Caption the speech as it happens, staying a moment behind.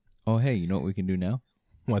Oh, hey, you know what we can do now?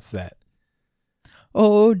 What's that?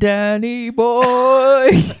 Oh, Danny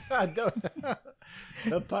boy,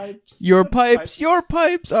 The pipes. your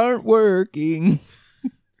pipes aren't working.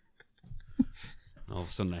 All of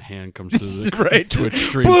a sudden, a hand comes through the Right. Twitch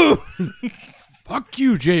stream. Boom! Fuck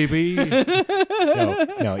you, JB.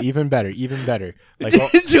 No, even better. Like,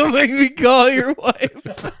 Don't make me call your wife.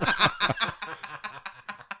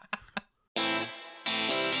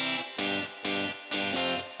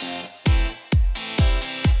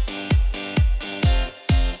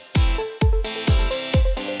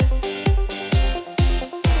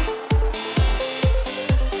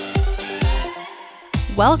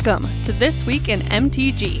 Welcome to This Week in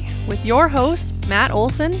MTG with your hosts, Matt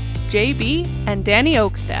Olson, JB, and Danny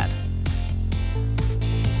Oakstad.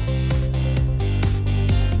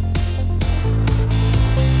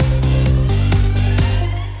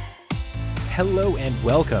 hello and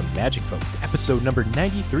welcome, Magic Folk, to episode number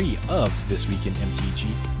 93 of This Week in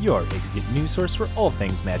MTG, your aggregate news source for all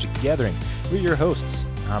things Magic the Gathering. We're your hosts.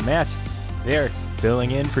 I'm Matt. There,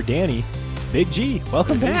 filling in for Danny, it's Big G.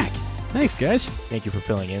 Welcome back. Thanks, guys. Thank you for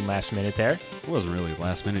filling in last minute there. It wasn't really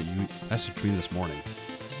last minute. You messaged me this morning.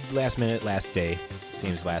 Last minute, last day.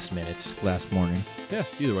 Seems last minute. Last morning. Yeah,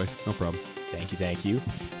 either way, no problem. Thank you.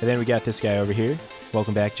 And then we got this guy over here.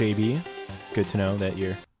 Welcome back, JB. Good to know that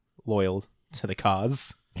you're loyal to the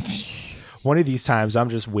cause. One of these times, I'm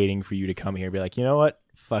just waiting for you to come here and be like, you know what?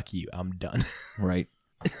 Fuck you. I'm done. Right.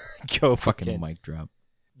 Go Fucking mic drop.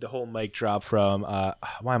 The whole mic drop from,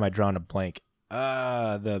 why am I drawing a blank?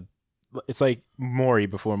 It's like Maury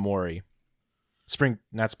before Maury.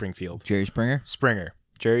 Not Springfield. Jerry Springer?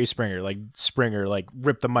 Jerry Springer, like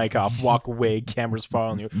rip the mic off, walk away, cameras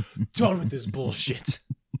following you. Done with this bullshit.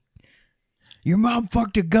 Your mom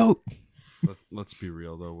fucked a goat. Let's be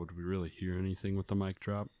real, though. Would we really hear anything with the mic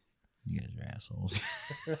drop? You guys are assholes.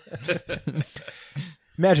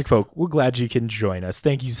 Magic folk, we're glad you can join us.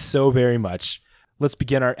 Thank you so very much. Let's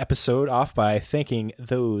begin our episode off by thanking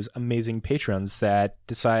those amazing patrons that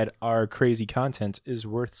decide our crazy content is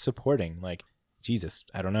worth supporting. Like, Jesus,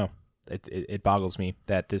 I don't know. It boggles me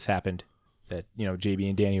that this happened. That, JB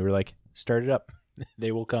and Danny were like, start it up.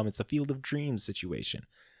 They will come. It's a Field of Dreams situation.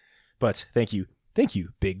 But thank you,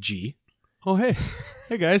 Big G. Oh, hey.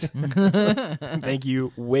 Hey, guys. Thank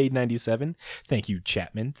you, Wade97. Thank you,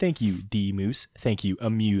 Chapman. Thank you, D Moose. Thank you,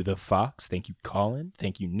 Amew the Fox. Thank you, Colin.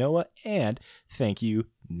 Thank you, Noah. And thank you,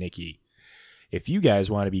 Nikki. If you guys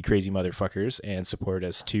want to be crazy motherfuckers and support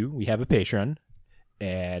us too, we have a Patreon.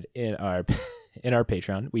 And in our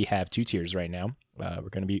Patreon, we have 2 tiers right now.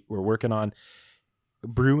 We're working on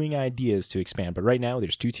brewing ideas to expand, but right now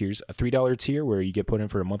there's 2 tiers. A $3 tier where you get put in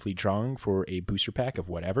for a monthly drawing for a booster pack of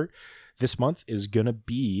whatever. This month is gonna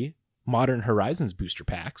be Modern Horizons booster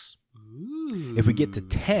packs. Ooh. If we get to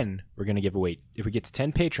 10, we're gonna give away. If we get to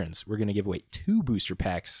 10 patrons, we're gonna give away 2 booster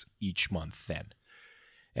packs each month.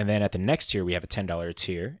 And then at the next tier, we have a $10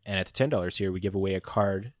 tier, and at the $10 tier, we give away a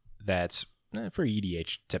card that's for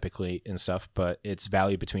EDH typically and stuff, but it's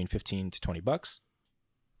valued between $15 to $20.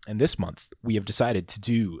 And this month, we have decided to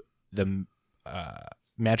do the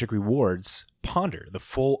Magic Rewards Ponder, the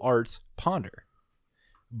full art Ponder.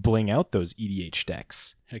 Bling out those EDH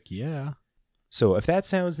decks. Heck yeah. So if that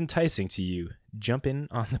sounds enticing to you, jump in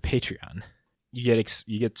on the Patreon. You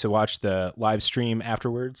get to watch the live stream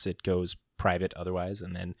afterwards. It goes private otherwise,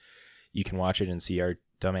 and then you can watch it and see our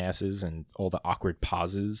dumbasses and all the awkward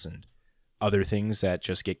pauses and other things that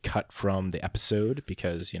just get cut from the episode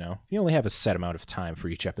because, you only have a set amount of time for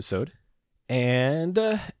each episode. And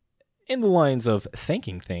in the lines of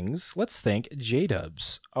thanking things, let's thank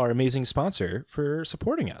J-Dubs, our amazing sponsor, for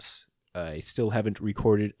supporting us. I still haven't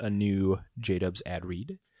recorded a new J-Dubs ad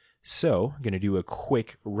read, so I'm going to do a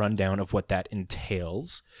quick rundown of what that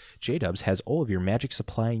entails. J-Dubs has all of your Magic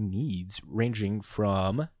supply needs, ranging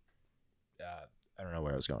from... I don't know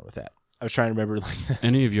where I was going with that. I was trying to remember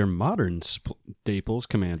any of your modern staples,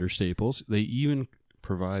 Commander staples. They even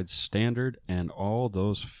provide standard and all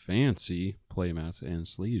those fancy playmats and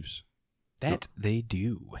sleeves. That they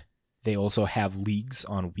do. They also have leagues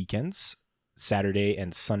on weekends, Saturday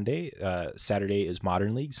and Sunday. Saturday is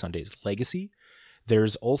Modern League, Sunday is Legacy.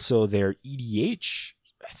 There's also their EDH.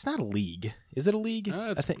 It's not a league. Is it a league?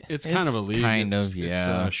 It's kind of a league. Kind of,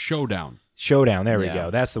 yeah. It's Showdown. Showdown. There we Yeah. go.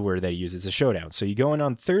 That's the word that he uses. A showdown. So you go in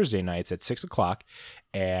on Thursday nights at 6:00,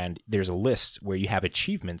 and there's a list where you have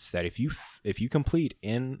achievements that if you complete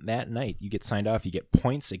in that night, you get signed off. You get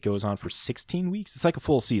points. It goes on for 16 weeks. It's like a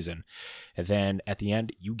full season, and then at the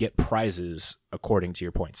end, you get prizes according to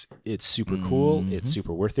your points. It's super cool. It's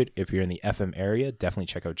super worth it. If you're in the FM area, definitely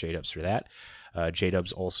check out J-Dubs for that.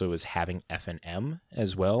 J-Dubs also is having F&M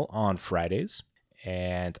as well on Fridays.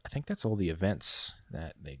 And I think that's all the events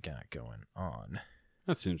that they got going on.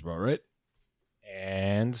 That seems about right.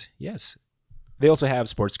 And yes, they also have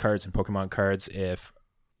sports cards and Pokemon cards if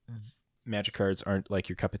Magic cards aren't like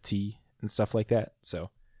your cup of tea and stuff like that.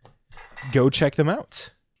 So go check them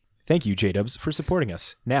out. Thank you, J-Dubs, for supporting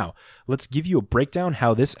us. Now, let's give you a breakdown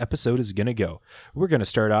how this episode is going to go. We're going to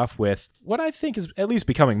start off with what I think is at least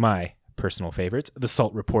becoming my personal favorite, the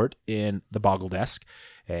Salt Report in the Boggle Desk.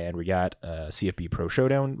 And we got CFB Pro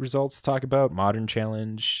Showdown results to talk about, Modern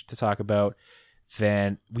Challenge to talk about.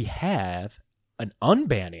 Then we have an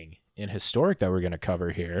unbanning in Historic that we're going to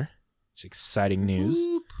cover here. It's exciting news.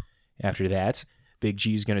 After that, Big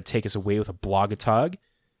G is going to take us away with a Blogatog.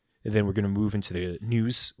 And then we're going to move into the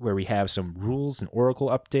news where we have some rules and Oracle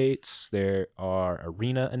updates. There are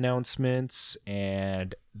arena announcements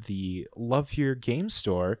and the Love Your Game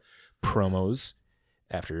Store promos.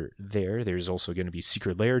 After there's also going to be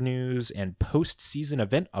Secret Lair news and post-season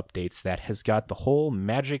event updates that has got the whole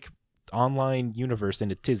Magic online universe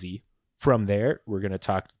in a tizzy. From there, we're going to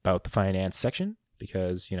talk about the finance section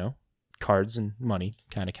because, cards and money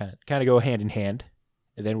kind of go hand in hand.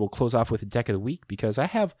 And then we'll close off with the deck of the week because I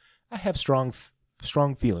have strong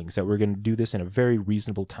feelings that we're going to do this in a very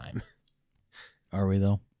reasonable time. Are we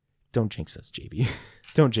though? Don't jinx us, JB.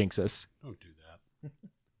 Don't jinx us. Don't do that.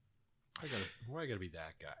 Why I gotta be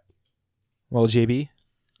that guy? Well, JB,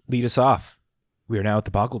 lead us off. We are now at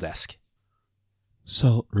the Boggle Desk.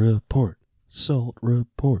 Salt report. Salt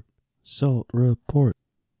report. Salt report.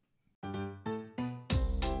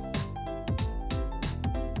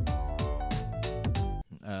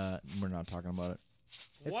 We're not talking about it.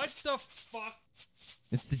 What the fuck?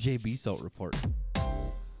 It's the JB Salt Report.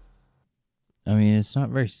 I mean, it's not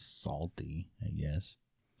very salty, I guess.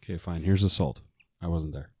 Okay, fine. Here's the salt. I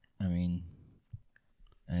wasn't there. I mean,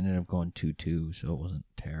 I ended up going 2-2, so it wasn't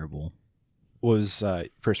terrible. Was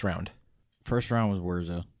first round. First round was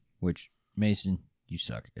Wurza, which, Mason, you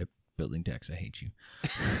suck at building decks. I hate you.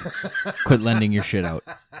 Quit lending your shit out.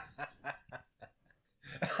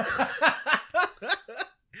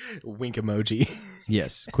 Wink emoji.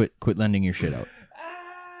 Yes, quit lending your shit out.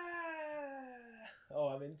 Oh,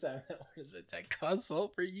 I'm in time. What is it? That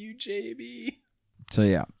consult for you, JB. So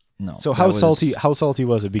yeah, no. So how salty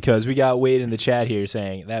was it? Because we got Wade in the chat here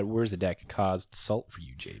saying that where's the deck caused salt for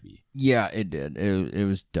you, JB. Yeah, it did. It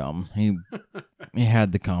was dumb. He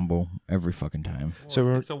had the combo every fucking time. So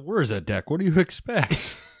It's a Wurza deck. What do you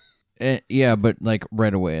expect? Yeah, but like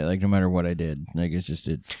right away, like no matter what I did, like it's just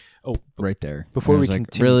right there. Before I was we like,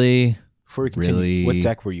 continue- really, Before we continue, Really? what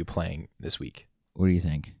deck were you playing this week? what do you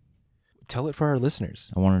think? Tell it for our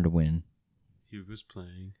listeners. I wanted to win. He was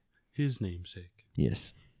playing his namesake.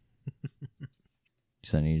 Yes.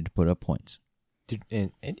 So I needed to put up points.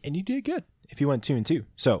 And you did good if you went 2-2.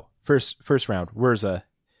 So first round, Wurza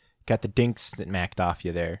got the dinks that macked off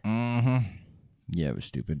you there. Mm-hmm. Yeah, it was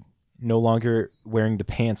stupid. No longer wearing the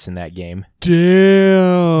pants in that game.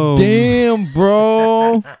 Damn. Damn,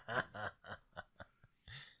 bro.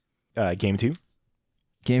 Game 2.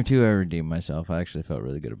 Game 2, I redeemed myself. I actually felt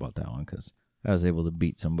really good about that one because I was able to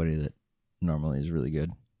beat somebody that normally is really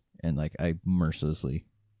good, and like I mercilessly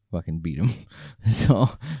fucking beat him.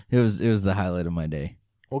 So it was the highlight of my day.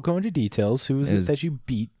 We'll go into details. Who was it that you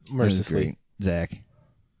beat It was mercilessly? great. Zach.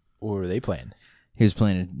 What were they playing? He was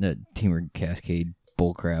playing a Teamer Cascade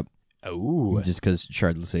bullcrap. Oh. Just because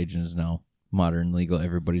Shardless Agent is now modern legal,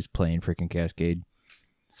 everybody's playing freaking Cascade.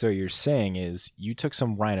 So you're saying is you took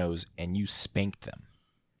some rhinos and you spanked them.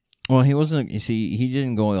 Well, he wasn't. You see, he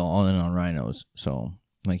didn't go all in on rhinos. So,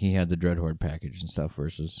 like, he had the Dreadhorde package and stuff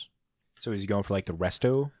versus So is he going for like the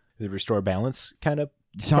resto, the restore balance kind of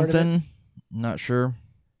something. Not sure,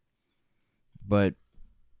 but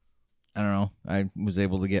I don't know. I was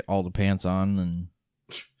able to get all the pants on and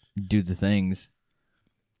do the things.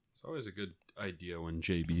 It's always a good idea when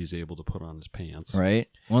JB is able to put on his pants. Right?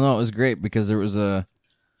 Well, no, it was great because there was I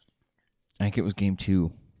think it was game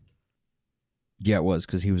 2. Yeah, it was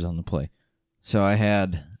because he was on the play. So I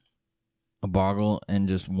had a Boggle and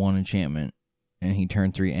just one enchantment, and he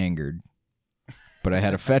turned 3 angered. But I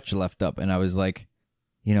had a fetch left up, and I was like,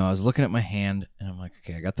 I was looking at my hand, and I'm like,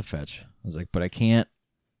 okay, I got the fetch. I was like, but I can't.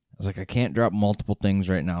 I was like, I can't drop multiple things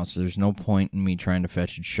right now, so there's no point in me trying to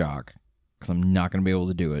fetch and shock. because I'm not going to be able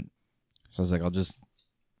to do it. So I was like, I'll just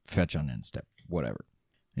fetch on end step, whatever.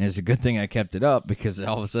 And it's a good thing I kept it up because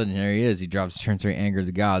all of a sudden there he is. He drops turn 3 Anger of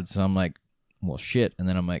the Gods. So I'm like, well, shit. And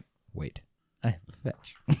then I'm like, wait, I have a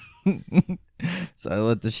fetch. So I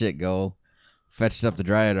let the shit go, fetched up the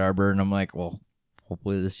Dryad Arbor, and I'm like, well,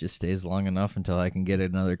 hopefully this just stays long enough until I can get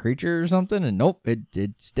another creature or something. And nope, it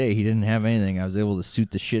did stay. He didn't have anything. I was able to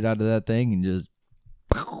suit the shit out of that thing and just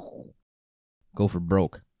go for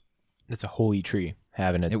broke. It's a holy tree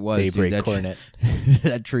having a It was, Daybreak dude, Coronet.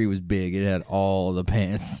 That tree was big. It had all the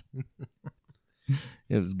pants.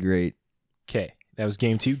 It was great. Okay, that was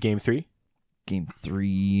game 2. Game 3? Game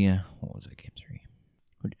 3. What was that game 3?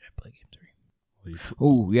 Who did I play game 3?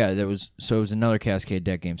 Oh, yeah, it was another Cascade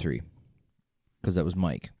deck game 3. Because that was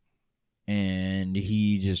Mike. And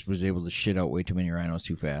he just was able to shit out way too many rhinos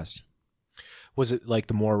too fast. Was it like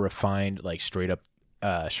the more refined, like straight up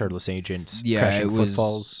Shardless Agent Yeah, crashing it was.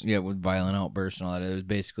 footfalls? Yeah, with violent outbursts and all that. It was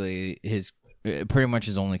basically pretty much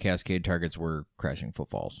his only Cascade targets were crashing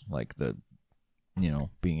footfalls. Like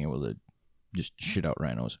being able to just shit out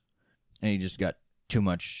rhinos. And he just got too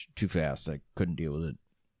much too fast. I couldn't deal with it.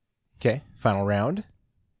 Okay, final round.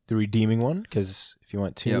 The redeeming one, because if you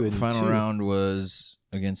want 2 and final 2. round was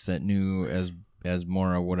against that new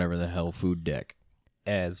Asmora, whatever the hell, food deck.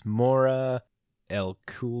 Asmora, El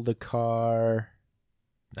Kuldakar.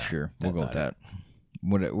 No, Sure, we'll that's go with not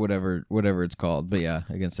that. Whatever it's called. But yeah,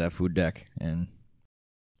 against that food deck. And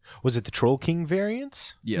Was it the Troll King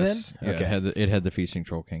variant? yes, Then? yeah, Okay. it had the Feasting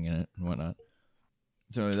Troll King in it and whatnot.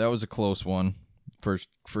 So that was a close one.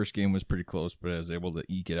 First game was pretty close, but I was able to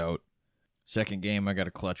eke it out. Second game, I got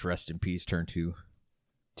a clutch Rest in Peace turn 2.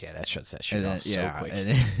 Yeah, that shuts that shit And then, off so quick.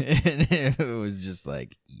 and it was just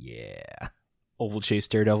like, yeah. Oval Chase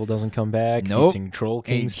Daredevil doesn't come back. Nope. Feasting Troll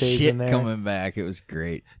King Ain't stays shit in there. coming back. It was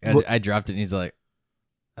great. What- I dropped it and he's like,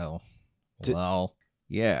 oh, Did- well,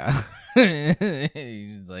 yeah.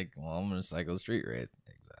 He's like, well, I'm going to cycle Street Wraith.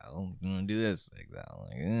 Exile. I'm going to do this. Exile.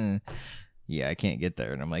 Like, yeah, I can't get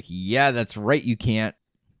there. And I'm like, yeah, that's right. You can't.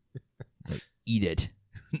 Like, eat it.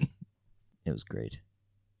 It was great.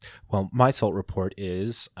 Well, my salt report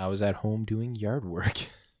is I was at home doing yard work.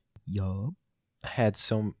 Yup. I had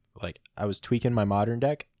I was tweaking my modern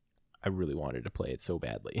deck. I really wanted to play it so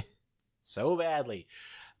badly. So badly.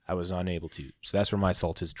 I was unable to. So that's where my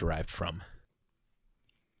salt is derived from.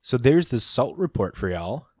 So there's the salt report for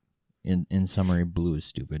y'all. In summary, blue is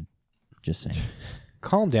stupid. Just saying.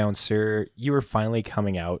 Calm down, sir. You are finally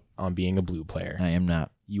coming out on being a blue player. I am not.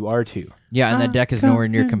 You are too. Yeah, and that deck is nowhere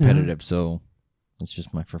near competitive, so it's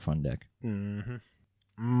just my for fun deck. Mm-hmm.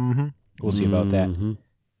 Mm-hmm. We'll see about that. Mhm.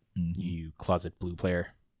 Mhm. You closet blue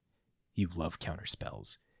player. You love counter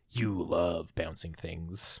spells. You love bouncing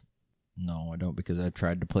things. No, I don't, because I've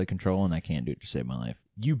tried to play control and I can't do it to save my life.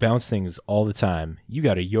 You bounce things all the time. You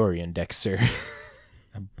got a Yorion deck, sir.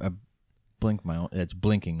 I blink my own. It's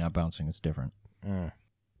blinking, not bouncing. It's different,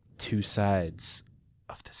 Two sides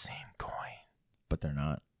of the same coin. but they're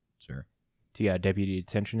not, sir. Do you got Deputy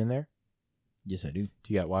Detention in there? Yes, I do.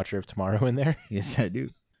 Do you got Watcher of Tomorrow in there? Yes, I do.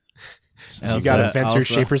 You got a Fencer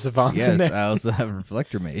Shaper Savants in Yes, there? I also have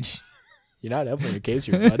Reflector Mage. You're not helping your case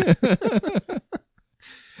here, bud.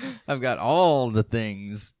 I've got all the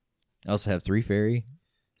things. I also have 3 fairy.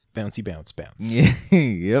 Bouncy bounce bounce. Yeah,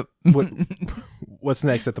 yep. What's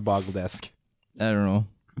next at the Boggle desk? I don't know.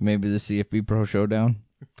 Maybe the CFB Pro Showdown,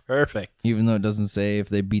 Perfect. even though it doesn't say if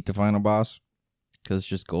they beat the final boss, because it's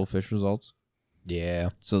just Goldfish results. Yeah.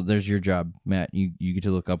 So there's your job, Matt. You get to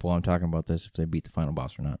look up while I'm talking about this if they beat the final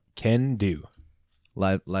boss or not. Can do.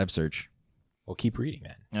 Live search. We'll keep reading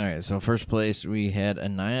that. All right, so first place we had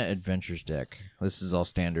Anaya Adventures deck. This is all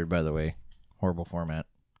standard, by the way. Horrible format.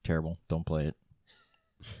 Terrible. Don't play it.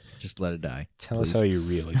 Just let it die. Tell us please. how you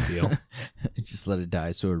really feel. Just let it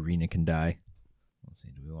die so Arena can die. Let's see.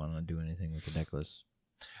 Do we want to do anything with the deck list?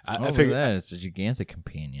 I Figured that. It's a gigantic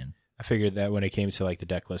companion. I figured that when it came to like the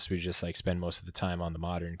deck list, we just like spend most of the time on the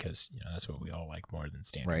modern because that's what we all like more than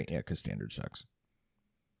standard. Right, yeah, because standard sucks.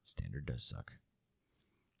 Standard does suck.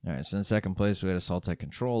 All right, so in second place, we had a Sultai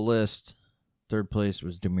Control list. Third place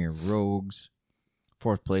was Dimir Rogues.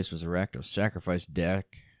 Fourth place was a Rakdos Sacrifice deck.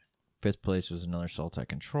 Fifth place was another Sultai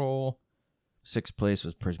Control. Sixth place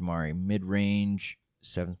was Prismari Midrange.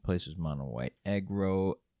 Seventh place was Mono White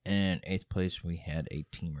Aggro. And eighth place, we had a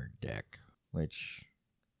Teamer deck, which,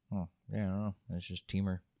 yeah, I don't know. It's just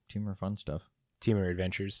Teamer fun stuff. Teamer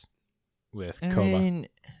Adventures with I Coma. mean,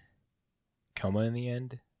 Coma in the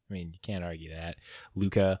end. I mean, you can't argue that.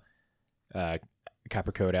 Luca,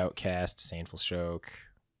 Copper Code Outcast, Saneful Stroke.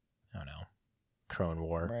 I don't know. Crone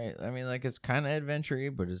War. right. I mean, like, it's kind of adventure-y,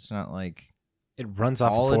 but it's not like... It runs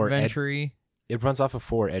off All of 4 adventure-y? It runs off of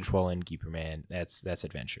 4 Edgewall and Keeperman. That's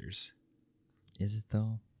adventures. Is it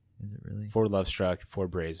though? Is it really? 4 Lovestruck, 4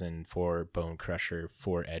 Brazen, 4 Bone Crusher,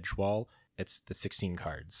 4 Edgewall. It's the 16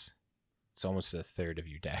 cards. It's almost a third of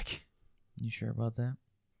your deck. You sure about that?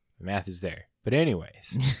 The math is there. But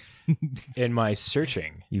anyways, in my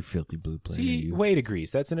searching, You filthy blue player. see, you. Wade agrees.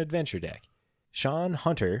 That's an adventure deck. Sean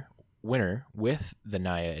Hunter, winner with the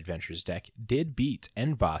Naya Adventures deck, did beat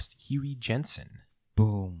and bossed Huey Jensen.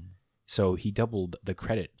 Boom. So he doubled the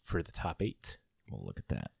credit for the top 8. Well, look at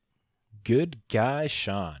that. Good guy,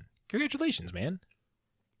 Sean. Congratulations, man.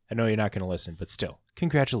 I know you're not going to listen, but still,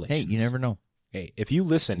 congratulations. Hey, you never know. Hey, if you You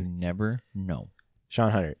listen, never know.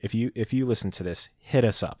 Sean Hunter, if you listen to this, hit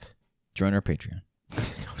us up. Join our Patreon.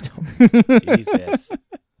 Jesus.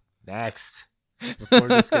 Next. Before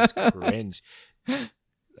this gets cringe.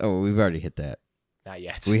 Oh, we've already hit that. Not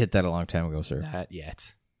yet. We hit that a long time ago, sir. Not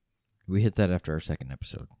yet. We hit that after our second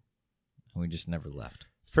episode. We just never left.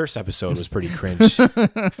 First episode was pretty cringe.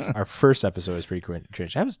 Our first episode was pretty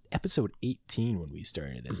cringe. That was episode 18 when we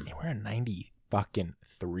started this. And we're at 90 fucking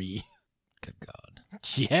 3. Good God.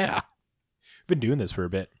 Yeah. Been doing this for a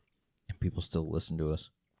bit. And people still listen to us.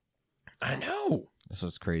 I know. That's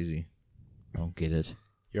what's crazy. I don't get it.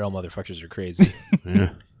 You're all motherfuckers are crazy.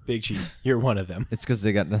 Yeah. Big Chief, you're one of them. It's because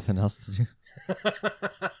they got nothing else to do.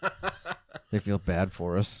 They feel bad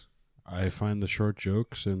for us, I find the short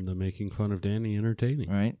jokes and the making fun of Danny entertaining.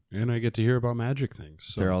 right? And I get to hear about magic things.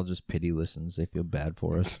 So. They're all just pity listens. They feel bad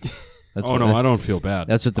for us. That's Oh, what, no, that's- I don't feel bad.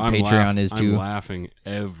 that's what the Patreon is, too. I'm laughing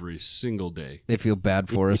every single day. They feel bad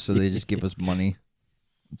for us, so they just give us money.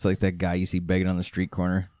 It's like that guy you see begging on the street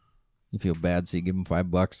corner. You feel bad, so you give him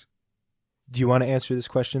 $5. Do you want to answer this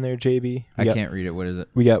question there, JB? I can't read it. What is it?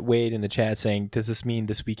 We got Wade in the chat saying, does this mean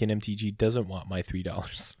This Week in MTG doesn't want my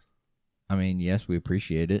 $3? I mean, yes, we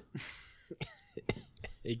appreciate it.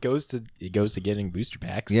 It goes to getting booster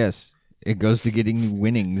packs. Yes, it goes to getting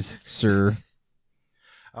winnings, sir.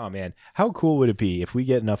 Oh man, how cool would it be if we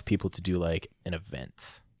get enough people to do like an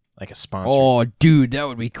event, like a sponsor Oh, dude, that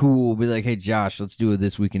would be cool. Be like, hey, Josh, let's do it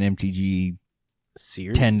this week in MTG.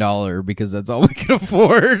 series? $10 because that's all we can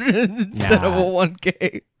afford instead of a Nah.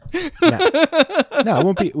 1K. No, it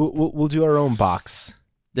won't be. We'll do our own box.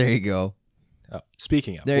 There you go. Oh,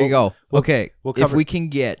 speaking of, There you go. Okay, we'll if cover- we can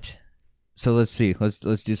get, so let's see. Let's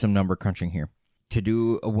do some number crunching here. To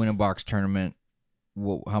do a win a box tournament,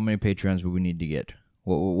 how many Patreons would we need to get?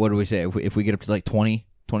 What do we say? If we get up to like 20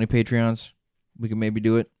 Patreons, we can maybe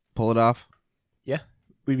do it, pull it off, Yeah,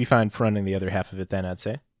 we'd be fine fronting the other half of it. Then I'd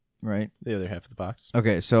say right? the other half of the box.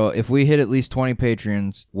 Okay, so if we hit at least 20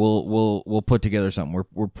 Patreons, we'll put together something.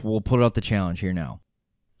 We'll put out the challenge here now.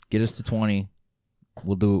 Get us to 20.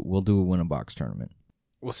 We'll do a win a box tournament.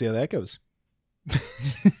 We'll see how that goes.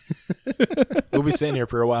 We'll be sitting here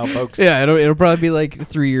for a while, folks. Yeah, it'll probably be like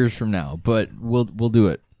 3 years from now, but we'll do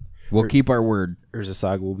it. We'll keep our word. Urza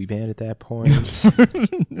Saga will be banned at that point.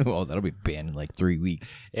 Well, that'll be banned in like 3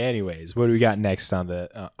 weeks. Anyways, what do we got next on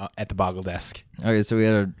the at the Boggle desk? Okay, so we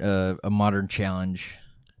had a modern challenge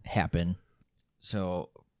happen. So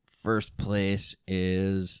first place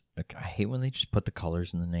is, I hate when they just put the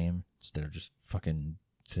colors in the name instead of just fucking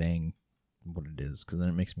saying what it is, because then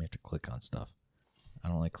it makes me have to click on stuff. I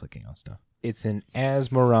don't like clicking on stuff. It's an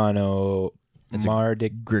Asmorano It's a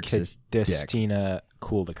Grixis Destina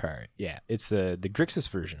Coolda card. Yeah, it's the Grixis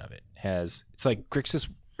version of it. It's like Grixis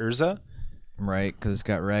Urza. Right, because it's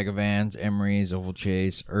got Ragavans, Emery's, Oval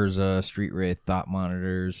Chase, Urza, Street Wraith, Thought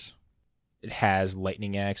Monitors. It has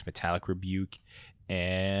Lightning Axe, Metallic Rebuke,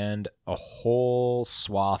 and a whole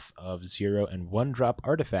swath of 0 and 1 drop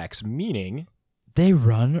artifacts, meaning They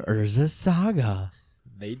run Urza Saga.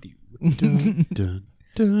 they do. Dun, dun,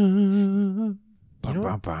 dun. You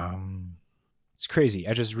know what? It's crazy.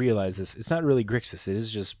 I just realized this. It's not really Grixis. It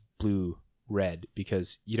is just blue-red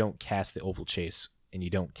because you don't cast the Oval Chase and you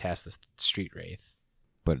don't cast the Street Wraith.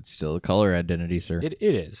 But it's still a color identity, sir. It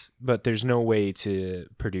is, but there's no way to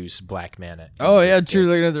produce black mana. in Oh, yeah, this true. deck.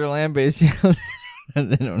 Looking at their land base, yeah.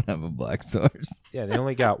 They don't have a black source. Yeah, they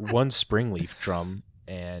only got one Springleaf Drum,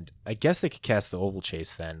 and I guess they could cast the Oval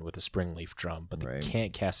Chase then with a Springleaf Drum, but they Right.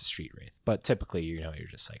 can't cast a Street Wraith. But typically, you're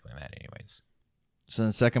just cycling that anyways. So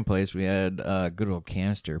in second place, we had good old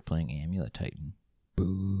Canister playing Amulet Titan.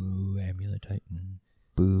 Boo, Amulet Titan.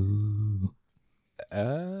 Boo.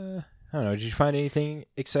 I don't know. Did you find anything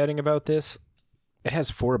exciting about this? It has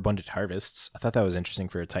 4 Abundant Harvests. I thought that was interesting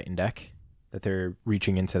for a Titan deck, that they're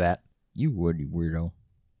reaching into that. You would, you weirdo.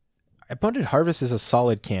 Abundant Harvest is a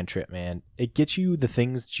solid cantrip, man. It gets you the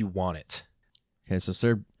things that you want it. Okay,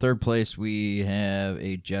 so third place, we have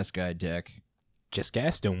a Jeskai deck. Jeskai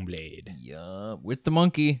Stoneblade. Yeah, with the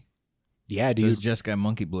monkey. Yeah, Dude. dude. Jeskai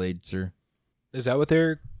Monkey Blade, sir. Is that what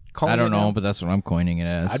they're calling it? I don't know, now? but that's what I'm coining it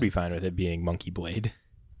as. I'd be fine with it being Monkey Blade.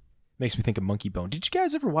 Makes me think of Monkey Bone. Did you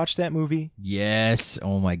guys ever watch that movie? Yes.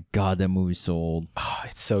 Oh my god, that movie's so old. Oh,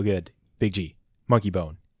 it's so good. Big G. Monkey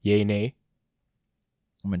Bone. Yay, nay?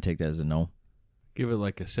 I'm gonna take that as a no. Give it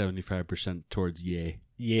like a 75% towards yay.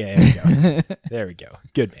 Yeah, there we go. There we go.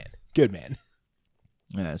 Good man. Good man.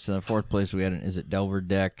 Yeah, so the fourth place we had an Is It Delver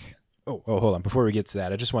deck. Oh, hold on. Before we get to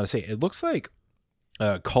that, I just want to say it looks like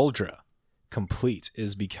Cauldra Complete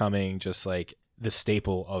is becoming just like the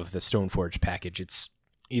staple of the Stoneforge package.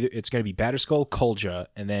 It's going to be Batterskull, Cauldra,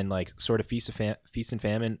 and then like sort of Feast and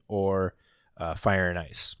Famine or Fire and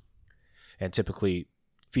Ice. And typically,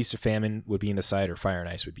 Feast or Famine would be in the side, or Fire and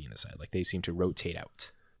Ice would be in the side. Like they seem to rotate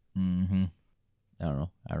out. Mm-hmm. I don't know.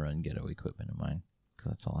 I run ghetto equipment in mine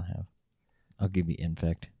because that's all I have. I'll give you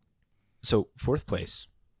Infect. So fourth place.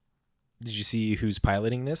 Did you see who's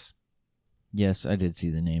piloting this? Yes, I did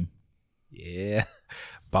see the name. Yeah,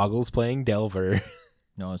 Boggles playing Delver.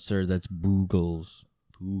 No, sir, that's Boogles.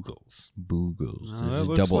 Boogles. Boogles. No, There's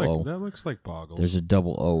that a double looks like, O. That looks like Boggles. There's a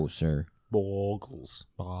double O, sir. Boggles.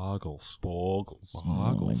 Boggles. Boggles. Oh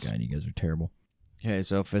my Boggles. god, you guys are terrible. Okay,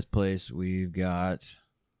 so fifth place we've got.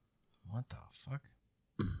 What the fuck?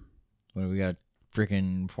 What do we got?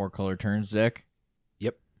 Freaking 4-color turns deck.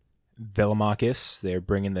 Yep. Velomachus. They're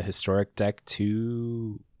bringing the historic deck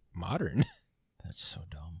to modern. That's so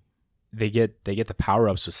dumb. They get the power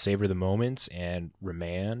ups with Savor the Moments and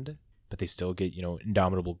Remand, but they still get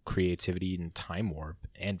Indomitable Creativity and Time Warp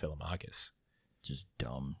and Velomachus. Just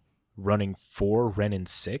dumb. Running 4 Ren and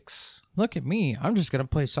 6. Look at me. I'm just going to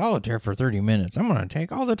play solitaire for 30 minutes. I'm going to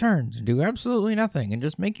take all the turns and do absolutely nothing and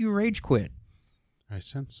just make you rage quit. I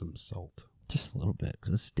sense some salt. Just a little bit,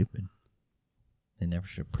 because it's stupid. They never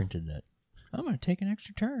should have printed that. I'm going to take an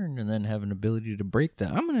extra turn and then have an ability to break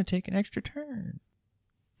that. I'm going to take an extra turn.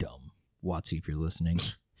 Dumb. Watsy, if you're listening,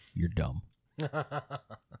 you're dumb. All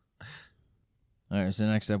right, so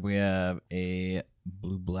next up we have a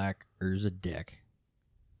blue-black Urza deck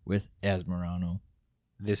with Asmarano.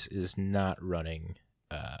 This is not running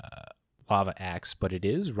Lava Axe, but it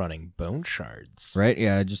is running Bone Shards. Right?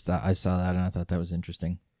 Yeah, I saw that and I thought that was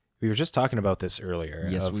interesting. We were just talking about this earlier.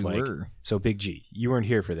 Yes, we were. So Big G, you weren't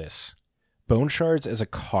here for this. Bone Shards as a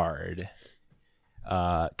card. We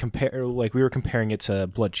were comparing it to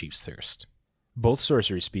Blood Chief's Thirst. Both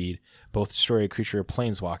sorcery speed, both destroy a creature or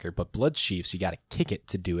planeswalker, but Blood Chiefs, you got to kick it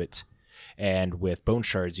to do it. And with Bone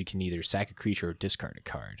Shards, you can either sack a creature or discard a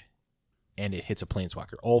card. And it hits a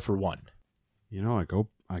planeswalker, all for one.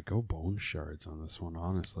 I go Bone Shards on this one,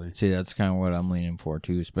 honestly. See, that's kind of what I'm leaning for,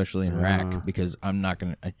 too, especially in rack, because I'm not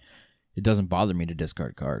going to... It doesn't bother me to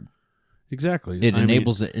discard a card. Exactly. It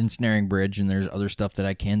enables the Ensnaring Bridge, and there's other stuff that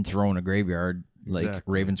I can throw in a graveyard, like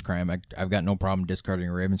Exactly. Raven's Crime. I've got no problem discarding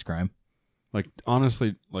a Raven's Crime. Like,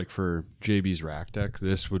 honestly, like for JB's rack deck,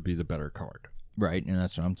 this would be the better card. Right, and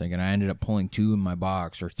that's what I'm thinking. I ended up pulling 2 in my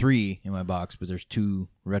box, or 3 in my box, but there's 2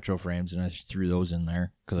 retro frames, and I just threw those in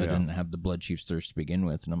there because I didn't have the Blood Chief's Thirst to begin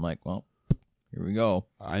with. And I'm like, well, here we go.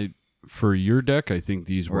 For your deck, I think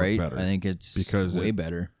these work Right? better. I think it's because way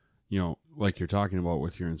better. Like you're talking about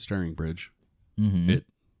with your Ensnaring Bridge, Mm-hmm. it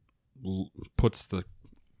puts the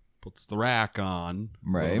rack on a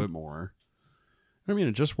Right. little bit more. I mean,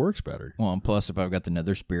 it just works better. Well, and plus, if I've got the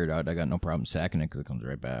Nether Spirit out, I got no problem sacking it because it comes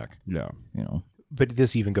right back. Yeah. But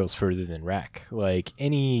this even goes further than Rack. Like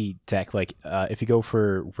any deck, like if you go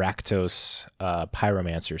for Rakdos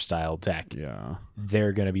Pyromancer style deck, Yeah.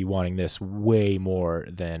 they're going to be wanting this way more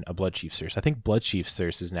than a Blood Chief's Thirst. I think Blood Chief's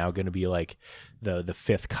Thirst is now going to be like the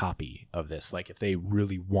 5th copy of this. Like if they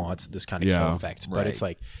really want this kind of kill effect, but it's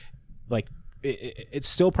like it's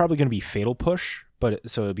still probably going to be Fatal Push. But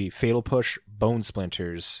so it'd be Fatal Push, Bone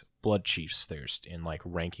Splinters, Blood Chief's Thirst in like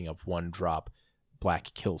ranking of 1-drop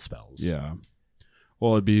black kill spells. Yeah.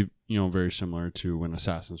 Well, it'd be, very similar to when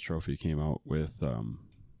Assassin's Trophy came out with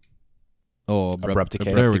Abrupt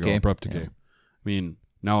Decay. There we go, Abrupt Decay. Yeah. I mean,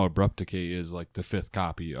 now Abrupt Decay is like the 5th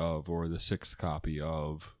copy of, or the 6th copy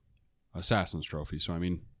of Assassin's Trophy. So, I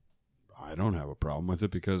mean, I don't have a problem with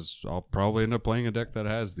it because I'll probably end up playing a deck that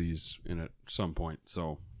has these in it at some point.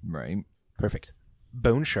 So, Right. Perfect.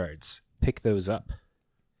 Bone Shards. Pick those up.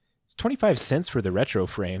 It's 25 cents for the retro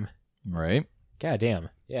frame. Right. God damn.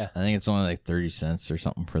 Yeah. I think it's only like 30 cents or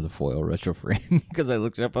something for the foil retro frame because I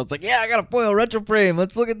looked it up. I was like, yeah, I got a foil retro frame.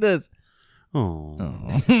 Let's look at this. oh.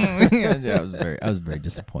 Yeah, I was very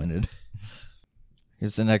disappointed.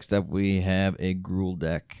 Because the next up we have a Gruul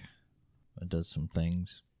deck that does some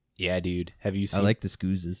things. Yeah, dude. Have you seen I like the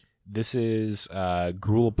scoozes. This is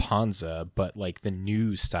Gruul Ponza, but like the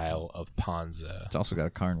new style of Ponza. It's also got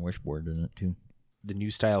a Karn Wishboard in it too. The new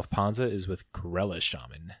style of Ponza is with Gorilla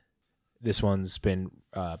Shaman. This one's been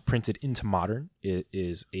printed into Modern. It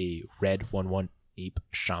is a red 1/1 Ape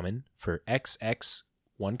Shaman for XX,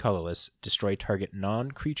 1 colorless, destroy target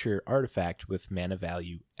non-creature artifact with mana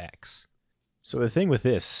value X. So the thing with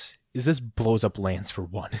this is this blows up lands for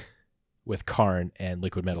 1 with Karn and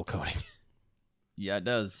Liquid Metal Coating. Yeah, it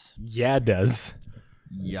does. Yeah, it does.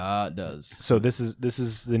 Yeah, it does. So this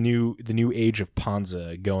is the new age of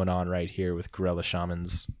Ponza going on right here with Gorilla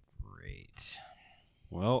Shamans. Great.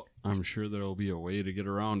 Well, I'm sure there'll be a way to get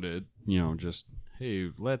around it. Just,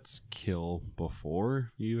 hey, let's kill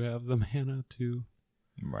before you have the mana to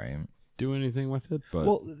Right. do anything with it. But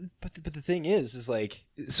but the thing is like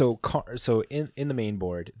so in the main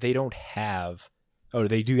board they don't have. Oh,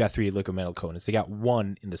 they do got 3 Liquid Metal Coatings. They got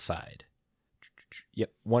 1 in the side.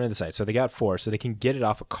 Yep, 1 in the side. So they got 4. So they can get it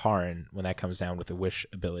off of Karn when that comes down with the Wish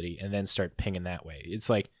ability, and then start pinging that way. It's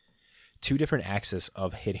like 2 different axes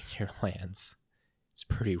of hitting your lands. It's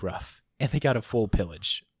pretty rough. And they got a full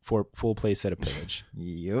pillage, full play set of pillage.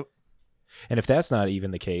 Yep. And if that's not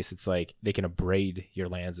even the case, it's like they can abrade your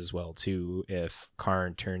lands as well too. If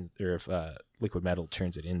Karn turns, or if Liquid Metal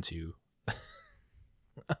turns it into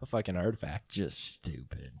a fucking artifact. Just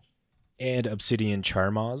stupid. And Obsidian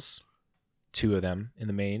Charmaws, 2 of them in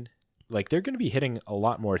the main. Like they're going to be hitting a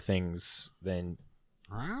lot more things than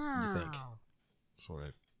you think. That's what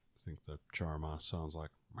I think the Charma sounds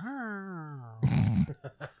like. Oh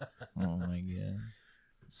my god.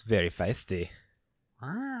 It's very feisty.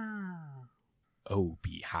 Oh,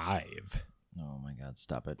 Beehive. Oh my god,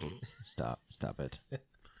 stop it. Stop it.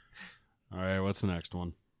 All right, what's the next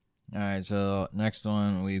one? Alright, so next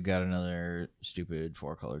one, we've got another stupid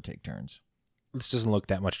 4-color take turns. This doesn't look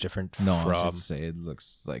that much different No, I was from... just say it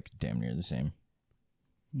looks like damn near the same.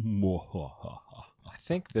 I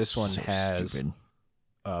think this one So has stupid.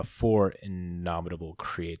 4 Indomitable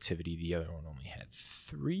Creativity. The other one only had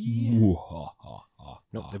 3.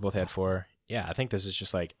 Nope, they both had 4. Yeah, I think this is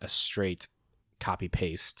just like a straight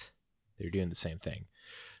copy-paste. They're doing the same thing.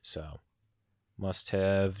 So, must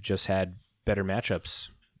have just had better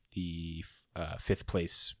matchups. The 5th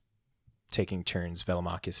place taking turns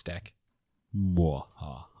Velomachus deck.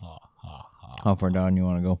 How far down you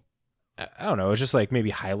want to go? I don't know. It's just like maybe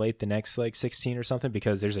highlight the next like 16 or something,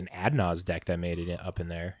 because there's an Adnaz deck that made it up in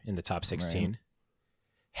there in the top 16. Right.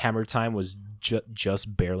 Hammer Time was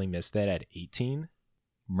just barely missed that at 18.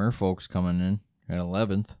 Merfolk's coming in at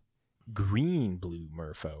 11th. Green Blue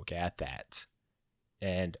Merfolk at that.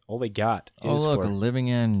 And all they got Oh, is look, for a Living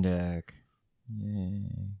End deck.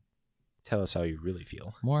 Yay. tell us how you really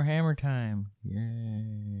feel. More Hammer Time.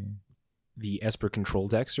 Yay. The Esper Control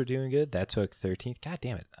decks are doing good. That took 13th. God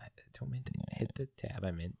damn it. I don't mean to hit the tab.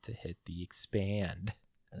 I meant to hit the expand.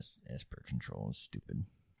 Esper Control is stupid.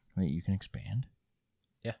 Wait, you can expand?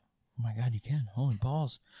 Yeah. Oh my god, you can. Holy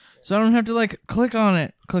balls. So I don't have to like click on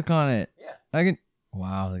it. Yeah. I can.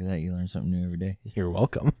 Wow, look at that. You learn something new every day. You're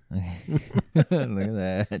welcome. Look at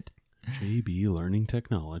that. JB Learning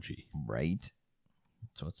Technology. Right.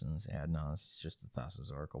 So what's in this ad now? It's just the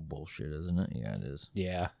Thassa's Oracle bullshit, isn't it? Yeah, it is.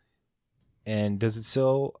 Yeah. And does it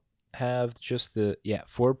still have just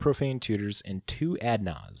 4 Profane Tutors and 2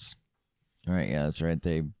 Adnaz? All right, yeah, that's right.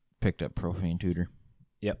 They picked up Profane Tutor.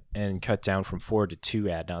 Yep, and cut down from 4 to 2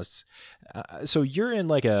 Adnaz. So you're in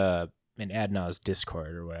like an Adnaz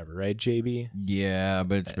Discord or whatever, right, JB? Yeah,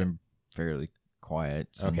 but it's been fairly quiet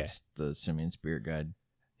since Okay. the Simian Spirit Guide.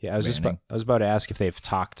 Yeah, I was banning. about to ask if they've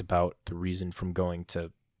talked about the reason from going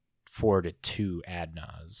to 4 to 2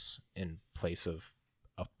 Adnaz in place of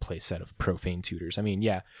a playset of Profane Tutors. I mean,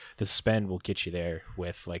 yeah, the spend will get you there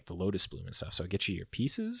with like the Lotus Bloom and stuff, so it gets you your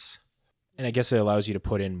pieces, and I guess it allows you to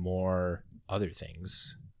put in more other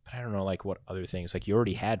things. But I don't know, like what other things. Like you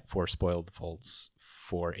already had 4 Spoiled Vaults,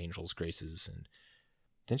 4 Angel's Graces, and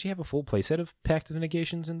didn't you have a full playset of Pact of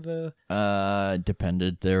Negations in the?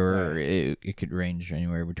 Depended. There were it could range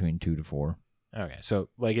anywhere between 2 to 4. Okay, so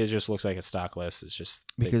like it just looks like a stock list. It's just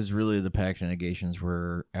Because really the Pact of Negations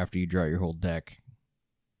were after you draw your whole deck.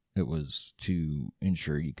 It was to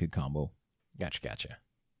ensure you could combo. Gotcha.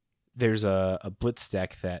 There's a Blitz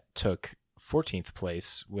deck that took 14th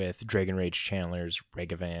place with Dragon Rage Channelers,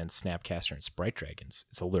 Regavan, Snapcaster, and Sprite Dragons.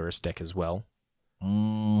 It's a Lurrus deck as well.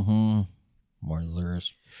 Mm-hmm. More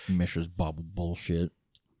Lurrus, Mishra's Bobble bullshit.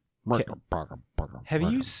 Have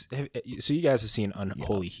you? So you guys have seen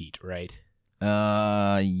Unholy Heat, right?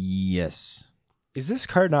 Yes. Is this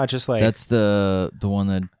card not just like That's the one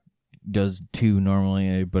that does 2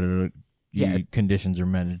 normally, but it Yeah. conditions are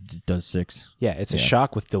met, it does 6. Yeah, it's a Yeah.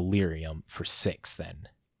 shock with delirium for 6 then.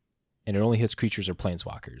 And it only hits creatures or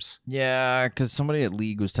planeswalkers. Yeah, because somebody at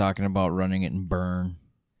League was talking about running it in burn.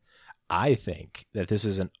 I think that this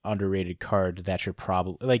is an underrated card that you're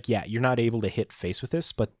probably... Like, yeah, you're not able to hit face with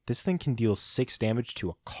this, but this thing can deal 6 damage to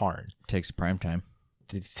a Karn. Takes prime time.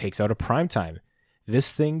 It takes out a Primetime.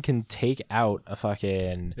 This thing can take out a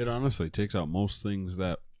fucking... It honestly takes out most things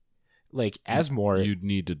that Like, Asmore... you'd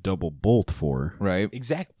need to double bolt for. Right.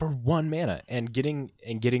 Exact for 1 mana. And getting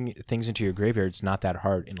things into your graveyard's not that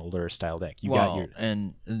hard in a Lure style deck. You got your...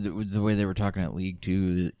 And the way they were talking at League,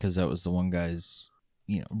 too, because that was the one guy's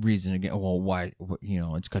reason again. Well, why?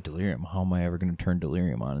 It's got Delirium. How am I ever going to turn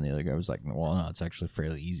Delirium on? And the other guy was like, well, no, it's actually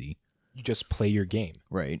fairly easy. You just play your game.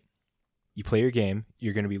 Right. You play your game,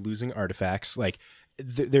 you're going to be losing artifacts. Like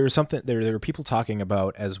there are people talking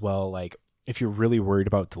about as well, like if you're really worried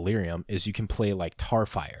about Delirium, is you can play like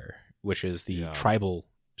Tarfire, which is the tribal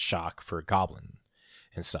shock for Goblin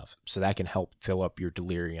and stuff. So that can help fill up your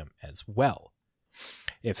Delirium as well.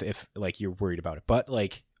 If like you're worried about it. But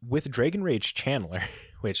like with Dragon Rage Channeler,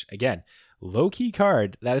 which again, low key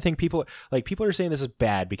card that I think people are saying this is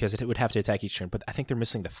bad because it would have to attack each turn, but I think they're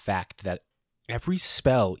missing the fact that every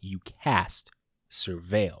spell you cast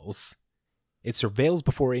surveils. It surveils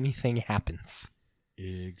before anything happens.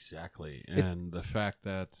 Exactly. And the fact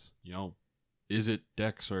that, is it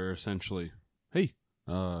decks are essentially, hey,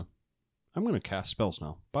 I'm going to cast spells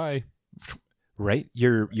now. Bye. Right?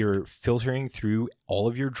 You're filtering through all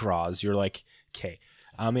of your draws. You're like, okay,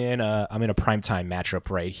 I'm in a primetime matchup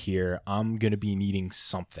right here. I'm going to be needing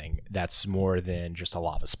something that's more than just a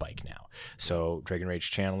Lava Spike now. So Dragon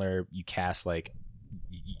Rage Channeler, you cast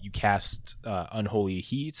Unholy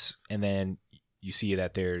Heat, and then you see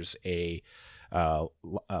that there's a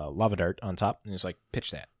Lava Dart on top, and it's like, pitch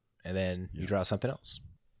that. And then you draw something else.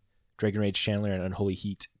 Dragon Rage Channeler and Unholy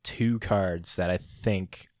Heat, 2 cards that I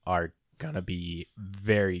think are going to be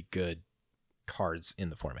very good cards in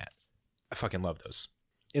the format. I fucking love those.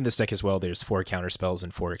 In this deck as well, there's 4 counter spells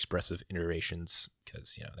and 4 expressive iterations,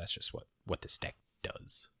 because, that's just what this deck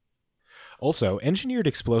does. Also, Engineered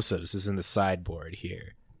Explosives is in the sideboard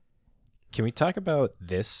here. Can we talk about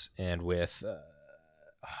this and with...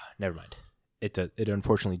 never mind. It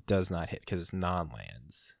unfortunately does not hit because it's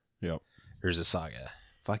non-lands. Yep. Urza Saga.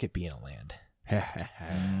 Fuck it being a land.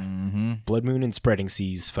 Mm-hmm. Blood Moon and Spreading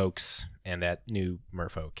Seas, folks, and that new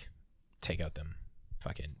Merfolk. Take out them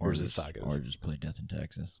fucking Urza Sagas. Or just play Death in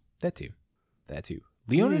Texas. That too.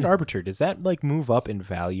 Leonin Arbiter, does that move up in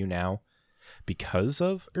value now because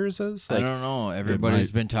of Urza's? I don't know.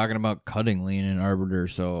 Everybody's been talking about cutting Leonin Arbiter,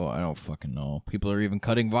 so I don't fucking know. People are even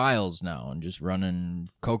cutting Vials now and just running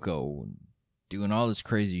Coco and doing all this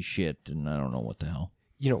crazy shit, and I don't know what the hell.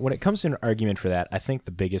 When it comes to an argument for that, I think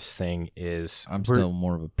the biggest thing is... I'm still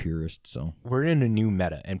more of a purist, so... We're in a new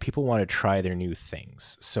meta, and people want to try their new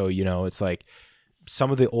things. So, it's like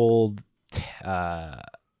some of the old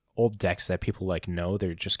decks that people know,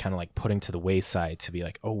 they're just kind of putting to the wayside to be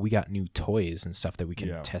like, oh, we got new toys and stuff that we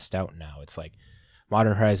can test out now. It's like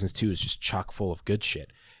Modern Horizons 2 is just chock full of good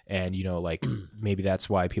shit. And, maybe that's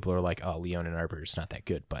why people are like, oh, Leonin Arbiter is not that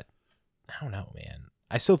good. But I don't know, man.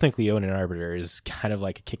 I still think Leonin Arbiter is kind of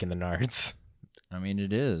like a kick in the nards. I mean,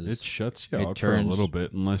 it is. It shuts you out for a little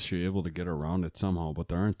bit unless you're able to get around it somehow, but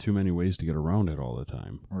there aren't too many ways to get around it all the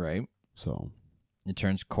time. Right. So it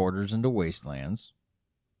turns quarters into wastelands.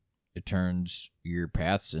 It turns your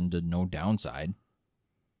paths into no downside.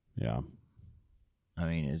 Yeah. I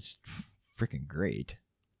mean, it's freaking great.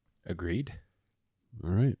 Agreed.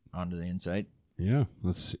 All right. On to the insight. Yeah.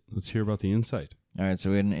 Let's hear about the insight. All right, so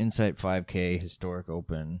we had an Insight 5K Historic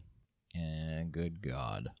Open, and good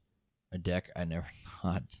God, a deck I never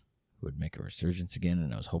thought would make a resurgence again,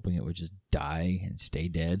 and I was hoping it would just die and stay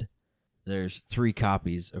dead. There's 3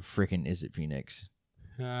 copies of frickin' Izzet Phoenix.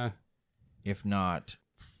 If not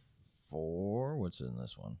 4, what's in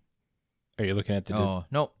this one? Are you looking at the... Oh,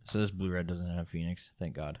 nope, so this Blue-Red doesn't have Phoenix,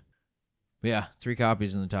 thank God. But yeah, 3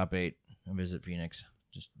 copies in the top 8 of Izzet Phoenix.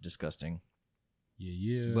 Just disgusting.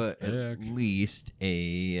 Yeah. But at least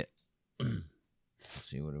a... Let's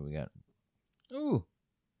see, what do we got?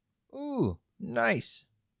 Ooh, nice.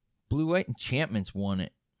 Blue-White Enchantments won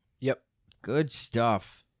it. Yep. Good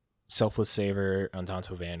stuff. Selfless Saver,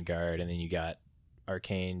 Undanto Vanguard, and then you got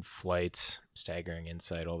Arcane Flight, Staggering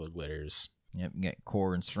Insight, all the glitters. Yep, you got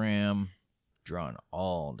Core and SRAM. Drawing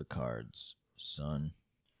all the cards, son.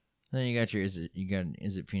 Then you got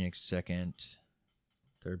Izzet Phoenix second,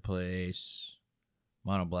 third place,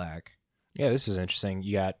 Mono Black. Yeah, this is interesting.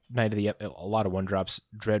 You got Knight of the a lot of 1-drops,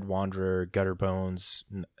 Dread Wanderer, Gutter Bones,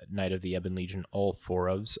 Knight of the Ebon Legion, all 4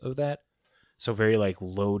 of that. So very like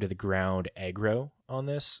low to the ground aggro on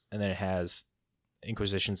this, and then it has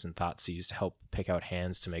Inquisitions and Thoughtseize to help pick out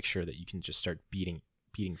hands to make sure that you can just start beating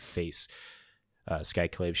face.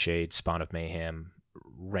 Skyclave Shade, Spawn of Mayhem,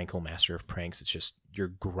 Rankle Master of Pranks. It's just you're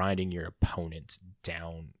grinding your opponent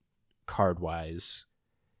down card wise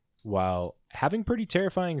while having pretty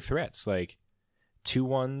terrifying threats like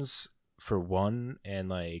 2/1s for 1 and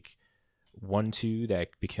like 1/2 that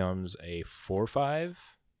becomes a 4/5.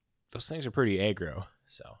 Those things are pretty aggro.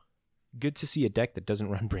 So good to see a deck that doesn't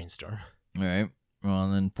run Brainstorm. All right. Well,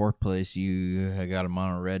 and then fourth place, you got a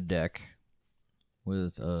mono red deck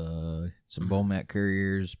with some Bomat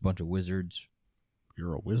Couriers, bunch of wizards.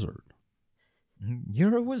 You're a wizard.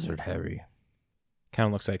 You're a wizard, Harry. Kind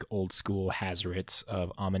of looks like old school Hazarits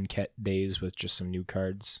of Amonkhet days with just some new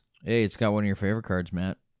cards. Hey, it's got one of your favorite cards,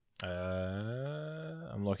 Matt.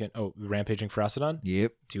 I'm looking. Oh, Rampaging Ferocidon?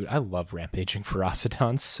 Yep. Dude, I love Rampaging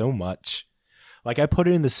Ferocidon so much. Like, I put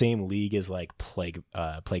it in the same league as, like, Plague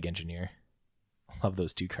Engineer. I love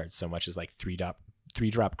those two cards so much as, like,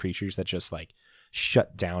 3-drop creatures that just, like,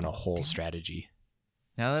 shut down a whole strategy.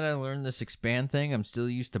 Now that I learned this expand thing, I'm still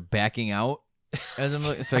used to backing out.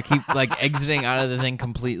 So I keep, like, exiting out of the thing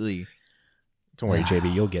completely. Don't worry,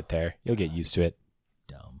 JB. You'll get there. You'll get used to it.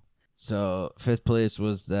 Dumb. So, fifth place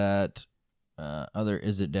was that other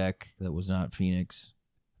Izzet deck that was not Phoenix.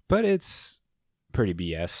 But it's pretty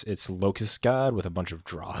BS. It's Locust God with a bunch of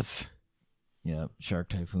draws. Yep. Shark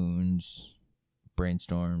Typhoons,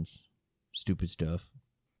 Brainstorms, stupid stuff.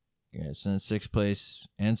 Yeah, so then sixth place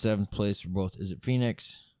and seventh place for both Izzet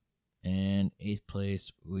Phoenix. And eighth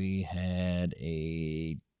place, we had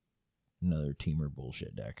another Teamer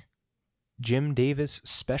bullshit deck. Jim Davis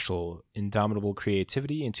special Indomitable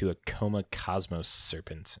Creativity into a Coma Cosmos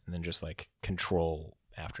Serpent, and then just like control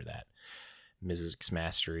after that. Mizzix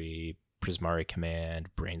Mastery, Prismari Command,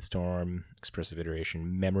 Brainstorm, Expressive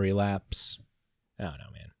Iteration, Memory Lapse. I don't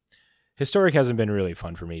know, man. Historic hasn't been really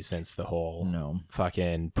fun for me since the whole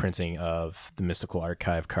fucking printing of the Mystical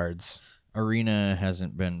Archive cards. Arena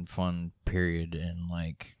hasn't been fun, period, in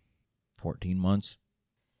like 14 months.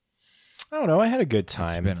 I don't know. I had a good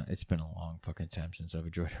time. It's been a long fucking time since I've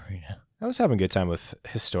enjoyed Arena. I was having a good time with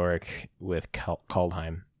Historic, with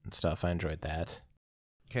Kaldheim and stuff. I enjoyed that.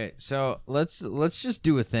 Okay, so let's just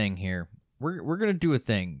do a thing here. We're gonna do a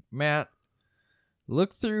thing. Matt,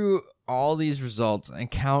 look through all these results and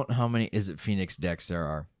count how many Izzet Phoenix decks there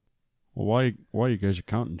are. Well, while you guys are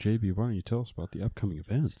counting, JB, why don't you tell us about the upcoming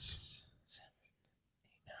events? 6,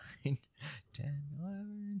 7, 8, 9, 10,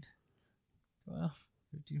 11, 12,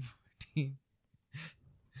 13, 14,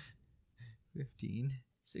 15,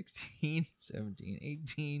 16, 17,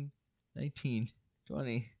 18, 19,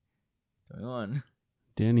 20, 21.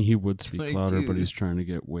 Danny, he would speak 22. louder, but he's trying to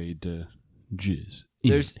get Wade to jizz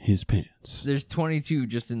There's- in his pants. There's 22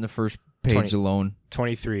 just in the first page 20. alone.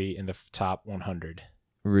 23 in the top 100.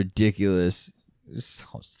 Ridiculous.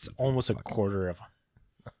 It's almost a quarter of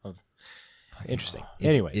interesting. Is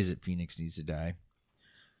Anyways, it Phoenix needs to die?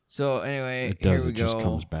 So anyway, It does. here we It just go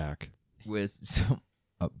comes back. with some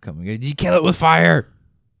upcoming. Did you kill it with fire?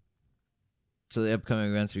 So the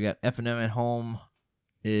upcoming events, we got F&M at home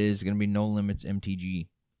is going to be No Limits MTG,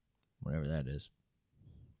 whatever that is.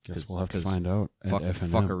 Guess we'll have to 'cause find out at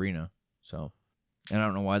F&M. Fuck Arena. So, and I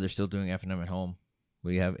don't know why they're still doing F&M at home.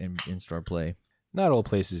 We have in-store play. not all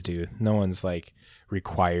places do. No one's like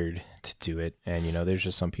required to do it, and you know, there's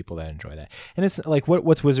just some people that enjoy that. And it's like,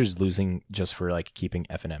 what's Wizards losing just for like keeping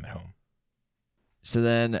F&M at home? So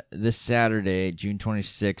then this Saturday, June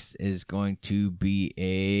 26th, is going to be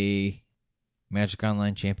a Magic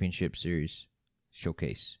Online Championship Series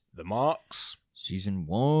showcase. The Mox. Season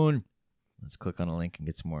 1. Let's click on a link and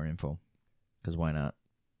get some more info. Because why not?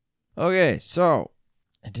 Okay, so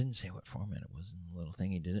it didn't say what format it was in the little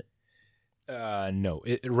thing. Did it? No.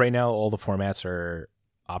 Right now, all the formats are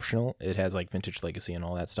optional. It has like Vintage Legacy and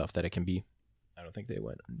all that stuff that it can be. I don't think they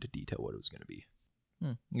went into detail what it was going to be.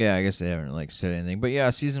 Yeah, I guess they haven't like said anything. But yeah,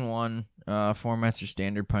 Season 1 formats are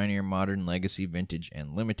Standard, Pioneer, Modern, Legacy, Vintage,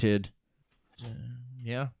 and Limited.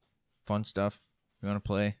 Yeah, fun stuff. You want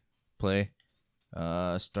to play?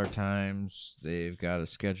 Start times. They've got a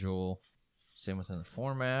schedule. Same within the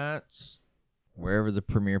formats. Wherever the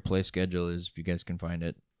Premier Play schedule is, if you guys can find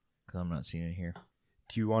it. Because I'm not seeing it here.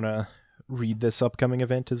 Do you want to read this upcoming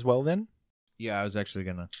event as well then? Yeah, I was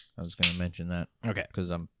gonna mention that. Okay.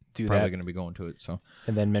 Because I'm Do probably that. gonna be going to it. So.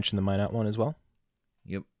 And then mention the Minot one as well?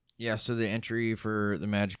 Yep. Yeah, so the entry for the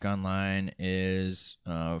Magic Online is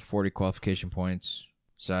 40 qualification points.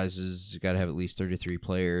 Sizes, you got to have at least 33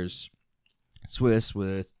 players. Swiss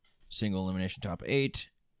with single elimination top 8.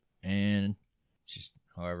 And just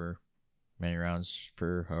however many rounds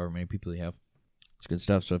for however many people you have. It's good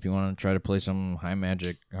stuff. So if you want to try to play some high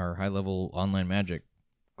magic or high level online magic,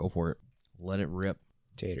 go for it. Let it rip.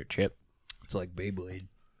 Tater chip. It's like Beyblade.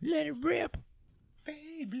 Let it rip.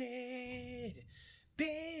 Beyblade.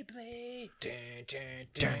 Beyblade. Dun, dun,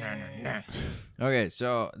 dun. Okay,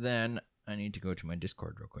 so then I need to go to my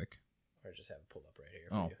Discord real quick. Or just have it pulled up right here.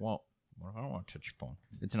 Oh, well, I don't want to touch your phone.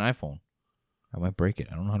 It's an iPhone. I might break it.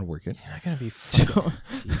 I don't know how to work it. You're not going to be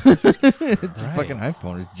It's a fucking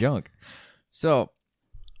iPhone. It's junk. So,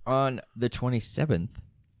 on the 27th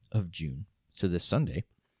of June, so this Sunday,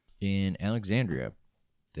 in Alexandria,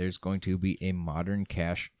 there's going to be a Modern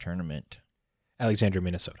Cash tournament. Alexandria,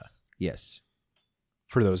 Minnesota. Yes.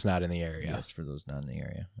 For those not in the area. Yes, for those not in the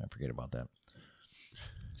area. I forget about that.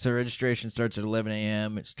 So registration starts at 11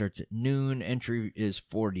 a.m. It starts at noon. Entry is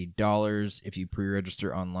 $40. If you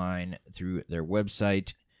pre-register online through their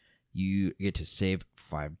website, you get to save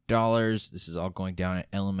 $5. This is all going down at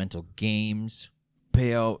Elemental Games.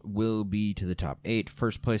 Payout will be to the top 8.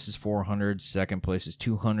 First place is $400. Second place is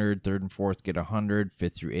 $200. Third and fourth get $100.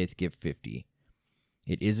 Fifth through 8th get $50.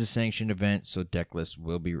 It is a sanctioned event, so deck lists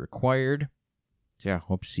will be required. So yeah,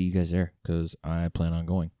 hope to see you guys there because I plan on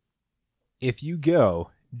going. If you go,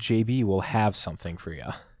 JB will have something for you.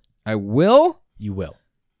 I will? You will.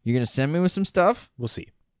 You're going to send me with some stuff? We'll see.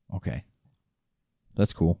 Okay.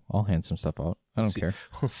 That's cool. I'll hand some stuff out. I don't care.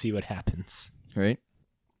 We'll see what happens. Right?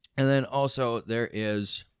 And then also there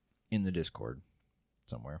is in the Discord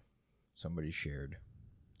somewhere. Somebody shared.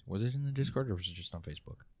 Was it in the Discord or was it just on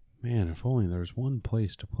Facebook? Man, if only there was one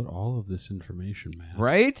place to put all of this information, Matt.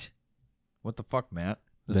 Right? What the fuck, Matt?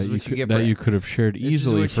 This is what you get for you could have shared This is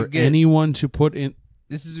easily what you for get. anyone to put in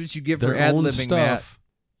This is what you get for their own ad-libbing, Matt. stuff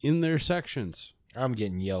in their sections. I'm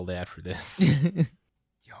getting yelled at for this.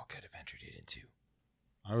 Y'all could have entered it into.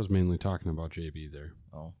 I was mainly talking about JB there.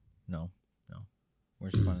 Oh, no.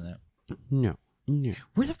 Where's the fun in that? No.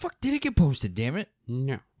 Where the fuck did it get posted, damn it?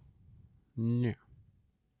 No.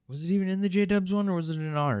 Was it even in the J-Dubs one or was it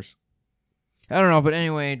in ours? I don't know, but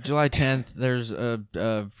anyway, July 10th, there's a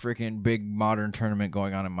freaking big modern tournament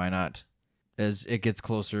going on in Minot. As it gets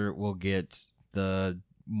closer, we'll get the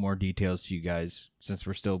more details to you guys since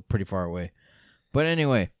we're still pretty far away. But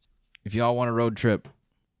anyway, if y'all want a road trip,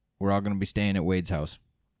 we're all going to be staying at Wade's house.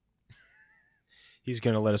 He's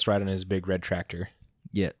going to let us ride on his big red tractor.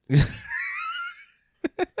 Yeah.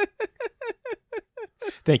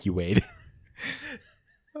 Thank you, Wade.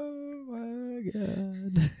 Oh my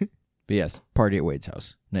God. But yes, party at Wade's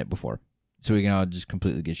house night before. So we can all just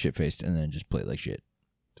completely get shit-faced and then just play like shit.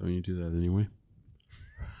 Don't you do that anyway?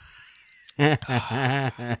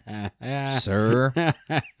 Sir,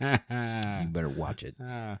 you better watch it.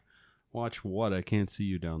 Watch what? I can't see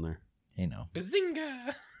you down there. Hey, no. Bazinga!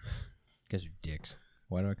 You guys are dicks.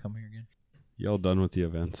 Why do I come here again? Y'all done with the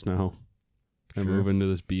events now? Can Sure. I move into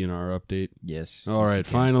this B&R update? Yes. All Yes, right, you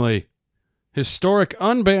can. finally. Historic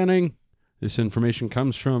unbanning. This information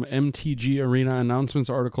comes from MTG Arena announcements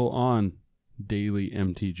article on Daily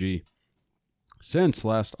MTG. Since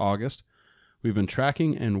last August, we've been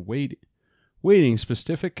tracking and weighting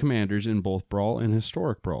specific commanders in both Brawl and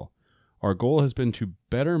Historic Brawl. Our goal has been to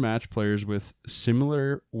better match players with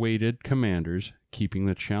similar weighted commanders, keeping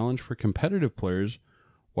the challenge for competitive players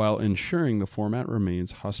while ensuring the format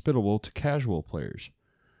remains hospitable to casual players.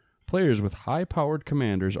 Players with high-powered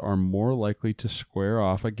commanders are more likely to square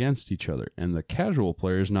off against each other, and the casual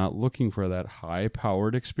players not looking for that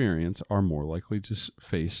high-powered experience are more likely to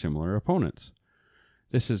face similar opponents.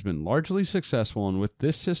 This has been largely successful, and with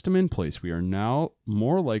this system in place, we are now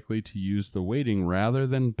more likely to use the weighting rather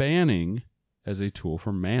than banning as a tool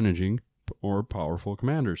for managing or powerful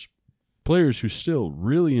commanders. Players who still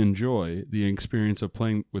really enjoy the experience of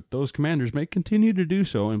playing with those commanders may continue to do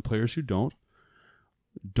so, and players who don't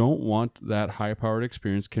want that high-powered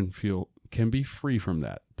experience can be free from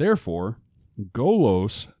that. Therefore,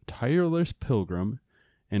 Golos, Tireless Pilgrim,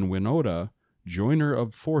 and Winota, Joiner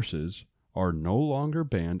of Forces, are no longer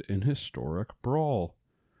banned in Historic Brawl.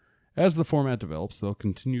 As the format develops, they'll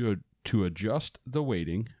continue to adjust the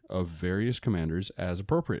weighting of various commanders as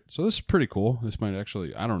appropriate. So this is pretty cool. This might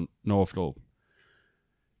actually, I don't know if it'll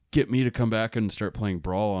get me to come back and start playing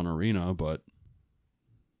Brawl on Arena, but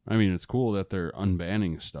I mean, it's cool that they're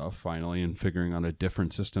unbanning stuff finally and figuring out a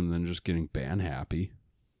different system than just getting ban happy.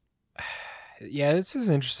 Yeah, this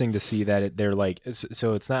is interesting to see that they're like,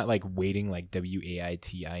 so it's not like weighting like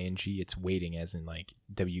WAITING, it's weighting as in like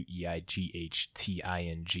WEIGHTING.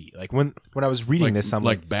 Like when I was reading this, I'm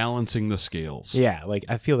like balancing the scales. yeah, like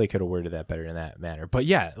I feel they could have worded that better in that manner. But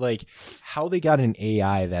yeah, like how they got an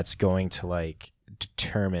AI that's going to like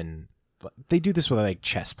determine they do this with like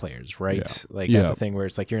chess players, right? Yeah. Like that's the thing where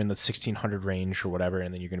it's like you're in the 1600 range or whatever,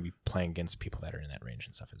 and then you're going to be playing against people that are in that range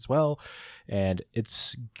and stuff as well. And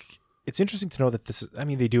it's interesting to know that this is, I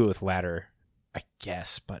mean, they do it with ladder, I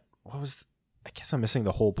guess, but I guess I'm missing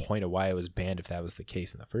the whole point of why it was banned if that was the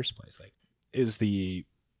case in the first place. Like, is the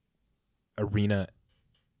arena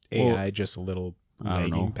AI just a little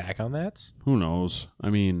lagging back on that? Who knows? I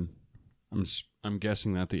mean, I'm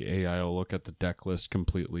guessing that the AI will look at the deck list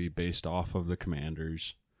completely based off of the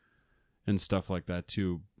commanders and stuff like that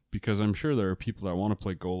too, because I'm sure there are people that want to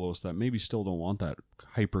play Golos that maybe still don't want that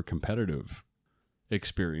hyper competitive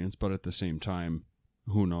experience, but at the same time,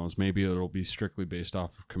 who knows? Maybe it'll be strictly based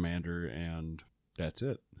off of commander and that's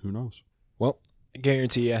it. Who knows? Well, I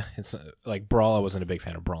guarantee you, it's like Brawl. I wasn't a big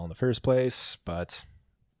fan of Brawl in the first place, but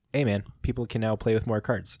hey man, people can now play with more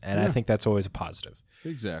cards, and I think that's always a positive.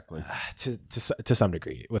 Exactly. To some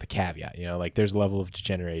degree, with a caveat, like there's a level of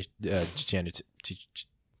degenerate, yes.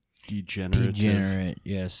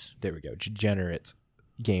 There we go. Degenerate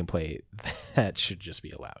gameplay that should just be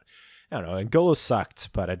allowed. I don't know. And Golo sucked,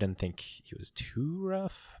 but I didn't think he was too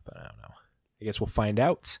rough. But I don't know. I guess we'll find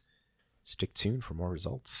out. Stick tuned for more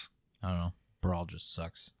results. I don't know. Brawl just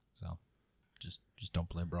sucks. So just don't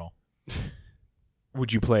play Brawl.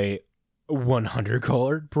 Would you play 100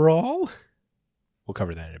 colored Brawl? We'll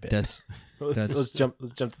cover that in a bit. Let's jump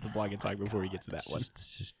to the blog and talk before we get to that one.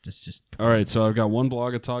 It's just all right. So I've got one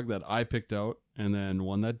blog and talk that I picked out, and then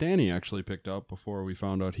one that Danny actually picked out before we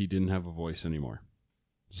found out he didn't have a voice anymore.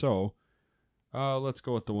 So let's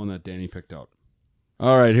go with the one that Danny picked out.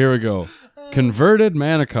 All right, here we go. Converted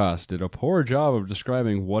mana cost did a poor job of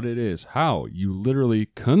describing what it is. How you literally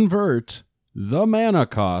convert the mana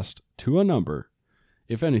cost to a number.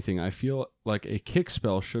 If anything, I feel like a kick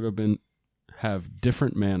spell should have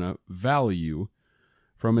different mana value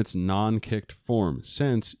from its non-kicked form,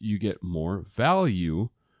 since you get more value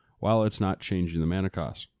while it's not changing the mana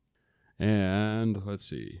cost. And let's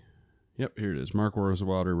see. Yep, here it is. Mark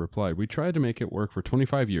Rosewater replied, "We tried to make it work for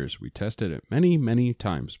 25 years. We tested it many, many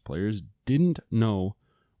times. Players didn't know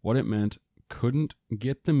what it meant, couldn't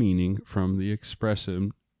get the meaning from the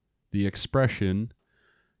expression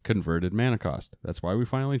converted mana cost. That's why we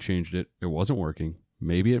finally changed it. It wasn't working.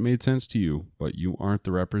 Maybe it made sense to you, but you aren't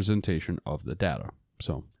the representation of the data."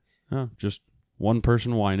 So, just one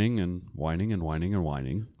person whining and whining and whining and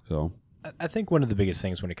whining. So, I think one of the biggest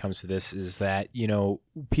things when it comes to this is that,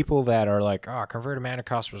 people that are like, converted mana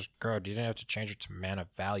cost was good, you didn't have to change it to mana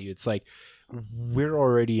value. It's like, we're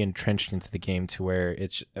already entrenched into the game to where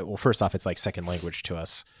it's, well, first off, it's like second language to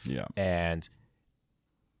us. yeah. And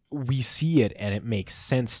we see it and it makes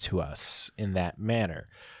sense to us in that manner.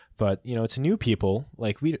 But, to new people,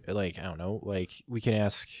 I don't know, we can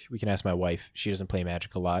ask my wife. She doesn't play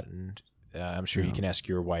Magic a lot, and I'm sure you can ask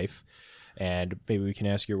your wife. And maybe we can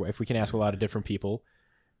ask your wife. We can ask a lot of different people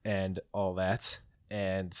and all that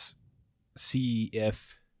and see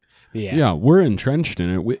if... Yeah, we're entrenched in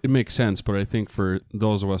it. It makes sense, but I think for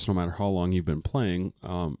those of us, no matter how long you've been playing,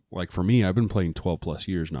 like for me, I've been playing 12 plus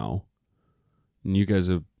years now. And you guys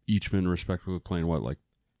have each been respectively playing,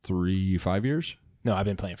 5 years? No, I've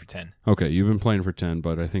been playing for 10. Okay, you've been playing for 10,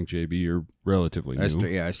 but I think, JB, you're relatively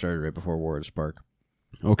new. I started right before War of Spark.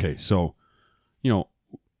 Okay, so,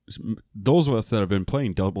 those of us that have been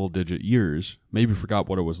playing double-digit years maybe forgot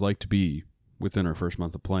what it was like to be within our first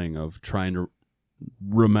month of playing, of trying to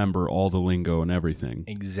remember all the lingo and everything.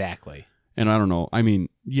 Exactly. And I don't know. I mean,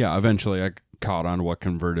 yeah, eventually I caught on to what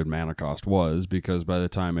converted mana cost was, because by the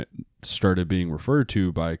time it started being referred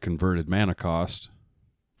to by converted mana cost,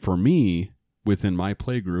 for me, within my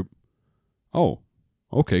play group, oh,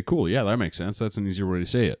 okay, cool. Yeah, that makes sense. That's an easier way to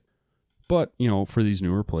say it. But, for these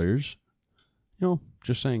newer players,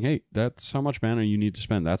 just saying, hey, that's how much mana you need to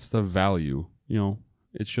spend. That's the value.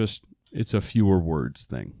 It's a fewer words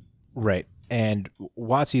thing. Right. And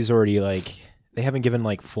WotC's already they haven't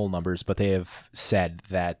given full numbers, but they have said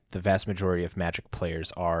that the vast majority of Magic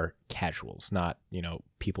players are casuals, not,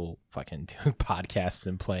 people fucking doing podcasts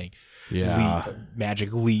and playing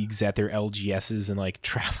Magic leagues at their LGSs and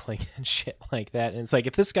traveling and shit like that. And it's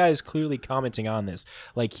if this guy is clearly commenting on this,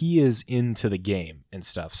 he is into the game and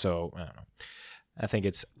stuff. So I don't know. I think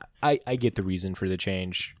I get the reason for the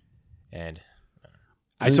change, and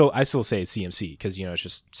I still say CMC because it's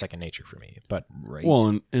just second nature for me. But right.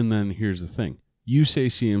 Well, and then here's the thing: you say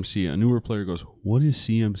CMC, a newer player goes, "What is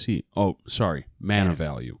CMC?" Oh, sorry, mana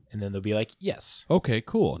value. And then they'll be like, "Yes." Okay,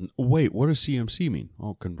 cool. Wait, what does CMC mean?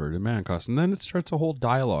 Oh, converted mana cost, and then it starts a whole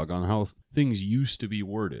dialogue on how things used to be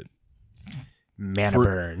worded. Mana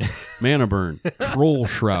burn, troll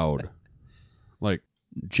shroud.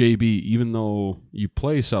 JB, even though you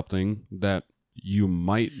play something that you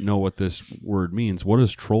might know what this word means, what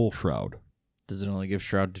is Troll Shroud? Does it only give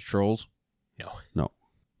Shroud to trolls? No.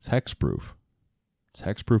 It's hexproof. It's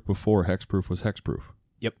hexproof before hexproof was hexproof.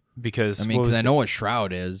 Yep. Because I mean, because I know what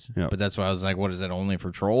Shroud is, Yeah. but that's why I was like, what is it only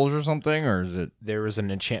for trolls or something? Or is it? there was an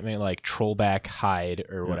enchantment like Trollback Hide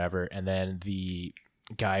or whatever, and then the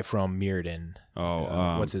guy from Mirrodin,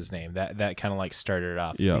 what's his name? That kind of like started it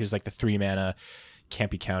off. Yeah. He was like the 3 mana, can't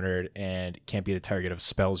be countered, and can't be the target of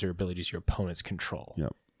spells or abilities your opponents control.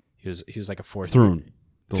 Yep. He was like a 4/3. Thrun,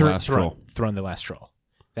 the last troll. Thrun the last troll.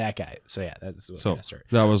 That guy. So yeah, that's what So kind of started.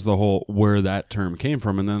 that was the whole where that term came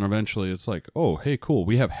from, and then eventually it's like, oh, hey, cool,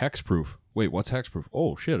 we have hexproof. Wait, what's hexproof?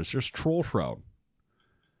 Oh shit, it's just Troll Shroud.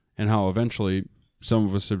 And how eventually some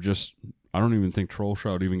of us have just, I don't even think Troll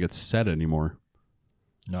Shroud even gets said anymore.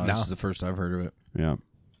 No, No. this is the first I've heard of it. Yeah.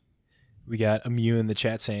 We got Amu in the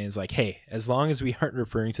chat saying, it's like, hey, as long as we aren't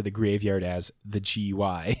referring to the graveyard as the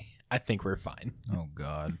GY, I think we're fine. Oh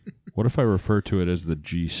God. What if I refer to it as the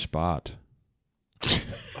G spot?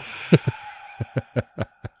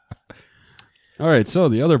 All right, so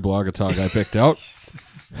the other blog talk I picked out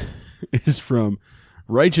is from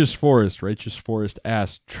Righteous Forest. Righteous Forest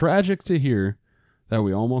asks, tragic to hear that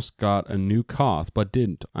we almost got a new Koth, but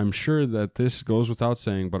didn't. I'm sure that this goes without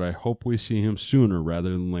saying, but I hope we see him sooner rather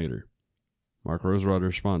than later. Mark Roserod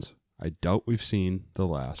responds, I doubt we've seen the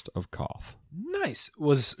last of Koth. Nice.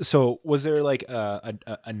 Was there like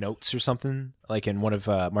a notes or something like in one of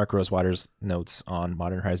Mark Rosewater's notes on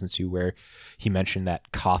Modern Horizons 2 where he mentioned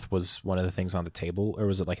that Koth was one of the things on the table, or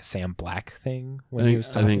was it like a Sam Black thing when he was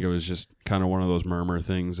talking? I think it was just kind of one of those murmur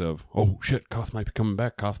things of, oh shit, Koth might be coming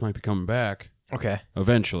back. Koth might be coming back. Okay.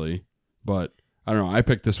 Eventually, but I don't know. I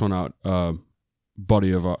picked this one out.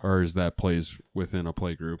 Buddy of ours that plays within a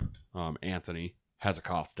play group, Anthony, has a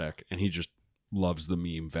Koth deck, and he just loves the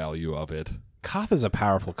meme value of it. Koth is a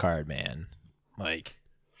powerful card, man. Like,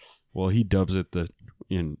 well, he dubs it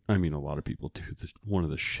I mean, a lot of people do, one of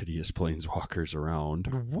the shittiest planeswalkers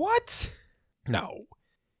around. what? No.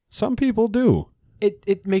 Some people do.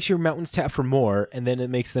 It makes your mountains tap for more, and then it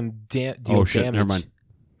makes them deal Oh shit! damage. Never mind.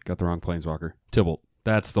 Got the wrong planeswalker. Tybalt.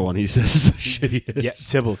 That's the one he says is the shittiest. Yeah,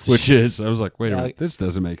 Tybalt's Which is, I was like, wait a Yeah, minute, this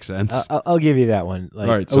doesn't make sense. I'll give you that one. Like,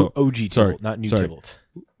 All right, so- OG sorry, Tybalt, not new sorry. Tybalt.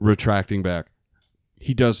 Retracting back,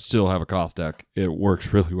 he does still have a Koth deck. It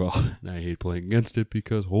works really well. And I hate playing against it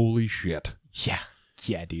because holy shit.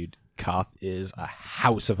 Yeah, dude. Koth is a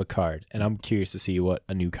house of a card, and I'm curious to see what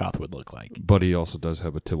a new Koth would look like. But he also does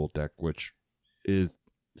have a Tybalt deck, which is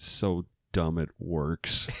so dumb it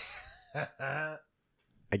works.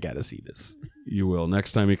 I gotta see this. You will.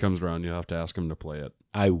 Next time he comes around, you'll have to ask him to play it.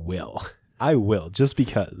 I will, just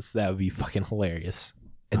because that would be fucking hilarious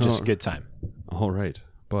and just a good time. All right.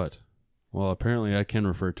 But, well, apparently I can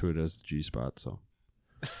refer to it as the G spot, so.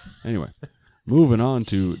 Anyway, moving on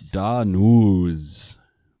to Da News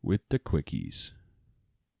with the quickies.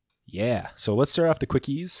 Yeah, so let's start off the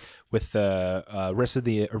quickies with the rest of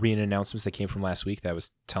the arena announcements that came from last week that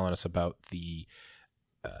was telling us about the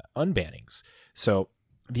unbannings. So,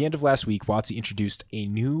 the end of last week, WotC introduced a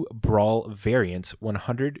new Brawl variant,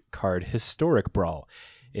 100-card Historic Brawl.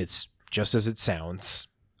 It's just as it sounds.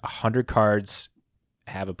 100 cards,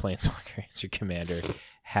 have a Planeswalker as your commander,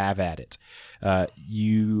 have at it.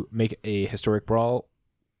 You make a Historic Brawl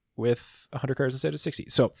with 100 cards instead of 60.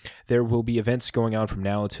 So there will be events going on from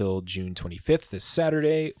now until June 25th, this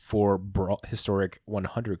Saturday, for Historic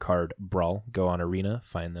 100 card Brawl. Go on Arena,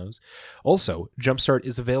 find those. Also, Jumpstart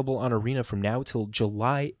is available on Arena from now till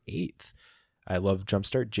July 8th. I love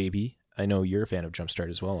Jumpstart, JB. I know you're a fan of Jumpstart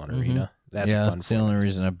as well on Arena. That's fun. That's the only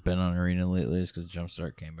reason I've been on Arena lately is because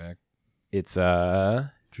Jumpstart came back. It's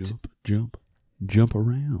Jump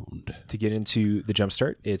around. to get into the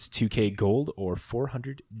Jumpstart, it's 2K gold or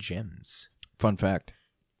 400 gems. Fun fact: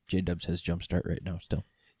 J-Dubs has Jumpstart right now still.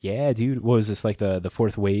 Yeah, dude. What was this, like the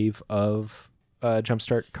fourth wave of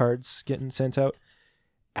Jumpstart cards getting sent out?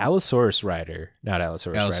 Allosaurus Rider, not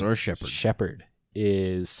Allosaurus Rider. Allosaurus Shepherd. Shepherd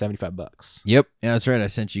is $75. Yep, yeah, that's right. I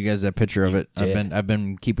sent you guys that picture of You it. did. I've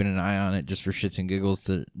been keeping an eye on it just for shits and giggles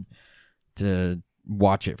to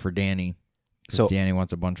watch it for Danny. So Danny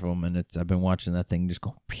wants a bunch of them, and I've been watching that thing just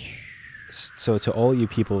go. So to all you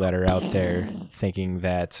people that are out there thinking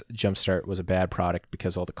that Jumpstart was a bad product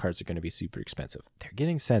because all the cards are going to be super expensive, they're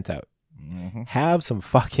getting sent out. Mm-hmm. Have some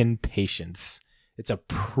fucking patience. It's a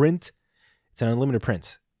print. It's an unlimited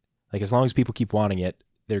print. Like, as long as people keep wanting it,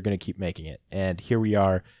 they're going to keep making it. And here we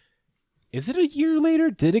are. Is it a year later?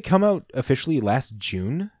 Did it come out officially last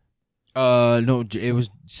June? No, it was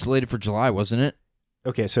slated for July, wasn't it?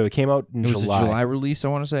 Okay, so it came out in It was July. a July release, I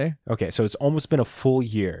want to say. Okay, so it's almost been a full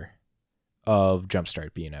year of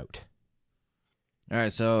Jumpstart being out. All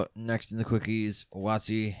right, so next in the quickies,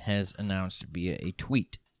 WotC has announced via a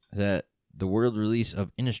tweet that the world release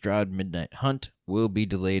of Innistrad Midnight Hunt will be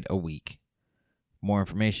delayed a week. More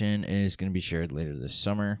information is going to be shared later this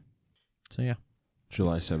summer. So yeah,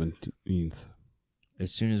 July 17th.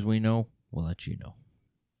 as soon as we know, we'll let you know.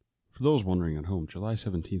 For those wondering at home, July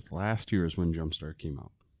 17th last year is when Jumpstart came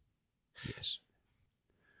out. Yes.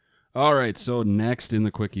 All right, so next in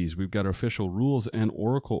the quickies, we've got official rules and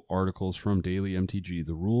Oracle articles from Daily MTG.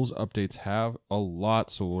 The rules updates have a lot,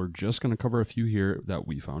 so we're just going to cover a few here that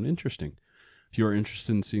we found interesting. If you are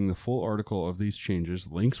interested in seeing the full article of these changes,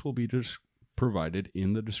 links will be provided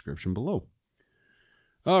in the description below.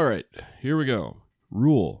 All right, here we go.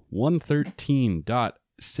 Rule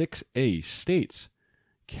 113.6a states,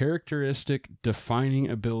 characteristic defining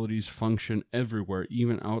abilities function everywhere,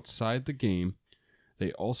 even outside the game.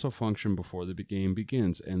 They also function before the game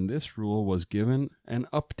begins, and this rule was given an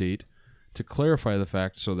update to clarify the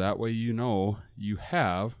fact so that way you know you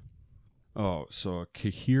have... so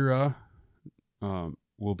Kahira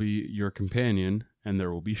will be your companion, and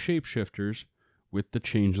there will be shapeshifters with the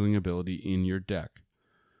changeling ability in your deck.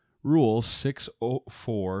 Rule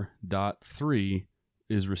 604.3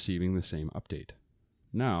 is receiving the same update.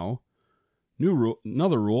 Now,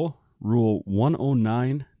 another rule, Rule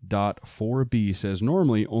 109.4b says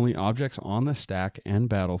normally only objects on the stack and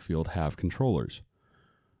battlefield have controllers.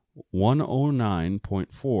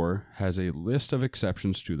 109.4 has a list of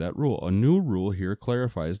exceptions to that rule. A new rule here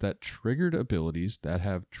clarifies that triggered abilities that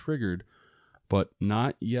have triggered but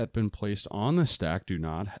not yet been placed on the stack do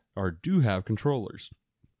have controllers.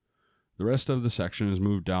 The rest of the section is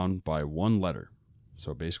moved down by one letter,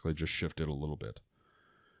 so basically just shifted a little bit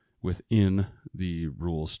within the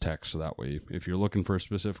rules text, so that way if you're looking for a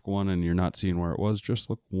specific one and you're not seeing where it was, just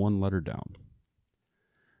look one letter down.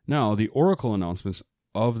 Now, the Oracle announcements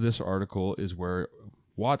of this article is where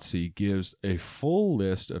WotC gives a full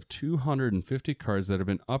list of 250 cards that have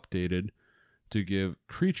been updated to give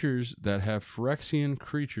creatures that have Phyrexian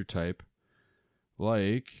creature type,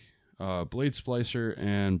 like Blade Splicer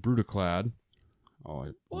and Brutaclad.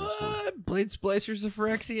 What? Blade Splicer's a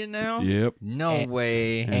Phyrexian now? Yep. No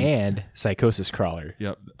way. And Psychosis Crawler.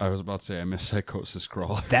 Yep. I was about to say I missed Psychosis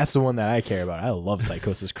Crawler. That's the one that I care about. I love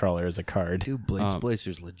Psychosis Crawler as a card. Dude, Blade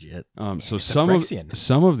Splicer's legit. So it's a some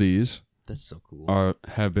Phyrexian. of these That's so cool.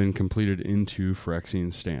 have been completed into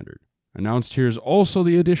Phyrexian Standard. Announced here is also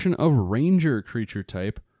the addition of Ranger creature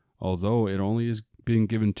type, although it only is being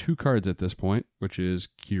given 2 cards at this point, which is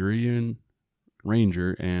Kyrian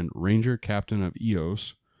Ranger and Ranger Captain of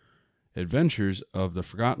Eos. Adventures of the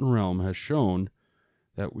Forgotten Realm has shown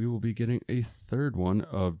that we will be getting a 3rd one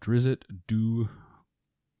of Drizzt Do'Runner?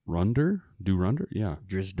 Yeah.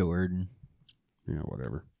 Drisdord. Yeah,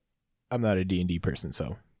 whatever. I'm not a D&D person,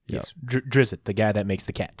 so Yep. yes. Drizzt, the guy that makes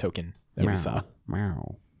the cat token that we saw.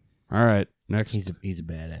 Meow. All right, next. He's a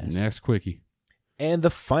badass. Next quickie. And the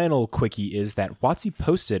final quickie is that WotC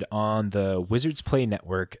posted on the Wizards Play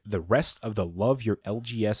Network the rest of the Love Your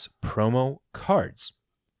LGS promo cards.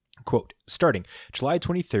 Quote, starting July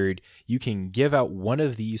 23rd, you can give out one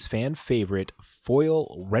of these fan favorite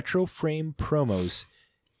foil retro frame promos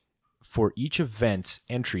for each event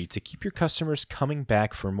entry to keep your customers coming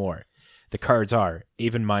back for more. The cards are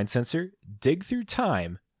Aven Mindsensor, Dig Through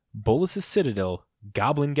Time, Bolas' Citadel,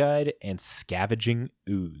 Goblin Guide, and Scavenging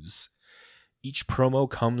Ooze. Each promo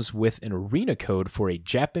comes with an arena code for a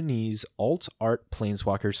Japanese alt art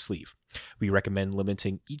Planeswalker sleeve. We recommend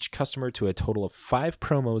limiting each customer to a total of 5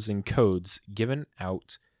 promos and codes, given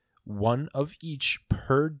out 1 of each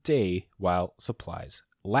per day while supplies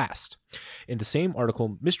last. In the same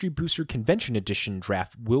article, Mystery Booster Convention Edition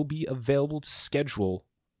draft will be available to schedule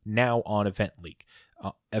now on Event Link.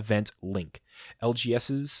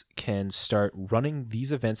 LGSs can start running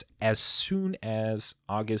these events as soon as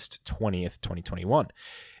August 20th, 2021.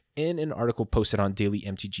 In an article posted on Daily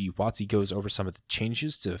MTG, WotC goes over some of the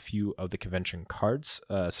changes to a few of the convention cards,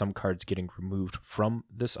 some cards getting removed from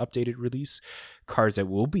this updated release, cards that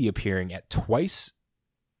will be appearing twice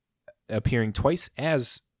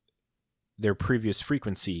as their previous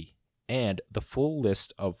frequency, and the full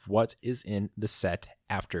list of what is in the set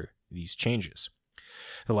after these changes.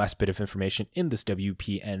 The last bit of information in this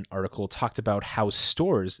WPN article talked about how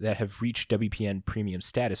stores that have reached WPN premium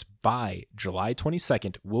status by July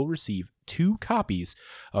 22nd will receive 2 copies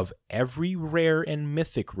of every rare and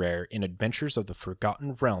mythic rare in Adventures of the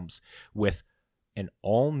Forgotten Realms with an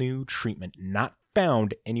all-new treatment not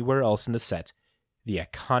found anywhere else in the set, the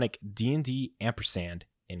iconic D&D ampersand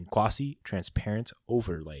and glossy, transparent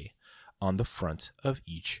overlay on the front of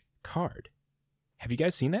each card. Have you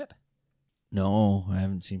guys seen that? No, I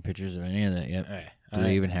haven't seen pictures of any of that yet. Okay. Do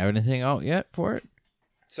they even have anything out yet for it?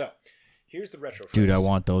 So, here's the retro. Dude, I frames.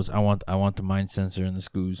 want those. I want the mind sensor and the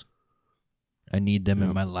scoos. I need them in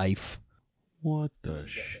Yep. my life. What the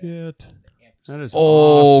shit? That is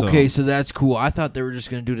Oh, awesome. okay, so that's cool. I thought they were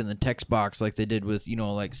just gonna do it in the text box like they did with,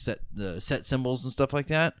 like set symbols and stuff like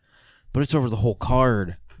that. But it's over the whole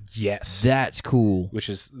card. Yes. That's cool. Which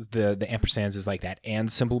is the ampersands is like that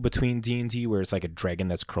and symbol between D&D, where it's like a dragon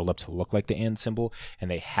that's curled up to look like the and symbol,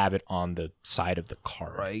 and they have it on the side of the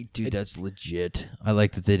card. Right, dude, that's legit. I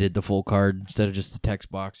like that they did the full card instead of just the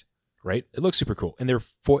text box. Right? It looks super cool. And they're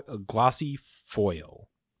a glossy foil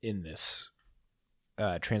in this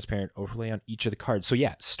transparent overlay on each of the cards. So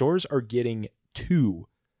yeah, stores are getting 2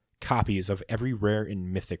 copies of every rare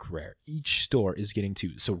and mythic rare. Each store is getting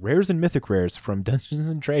 2. So rares and mythic rares from Dungeons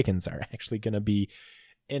and Dragons are actually going to be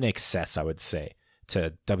in excess, I would say,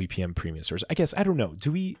 to WPM premium stores. I guess, I don't know.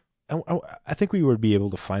 Do we... I think we would be able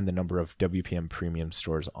to find the number of WPM premium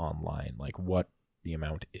stores online, like what the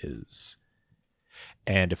amount is.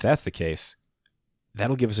 And if that's the case,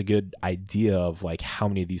 that'll give us a good idea of like how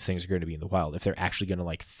many of these things are going to be in the wild, if they're actually going to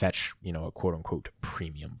like fetch, a quote unquote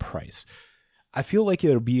premium price. I feel like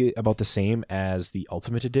it'll be about the same as the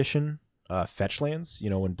Ultimate Edition fetch lands.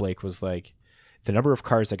 When Blake was like, the number of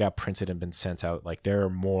cards that got printed and been sent out, like there are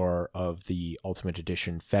more of the Ultimate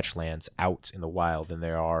Edition fetch lands out in the wild than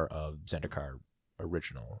there are of Zendikar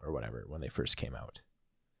original or whatever when they first came out.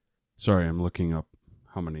 Sorry, I'm looking up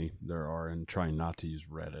how many there are and trying not to use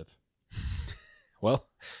Reddit. Well,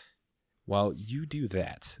 while you do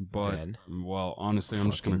that, But, then... well, honestly, I'm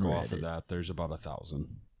just going to Fucking go off of Reddit. that. There's about 1,000.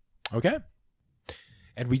 Okay.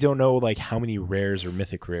 And we don't know like how many rares or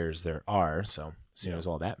mythic rares there are, so as soon as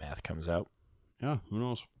all that math comes out. Yeah, who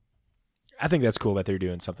knows? I think that's cool that they're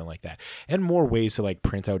doing something like that. And more ways to like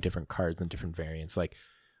print out different cards and different variants. Like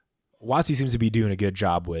WotC seems to be doing a good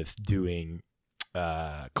job with doing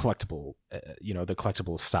collectible, the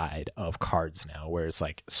collectible side of cards now, where it's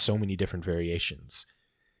like so many different variations.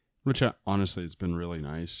 Which, honestly, it's been really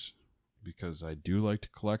nice because I do like to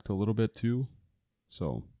collect a little bit too.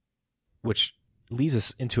 So, Which leads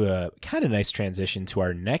us into a kind of nice transition to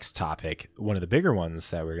our next topic, one of the bigger ones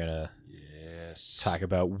that we're going to talk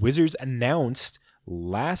about. Wizards announced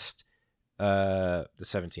last the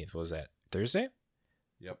 17th. What was that? Thursday?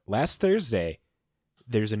 Yep. Last Thursday,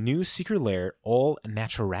 there's a new Secret Lair all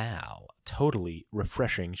natural, totally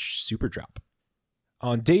refreshing super drop.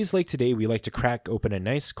 On days like today, we like to crack open a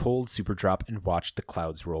nice cold super drop and watch the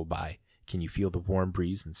clouds roll by. Can you feel the warm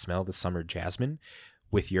breeze and smell the summer jasmine?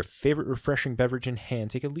 With your favorite refreshing beverage in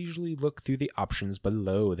hand, take a leisurely look through the options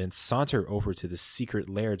below, then saunter over to the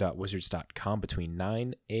secretlair.wizards.com between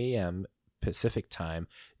 9 a.m. Pacific Time,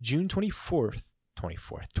 June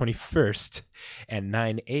 21st, and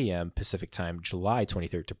 9 a.m. Pacific Time, July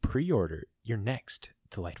 23rd to pre-order your next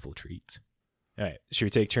delightful treat. All right, should we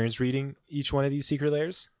take turns reading each one of these secret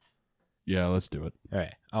lairs? yeah, let's do it. All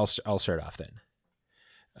right, I'll start off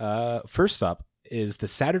then. First up is the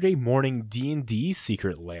Saturday Morning D&D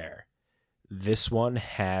Secret Lair. This one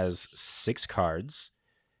has 6 cards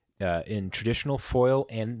in traditional foil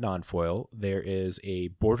and non-foil. There is a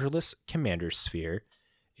Borderless Commander Sphere,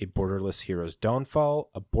 a Borderless Hero's Downfall,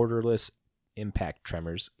 a Borderless Impact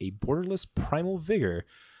Tremors, a Borderless Primal Vigor,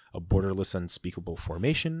 a Borderless Unbreakable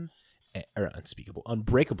Formation, and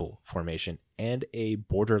a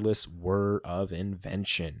Borderless Whir of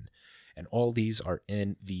Invention. And all these are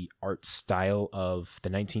in the art style of the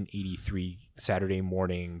 1983 Saturday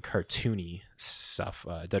morning cartoony stuff,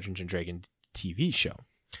 Dungeons & Dragons TV show.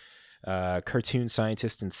 Cartoon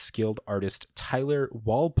scientist and skilled artist Tyler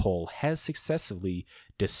Walpole has successfully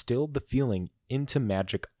distilled the feeling into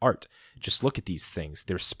magic art. Just look at these things.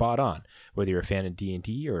 They're spot on. Whether you're a fan of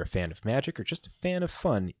D&D or a fan of magic or just a fan of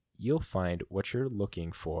fun, you'll find what you're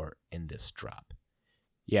looking for in this drop.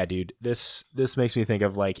 Yeah, dude, this makes me think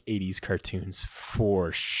of like 80s cartoons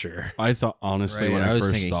for sure. I thought, honestly, Right, when I I was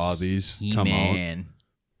first thinking saw these come out, He-Man.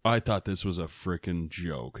 I thought this was a freaking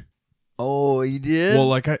joke. Oh, you did?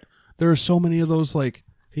 Well, there are so many of those, like,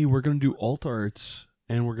 hey, we're going to do alt arts,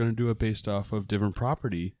 and we're going to do it based off of different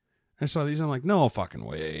property. I saw these, and I'm like, no fucking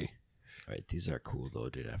way. Right, these are cool though,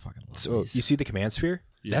 dude. I fucking love So these. you see the command sphere?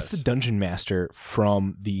 Yes. That's the dungeon master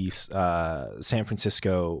from the San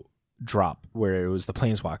Francisco drop, where it was the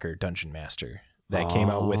Planeswalker dungeon master that came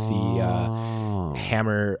out with the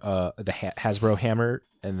hammer, the Hasbro hammer,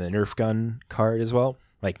 and the Nerf gun card as well.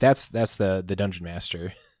 Like that's the dungeon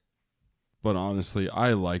master. But honestly,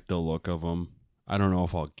 I like the look of them. I don't know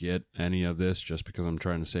if I'll get any of this just because I'm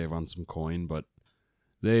trying to save on some coin, but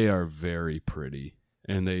they are very pretty.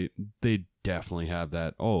 And they definitely have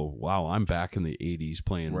that, oh, wow, I'm back in the 80s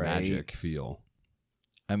playing Right. Magic feel.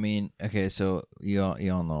 I mean, okay, so you all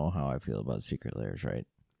know how I feel about Secret Lairs, right?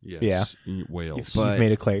 Yes. Wales. But- You've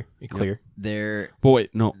made it clear. They're But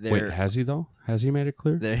wait, no. They're- Wait, has he, though? Has he made it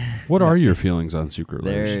clear? there. What are your feelings on Secret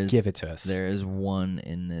Lairs? There's Give it to us. there is one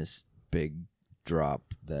in this big drop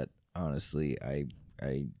that honestly I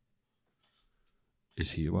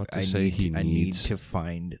Is he about to I say need he I need needs... to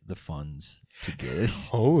find the funds to get it.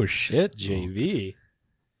 Oh shit, JB.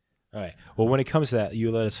 All right. Well, when it comes to that,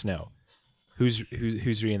 you let us know. Who's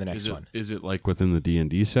reading the next one? Is it like within the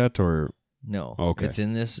D&D set or... No. Okay. It's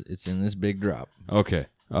in this big drop. Okay.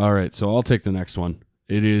 All right. So I'll take the next one.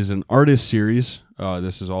 It is an artist series.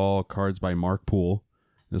 This is all cards by Mark Poole.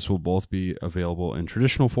 This will both be available in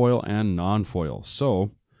traditional foil and non-foil.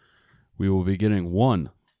 So we will be getting one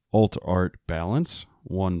Alt Art Balance,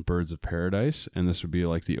 one Birds of Paradise, and this would be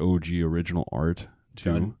like the OG original art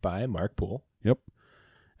too. Done by Mark Poole. Yep.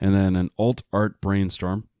 And then an Alt Art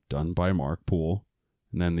Brainstorm, done by Mark Poole.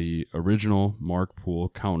 And then the original Mark Poole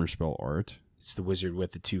counterspell art. It's the wizard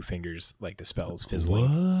with the two fingers, like the spells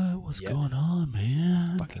fizzling. What? What's Yep. going on,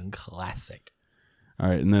 man? Fucking classic. All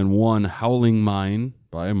right, and then one Howling Mine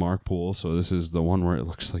by Mark Poole. So this is the one where it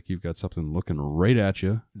looks like you've got something looking right at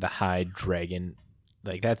you. The high dragon.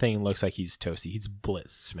 Like, that thing looks like he's toasty. He's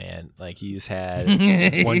blitzed, man. Like, he's had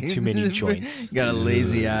one too many joints. Got a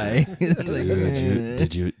lazy eye.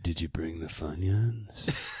 Did you bring the Funyuns?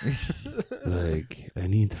 Like, I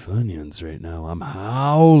need the Funyuns right now. I'm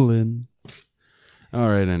howling. All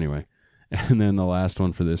right, anyway. And then the last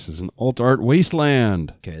one for this is an Alt Art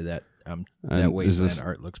Wasteland. Okay, that And Wasteland is this-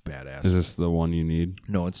 art looks badass. Is this the one you need?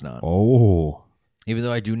 No, it's not. Oh. Even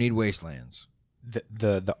though I do need Wastelands.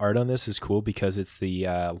 The art on this is cool because it's the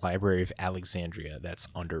Library of Alexandria that's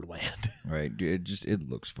Underland. Right? Dude, it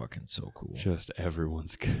looks fucking so cool. Just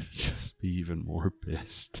everyone's going to just be even more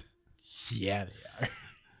pissed. Yeah, they are.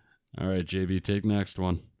 All right, JB, take next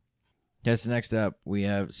one. Yes, next up, we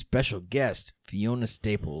have special guest, Fiona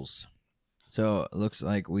Staples. So it looks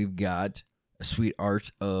like we've got a sweet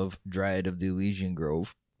art of Dryad of the Elysian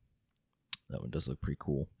Grove. That one does look pretty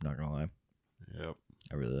cool, not gonna lie. Yep.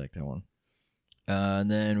 I really like that one. And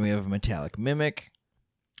then we have a Metallic Mimic,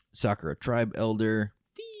 Sakura Tribe Elder,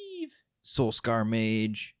 Steve. Soul Scar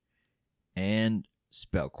Mage, and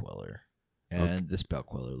Spell Queller. And the Spell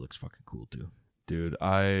Queller looks fucking cool too. Dude,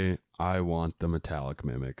 I want the Metallic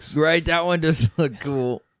Mimics. Right, that one does look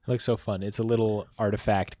cool. It looks so fun. It's a little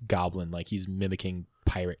artifact goblin, like he's mimicking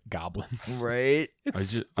pirate goblins. Right?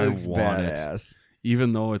 I Looks want it. badass.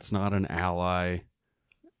 Even though it's not an ally,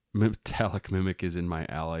 Metallic Mimic is in my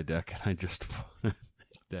ally deck, and I just want to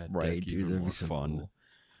make that Right, deck dude, even that'd more be so fun. cool.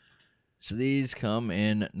 So these come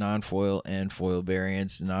in non-foil and foil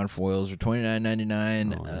variants. The non-foils are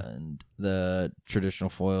 $29.99, Oh, yeah. and the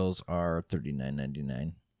traditional foils are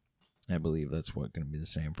 $39.99. I believe that's going to be the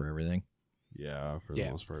same for everything. Yeah, for the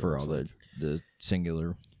most part. it For all looks the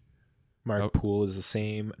singular. Mark Oh. Poole is the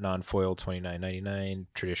same. Non-foil $29.99,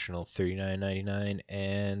 traditional $39.99,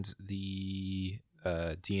 and the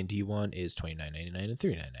D&D one is $29.99 and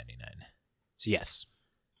 $39.99. So yes.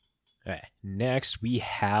 All right. Next, we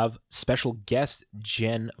have special guest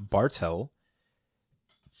Jen Bartel.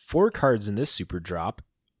 4 cards in this super drop.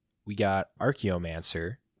 We got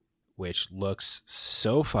Archaeomancer, which looks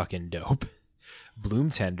so fucking dope. Bloom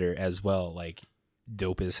Tender as well, like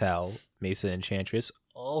dope as hell. Mesa Enchantress,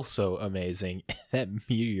 also amazing. That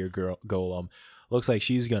Meteor Golem looks like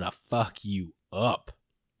she's gonna fuck you up.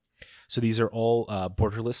 So these are all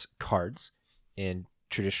borderless cards in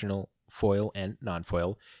traditional foil and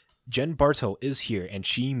non-foil. Jen Bartel is here, and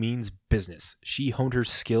she means business. She honed her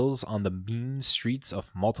skills on the mean streets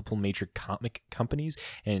of multiple major comic companies,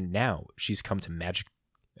 and now she's come to magic.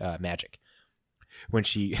 When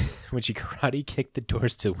she karate kicked the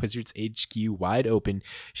doors to Wizards HQ wide open,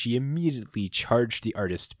 she immediately charged the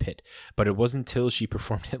artist pit. But it wasn't until she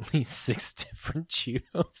performed at least 6 different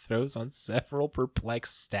judo throws on several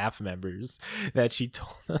perplexed staff members that she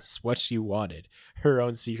told us what she wanted: her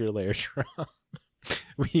own Secret Lair drop.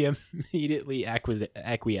 We immediately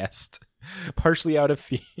acquiesced, partially out of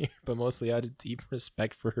fear, but mostly out of deep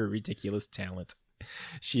respect for her ridiculous talent.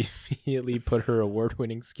 She immediately put her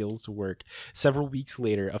award-winning skills to work. Several weeks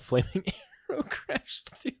later, a flaming arrow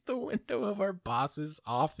crashed through the window of our boss's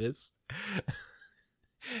office,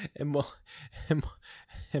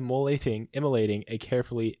 immolating a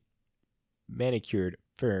carefully manicured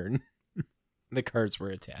fern. The cards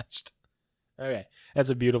were attached. Okay, that's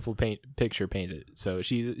a beautiful picture painted. So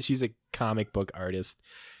she's a comic book artist.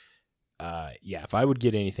 Yeah, if I would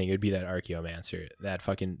get anything, it would be that Archaeomancer. That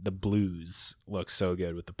fucking the blues looks so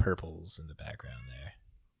good with the purples in the background there.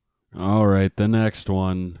 All right, the next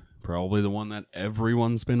one, probably the one that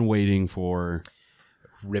everyone's been waiting for.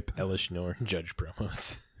 Rip Elishnorn Judge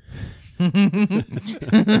promos.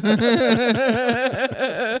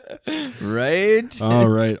 Right? All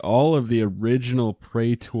right, all of the original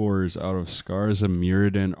Praetors out of Scars of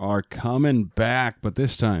Mirrodin are coming back, but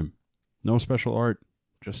this time, no special art,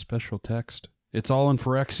 just special text. It's all in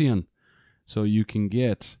Phyrexian, so you can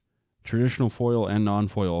get traditional foil and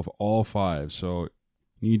non-foil of all 5. So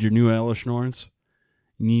you need your new Elishnorns,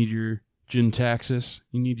 you need your Jintaxis,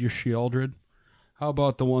 you need your Sheoldred. How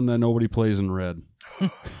about the one that nobody plays in red?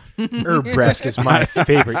 Urabrask is my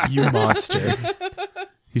favorite monster.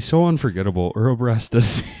 He's so unforgettable.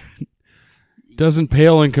 Urabrask doesn't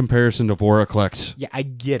pale in comparison to Voraclex. Yeah, I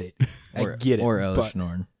get it. I get it. Or but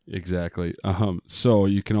Elishnorn. Exactly. So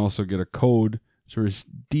you can also get a code to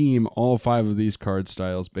redeem all 5 of these card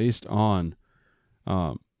styles based on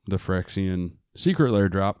the Phyrexian Secret Lair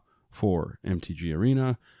drop for MTG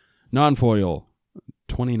Arena. Non-foil,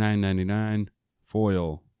 $29.99.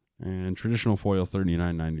 Foil and traditional foil,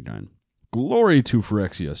 $39.99. Glory to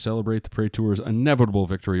Phyrexia. Celebrate the Praetor's inevitable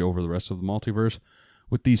victory over the rest of the multiverse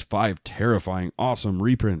with these 5 terrifying, awesome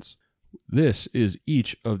reprints. This is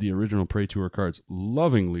each of the original Praetor cards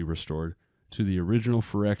lovingly restored to the original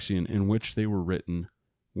Phyrexian in which they were written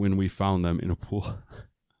when we found them in a pool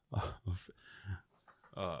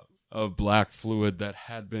of black fluid that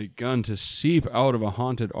had begun to seep out of a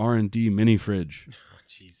haunted R&D mini fridge.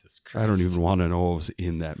 Jesus Christ. I don't even want to know what was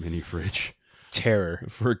in that mini fridge. Terror.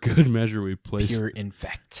 For good measure, we placed Pure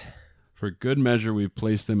infect. For good measure, we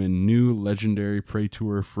placed them in new legendary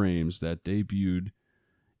Praetor frames that debuted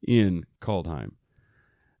in Kaldheim.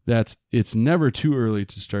 It's never too early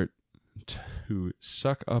to start to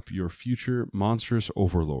suck up your future monstrous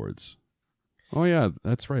overlords. Oh yeah,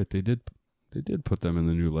 that's right. They did put them in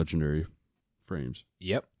the new legendary frames.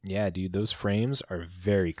 Yep. Yeah, dude, those frames are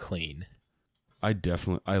very clean. I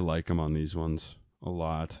like them on these ones a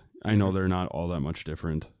lot. I know they're not all that much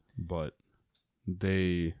different, but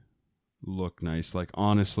they look nice. Like,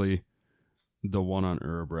 honestly, the one on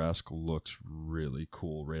Urabrask looks really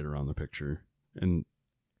cool right around the picture. And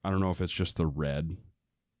I don't know if it's just the red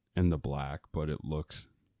and the black, but it looks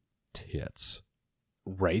tits.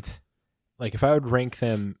 Right? Like, if I would rank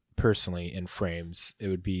them personally in frames, it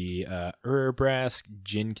would be Urabrask,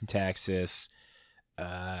 Jin-Gitaxias,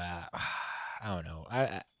 I don't know.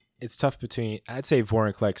 It's tough between, I'd say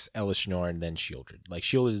Vorinclex, Elishnorn, then Sheoldred. Like,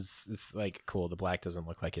 Sheoldred is like cool. The black doesn't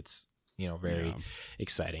look like it's, very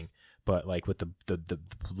exciting. But like with the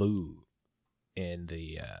blue in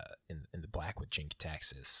the black with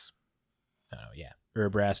Jin-Gitaxias. Yeah.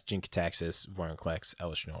 Urabrask, Jin-Gitaxias, Vorinclex,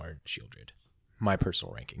 Elishnorn, Sheoldred. My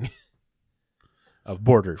personal ranking of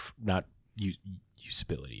border, not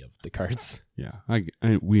usability of the cards. Yeah,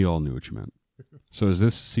 we all knew what you meant. So is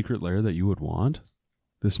this a secret lair that you would want?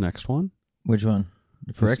 This next one? Which one?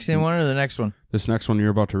 The Phyrexian one or the next one? This next one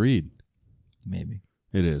you're about to read. Maybe.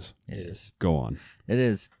 It is. It is. Go on. It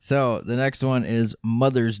is. So the next one is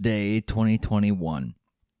Mother's Day 2021.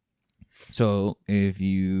 So if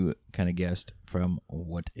you kind of guessed from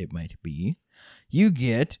what it might be, you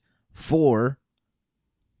get 4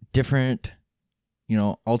 different,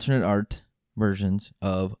 alternate art versions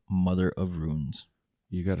of Mother of Runes.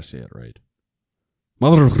 You got to say it right.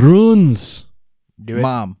 Mother of Runes. Do it.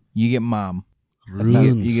 Mom. You get mom.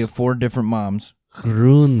 Runes. You get 4 different moms.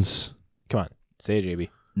 Runes. Come on. Say it, JB.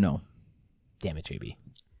 No. Damn it, JB.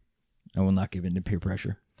 I will not give in to peer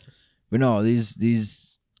pressure. But no,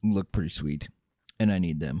 these look pretty sweet. And I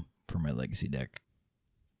need them for my legacy deck.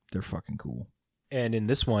 They're fucking cool. And in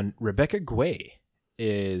this one, Rebecca Guay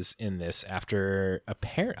is in this after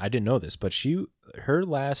I didn't know this, but her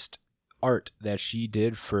last art that she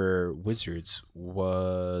did for Wizards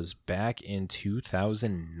was back in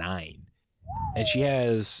 2009. And she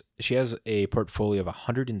has a portfolio of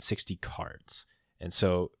 160 cards. And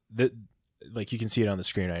so like you can see it on the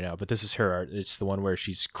screen right now, but this is her art. It's the one where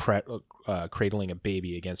she's cradling a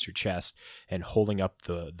baby against her chest and holding up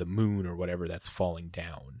the moon or whatever that's falling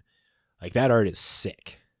down. Like, that art is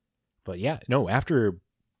sick. But yeah, no, after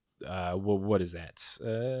what is that?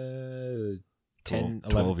 10,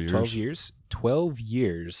 11, 12 years? 12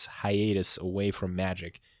 years hiatus away from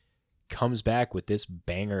Magic, comes back with this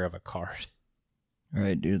banger of a card. All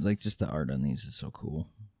right, dude. Like, just the art on these is so cool.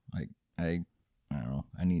 Like, I don't know.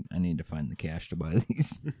 I need to find the cash to buy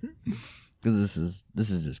these because this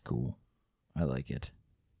is just cool. I like it.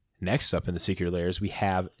 Next up in the Secret Lairs, we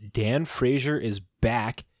have Dan Frazier is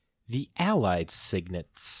back, the Allied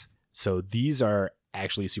Signets. So these are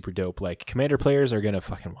actually super dope. Like, Commander players are going to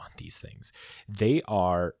fucking want these things. They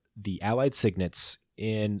are the Allied Signets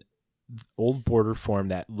in old border form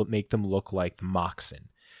that make them look like the Moxen.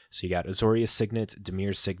 So you got Azorius Signet,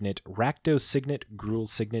 Dimir Signet, Rakdos Signet, Gruul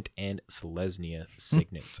Signet, and Selesnya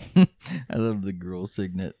Signet. I love the Gruul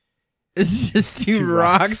Signet. It's just two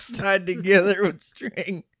rocks tied together with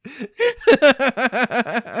string. If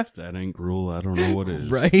that ain't Gruul, I don't know what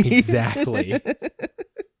is. Right? Exactly.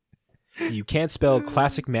 You can't spell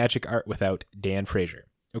classic magic art without Dan Frazier.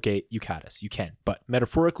 Okay, you caught us. You can. But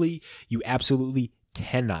metaphorically, you absolutely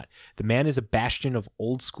cannot. The man is a bastion of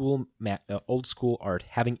old school art,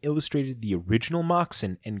 having illustrated the original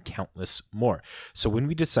Moxen and countless more. So when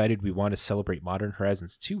we decided we want to celebrate Modern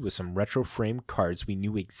Horizons 2 with some retro frame cards, we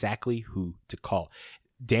knew exactly who to call.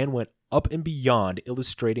 Dan went up and beyond,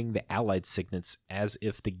 illustrating the Allied Signets as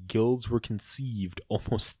if the guilds were conceived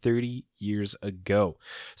almost 30 years ago.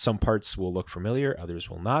 Some parts will look familiar, others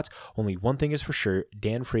will not. Only one thing is for sure,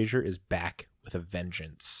 Dan Frazier is back with a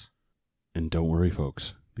vengeance. And don't worry,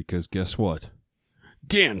 folks, because guess what?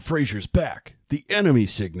 Dan Frazier's back. The enemy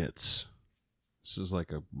signets. This is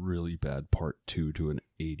like a really bad part 2 to an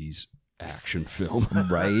 80s action film.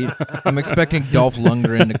 Right? I'm expecting Dolph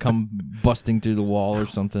Lundgren to come busting through the wall or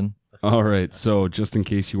something. All right, so just in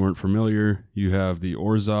case you weren't familiar, you have the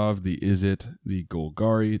Orzhov, the Izzet, the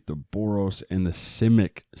Golgari, the Boros, and the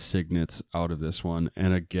Simic signets out of this one.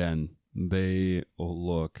 And again, they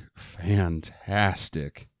look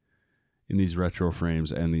fantastic in these retro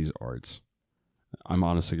frames and these arts. I'm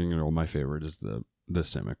honestly going to go, my favorite is the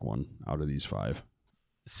Simic one out of these 5.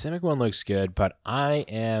 The Simic one looks good, but I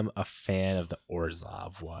am a fan of the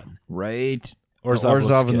Orzhov one. Right? Orzhov, the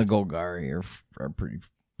Orzhov and the Golgari are pretty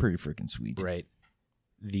freaking sweet. Right.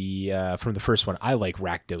 The from the first one, I like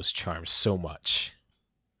Rakdos Charm so much.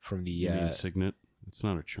 From the You mean Signet? It's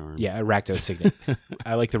not a charm. Yeah, a Rakdos Signet.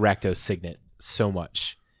 I like the Rakdos Signet so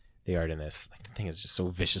much. The art in this, like, the thing is just so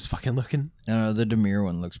vicious fucking looking. I don't know, the Dimir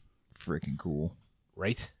one looks freaking cool.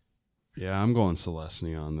 Right? Yeah, I'm going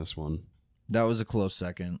Selesnya on this one. That was a close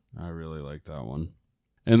second. I really like that one.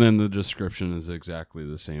 And then the description is exactly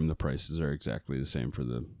the same. The prices are exactly the same for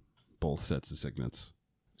the both sets of signets.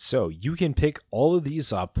 So you can pick all of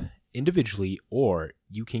these up individually, or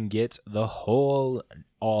you can get the whole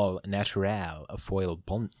all natural foil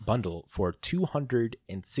bundle for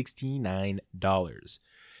 $269.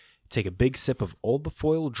 Take a big sip of all the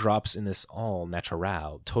foil drops in this all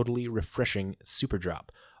natural, totally refreshing super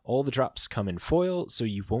drop. All the drops come in foil, so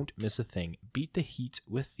you won't miss a thing. Beat the heat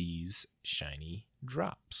with these shiny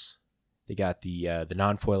drops. They got the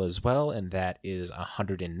non-foil as well, and that is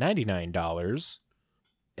 $199.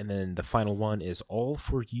 And then the final one is All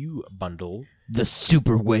For You bundle. The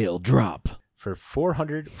Super Whale Drop. For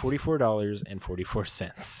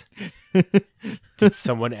 $444.44. Did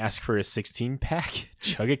someone ask for a 16-pack?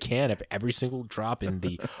 Chug a can of every single drop in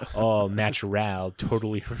the all natural,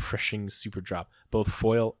 totally refreshing super drop, both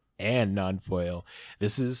foil and non-foil.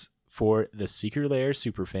 This is for the Secret Lair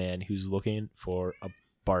superfan who's looking for a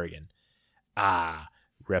bargain. Ah,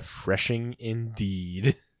 refreshing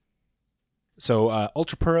indeed. So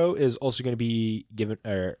Ultra Pro is also going to be given,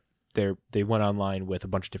 they went online with a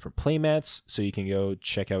bunch of different playmats, so you can go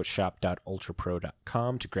check out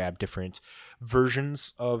shop.ultrapro.com to grab different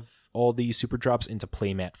versions of all these super drops into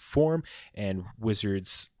playmat form. And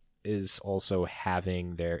Wizards is also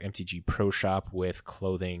having their MTG Pro shop with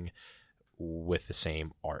clothing with the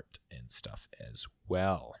same art and stuff as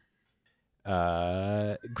well.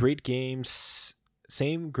 Great games.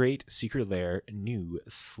 Same great Secret Lair, new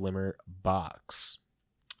slimmer box.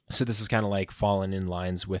 So this is kind of like falling in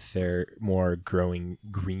lines with their more growing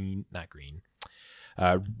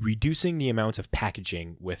reducing the amount of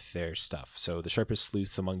packaging with their stuff. So the sharpest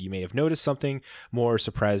sleuths among you may have noticed something more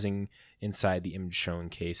surprising inside the image shown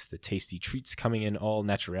case. The tasty treats coming in all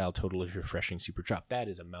natural, totally refreshing super drop. That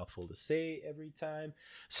is a mouthful to say every time.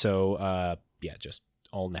 So yeah, just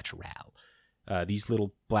all natural. These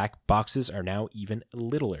little black boxes are now even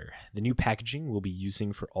littler. The new packaging we'll be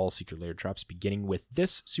using for all Secret Lair drops, beginning with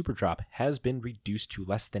this super drop, has been reduced to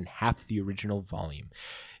less than half the original volume.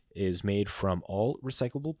 It is made from all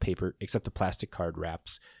recyclable paper except the plastic card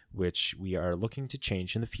wraps, which we are looking to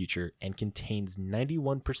change in the future, and contains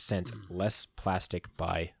 91% less plastic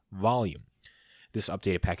by volume. This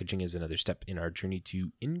updated packaging is another step in our journey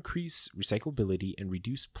to increase recyclability and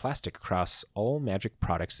reduce plastic across all Magic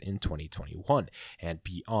products in 2021 and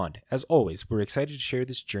beyond. As always, we're excited to share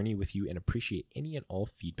this journey with you and appreciate any and all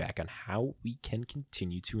feedback on how we can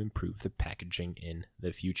continue to improve the packaging in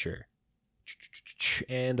the future.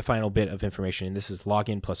 And the final bit of information, and this is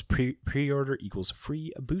login plus pre-order equals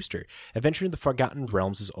free booster. Adventure in the Forgotten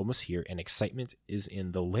Realms is almost here, and excitement is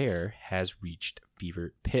in the lair has reached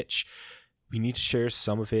fever pitch. We need to share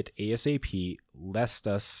some of it ASAP, lest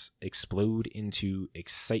us explode into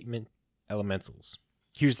excitement elementals.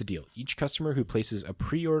 Here's the deal. Each customer who places a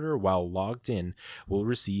pre-order while logged in will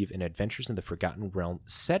receive an Adventures in the Forgotten Realm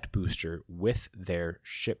set booster with their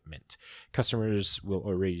shipment. Customers will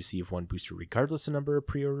already receive one booster regardless of number of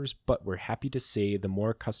pre-orders, but we're happy to say the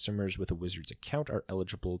more customers with a Wizards account are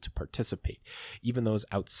eligible to participate, even those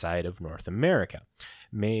outside of North America.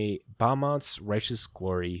 May Bahamut's righteous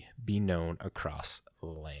glory be known across the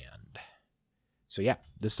land. So yeah,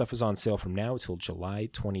 this stuff is on sale from now till July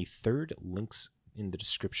 23rd. Links in the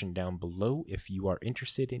description down below if you are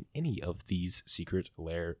interested in any of these Secret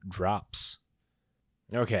Lair drops.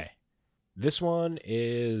 Okay, this one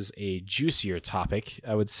is a juicier topic,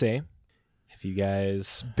 I would say. Have you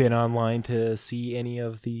guys been online to see any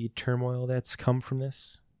of the turmoil that's come from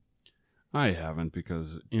this? I haven't,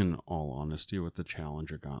 because in all honesty, with the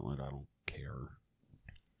Challenger Gauntlet, I don't care.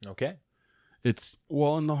 Okay.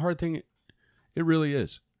 And the hard thing, it really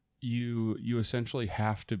is. You essentially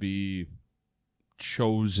have to be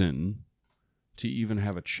chosen to even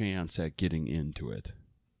have a chance at getting into it.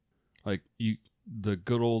 Like the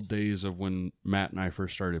good old days of when Matt and I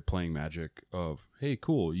first started playing Magic, of, hey,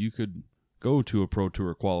 cool, you could go to a Pro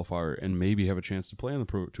Tour qualifier and maybe have a chance to play on the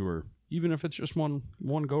Pro Tour, even if it's just one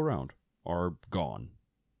go round, are gone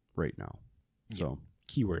right now. So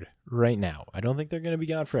keyword right now. I don't think they're going to be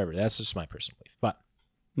gone forever. That's just my personal belief. But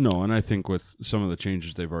no, and I think with some of the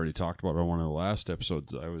changes they've already talked about on one of the last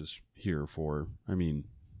episodes I was here for, I mean,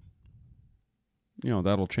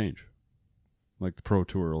 that'll change. Like the Pro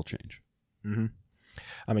Tour will change. Mm-hmm.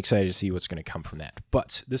 I'm excited to see what's going to come from that.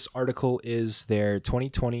 But this article is their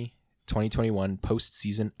 2020-2021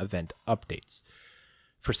 postseason event updates.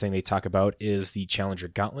 First thing they talk about is the Challenger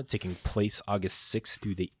Gauntlet taking place August 6th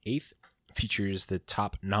through the 8th. Features the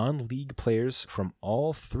top non-league players from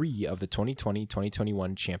all three of the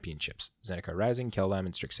 2020-2021 championships, Zendikar Rising, Kaldheim,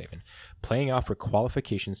 and Strixhaven, playing off for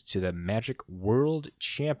qualifications to the Magic World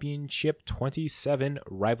Championship 27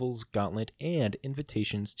 Rivals Gauntlet and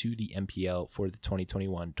invitations to the MPL for the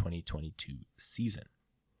 2021-2022 season.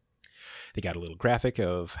 They got a little graphic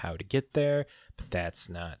of how to get there, but that's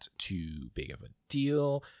not too big of a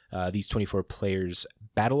deal. These 24 players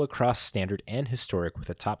battle across Standard and Historic with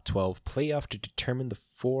a top 12 playoff to determine the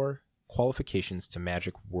 4 qualifications to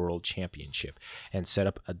Magic World Championship and set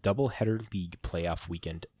up a double-header league playoff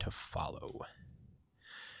weekend to follow.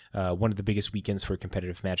 One of the biggest weekends for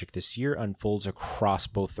competitive Magic this year unfolds across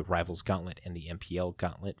both the Rivals Gauntlet and the MPL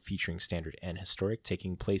Gauntlet, featuring Standard and Historic,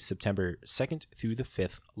 taking place September 2nd through the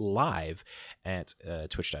 5th live at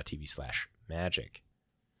twitch.tv/magic.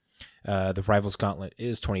 The Rivals Gauntlet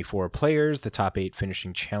is 24 players, the top 8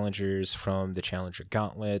 finishing challengers from the Challenger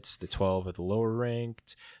Gauntlets, the 12 of the lower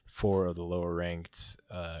ranked, 4 of the lower ranked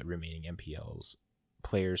remaining MPL's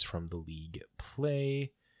players from the league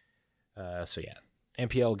play. So yeah.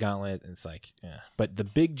 MPL Gauntlet, it's like, but the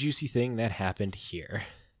big juicy thing that happened here,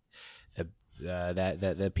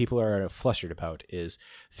 that people are flustered about, is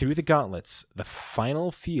through the gauntlets, the final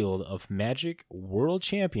field of Magic World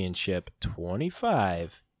Championship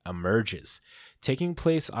 25 emerges, taking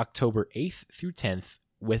place October 8th through 10th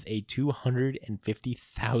with a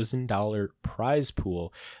 $250,000 prize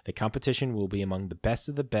pool. The competition will be among the best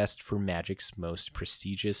of the best for Magic's most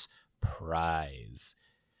prestigious prize.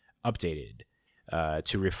 Updated.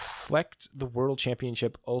 To reflect the World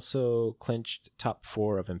Championship also clinched top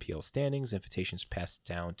 4 of MPL standings, invitations passed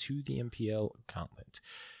down to the MPL Gauntlet.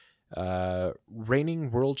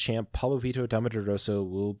 Reigning world champ Paulo Vitor Damaduroso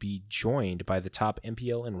will be joined by the top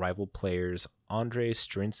MPL and rival players Andrei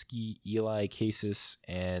Strinsky, Eli Casas,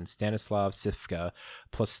 and Stanislav Sifka,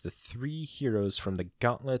 plus the 3 heroes from the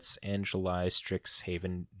Gauntlets and July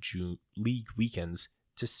Strixhaven League weekends,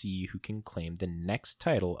 to see who can claim the next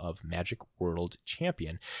title of Magic World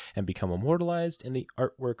Champion and become immortalized in the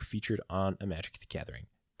artwork featured on a Magic the Gathering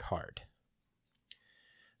card.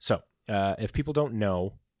 So, if people don't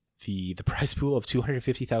know, the prize pool of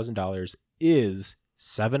 $250,000 is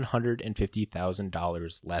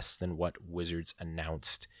 $750,000 less than what Wizards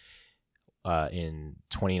announced in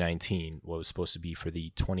 2019, what was supposed to be for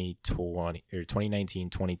the 2020 or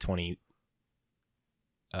 2019-2020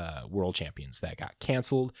 World Champions that got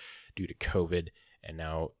canceled due to COVID, and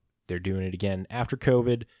now they're doing it again after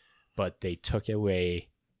COVID, but they took away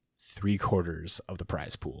 3/4 of the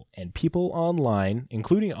prize pool. And people online,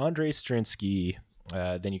 including Andre Strinsky,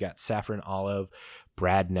 then you got Saffron Olive,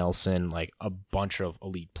 Brad Nelson, like a bunch of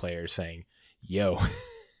elite players saying, yo,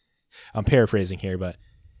 I'm paraphrasing here, but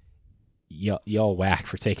y'all whack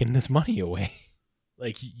for taking this money away.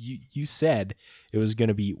 Like you said it was going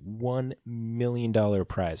to be $1 million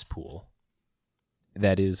prize pool.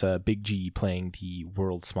 That is Big G playing the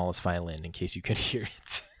world's smallest violin, in case you could hear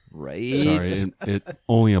it. Right. Sorry, it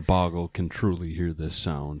only a boggle can truly hear this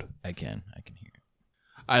sound. I can hear it.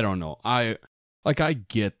 I don't know. I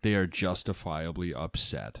get they are justifiably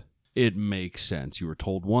upset. It makes sense. You were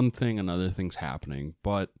told one thing, another thing's happening.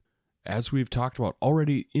 But as we've talked about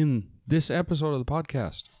already in this episode of the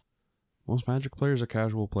podcast, most Magic players are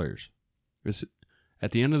casual players.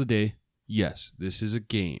 At the end of the day, yes, this is a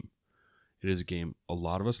game. It is a game a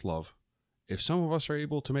lot of us love. If some of us are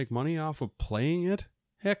able to make money off of playing it,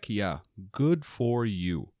 heck yeah, good for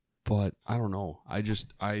you. But I don't know.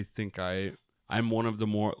 I think I'm one of the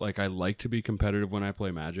more, like, I like to be competitive when I play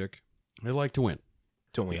Magic. I like to win.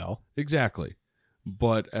 Don't we all? Exactly.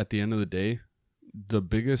 But at the end of the day, the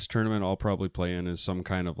biggest tournament I'll probably play in is some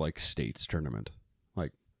kind of like states tournament.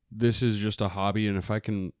 Like, this is just a hobby, and if I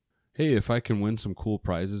can win some cool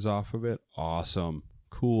prizes off of it, awesome.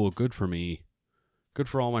 Cool, good for me. Good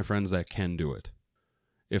for all my friends that can do it.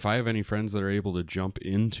 If I have any friends that are able to jump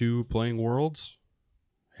into playing Worlds,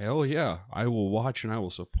 hell yeah, I will watch and I will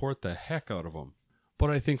support the heck out of them. But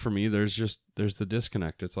I think for me, there's the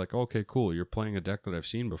disconnect. It's like, okay, cool, you're playing a deck that I've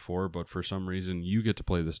seen before, but for some reason you get to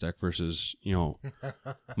play this deck versus,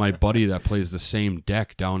 my buddy that plays the same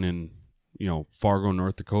deck down in, Fargo,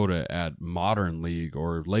 North Dakota at Modern League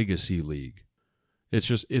or Legacy League.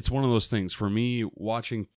 It's one of those things. For me,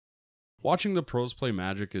 watching the pros play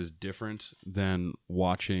Magic is different than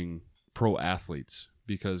watching pro athletes,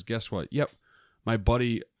 because guess what? Yep, my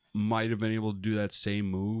buddy might have been able to do that same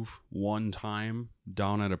move one time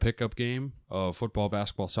down at a pickup game of football,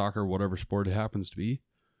 basketball, soccer, whatever sport it happens to be.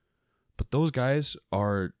 But those guys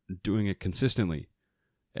are doing it consistently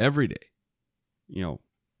every day.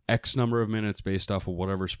 X number of minutes based off of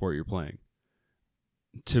whatever sport you're playing.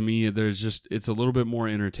 To me, it's a little bit more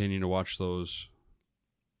entertaining to watch those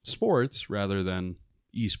sports rather than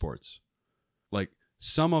esports. Like,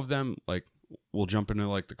 some of them, like, we'll jump into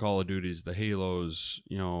like the Call of Duties, the Halos,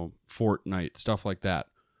 Fortnite, stuff like that,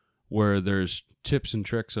 where there's tips and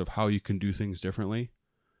tricks of how you can do things differently.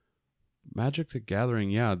 Magic the Gathering,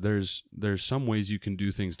 yeah, there's some ways you can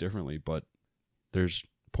do things differently, but there's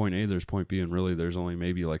point A, there's point B, and really there's only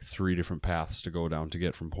maybe like 3 different paths to go down to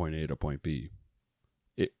get from point A to point B.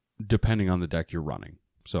 Depending on the deck you're running.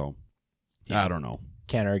 So, yeah, I don't know.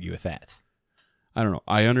 Can't argue with that. I don't know.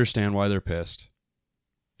 I understand why they're pissed.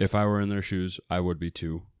 If I were in their shoes, I would be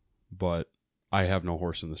too. But I have no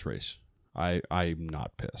horse in this race. I'm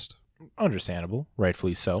not pissed. Understandable,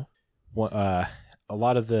 rightfully so. A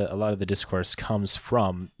lot of the discourse comes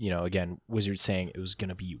from, again, Wizards saying it was going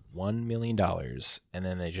to be $1 million, and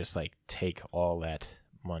then they just like take all that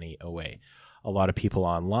money away. A lot of people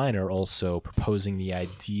online are also proposing the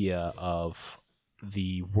idea of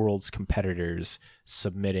the world's competitors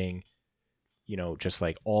submitting, just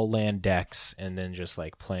like all land decks and then just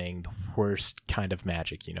like playing the worst kind of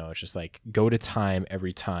Magic. It's just like go to time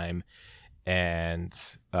every time and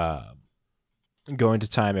go into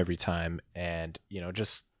time every time and,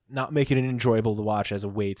 just not making it enjoyable to watch as a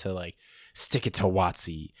way to like stick it to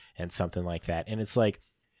WotC and something like that. And it's like,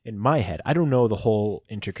 in my head, I don't know the whole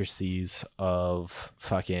intricacies of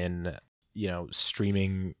fucking,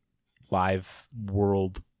 streaming live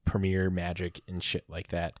world premiere Magic and shit like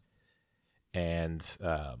that. And,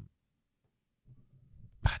 but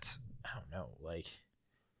I don't know, like,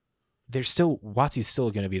 WotC's still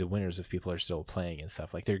going to be the winners if people are still playing and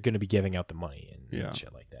stuff. Like, they're going to be giving out the money and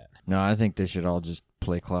shit like that. No, I think they should all just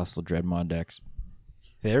play Colossal Dreadmon decks.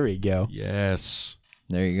 There we go. Yes.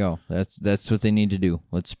 There you go. That's what they need to do.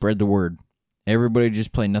 Let's spread the word. Everybody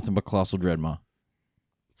just play nothing but Colossal Dreadmon.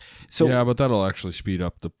 So yeah, but that'll actually speed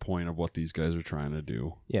up the point of what these guys are trying to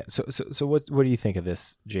do. Yeah. So what do you think of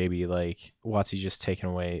this, JB? Like, WotC just taking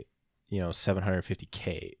away,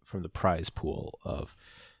 $750K from the prize pool of,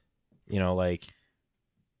 like,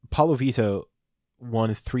 Pablo Vito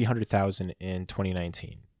won $300,000 in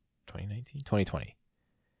 2020,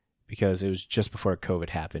 because it was just before COVID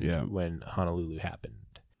happened, when Honolulu happened,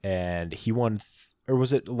 and he won, or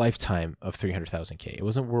was it lifetime of $300,000K? It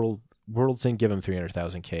wasn't Worlds didn't give him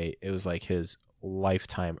 $300,000K. It was like his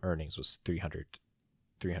lifetime earnings was $300K.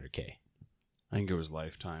 I think it was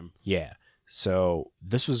lifetime. Yeah. So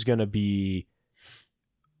this was going to be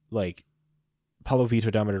like Paulo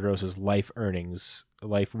Vitor Damarosa's life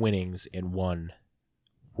winnings in one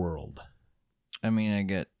world. I mean, I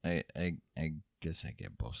guess I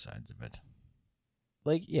get both sides of it.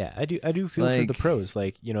 Like, yeah, I do feel for the pros.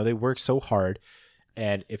 Like, you know, they work so hard,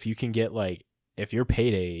 and if you can get like, if your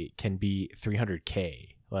payday can be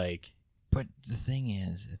 $300K, like. But the thing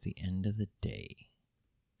is, at the end of the day,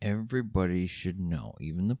 everybody should know,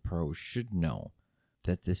 even the pros should know,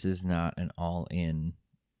 that this is not an all-in,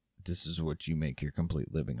 this is what you make your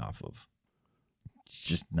complete living off of. It's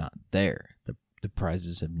just not there. The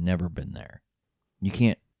prizes have never been there. You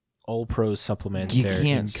can't. All pros supplement You their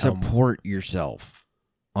can't income. support yourself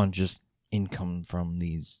on just income from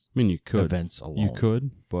these I mean, you could. events alone. You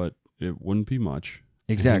could, but it wouldn't be much.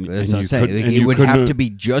 Exactly. And- That's and what I'm you saying. could- Like, and it you would couldn't have have- to be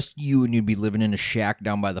just you, and you'd be living in a shack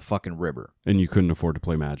down by the fucking river. And you couldn't afford to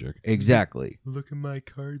play Magic. Exactly. Look at my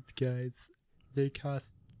cards, guys. They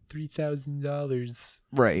cost $3,000.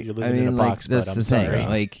 Right. You're I living in mean, a like, box, that's but the I'm thing. sorry.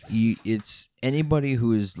 Like, it's anybody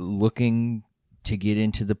who is looking to get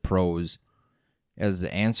into the pros as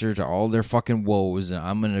the answer to all their fucking woes, and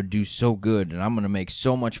I'm gonna do so good, and I'm gonna make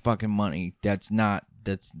so much fucking money. That's not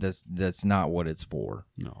what it's for.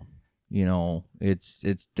 No. You know, it's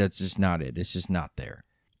that's just not it. It's just not there.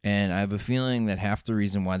 And I have a feeling that half the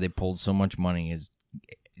reason why they pulled so much money is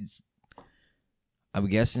I'm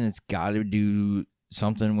guessing it's got to do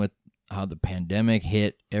something with how the pandemic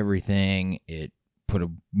hit everything. It put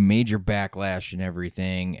a major backlash in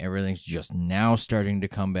everything. Everything's just now starting to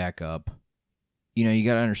come back up. You know, you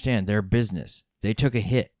got to understand, they're a business. They took a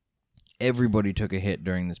hit. Everybody took a hit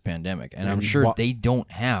during this pandemic. And I'm sure they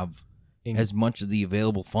don't have as much of the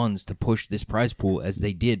available funds to push this prize pool as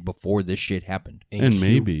they did before this shit happened.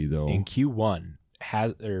 Maybe, though. In Q1,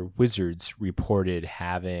 Wizards reported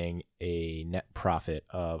having a net profit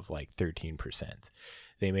of like 13%.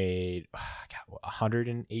 They made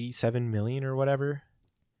 $187 million or whatever,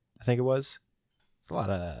 I think it was. It's a lot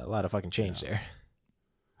of fucking change there.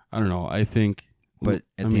 I don't know. I think... But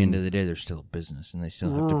at the end of the day, they're still a business, and they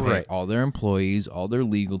still have to pay all their employees, all their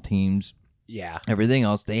legal teams, everything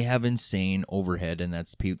else. They have insane overhead, and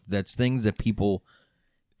that's things that people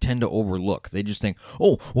tend to overlook. They just think,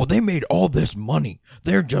 oh, well, they made all this money.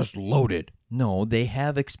 They're just loaded. No, they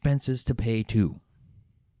have expenses to pay too.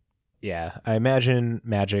 Yeah, I imagine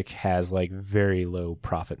Magic has like very low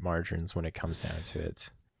profit margins when it comes down to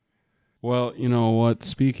it. Well, you know what?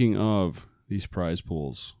 Speaking of these prize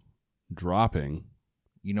pools dropping...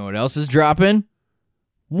 You know what else is dropping?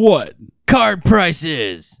 What? Card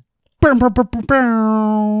prices!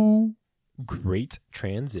 Great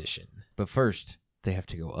transition. But first, they have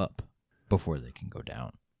to go up before they can go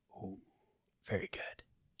down. Oh, very good.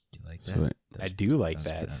 Do you like that? So wait. I do like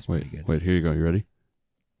that. That's pretty good. Wait, here you go. You ready?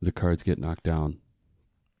 The cards get knocked down,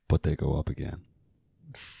 but they go up again.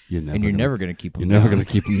 You're never going to keep them You're never going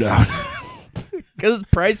to keep them down. Because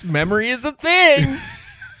price memory is a thing.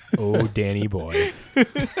 Oh, Danny boy.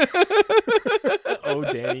 Oh,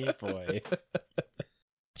 Danny boy.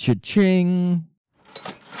 Cha-ching.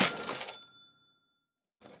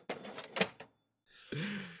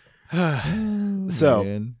 So,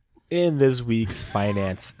 man. in this week's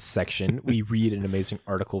finance section, we read an amazing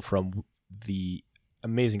article from the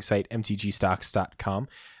amazing site mtgstocks.com.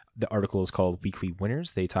 The article is called Weekly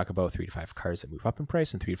Winners. They talk about 3 to 5 cards that move up in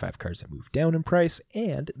price and 3 to 5 cards that move down in price.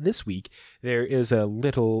 And this week, there is a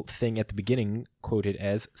little thing at the beginning quoted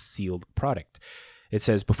as sealed product. It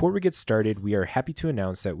says, before we get started, we are happy to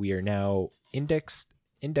announce that we are now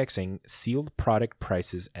indexing sealed product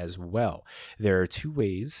prices as well. There are 2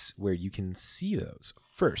 ways where you can see those.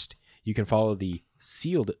 First, you can follow the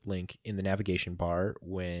sealed link in the navigation bar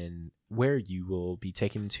where you will be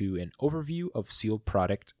taken to an overview of sealed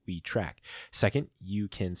product we track. Second, you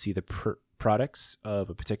can see the products of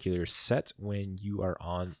a particular set when you are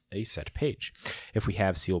on a set page. If we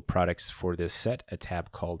have sealed products for this set, a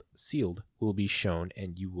tab called Sealed will be shown,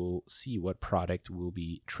 and you will see what product will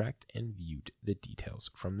be tracked and viewed the details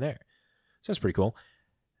from there. So that's pretty cool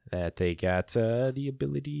that they got the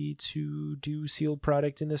ability to do sealed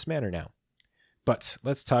product in this manner now. But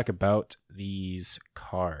let's talk about these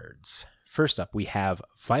cards. First up, we have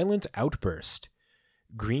Violent Outburst.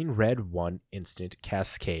 Green, red, 1 instant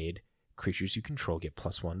cascade. Creatures you control get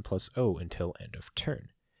 +1/+0 until end of turn.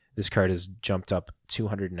 This card has jumped up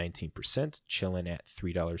 219%, chilling at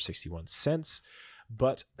 $3.61.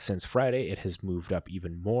 But since Friday, it has moved up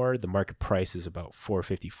even more. The market price is about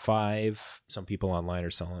 $4.55. Some people online are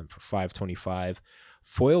selling them for $5.25.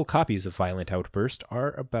 Foil copies of Violent Outburst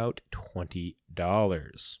are about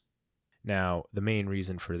 $20. Now, the main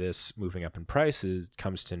reason for this moving up in price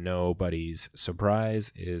comes to nobody's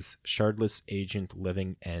surprise is Shardless Agent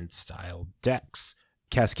Living End style decks.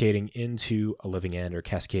 Cascading into a Living End or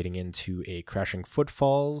cascading into a Crashing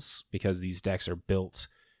Footfalls, because these decks are built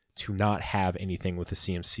to not have anything with a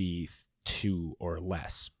CMC 2 or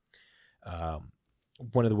less.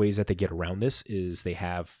 One of the ways that they get around this is they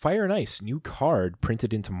have Fire and Ice, new card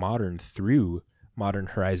printed into Modern through Modern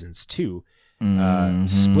Horizons 2.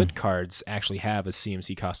 Split cards actually have a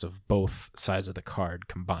CMC cost of both sides of the card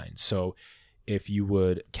combined. So if you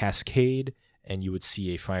would cascade and you would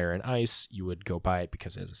see a Fire and Ice, you would go buy it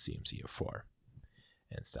because it has a CMC of 4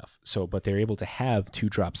 and stuff. So, but they're able to have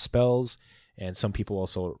 2-drop spells, and some people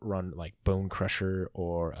also run like Bone Crusher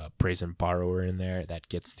or Brazen Borrower in there that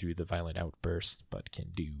gets through the Violent Outburst, but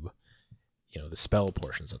can do, the spell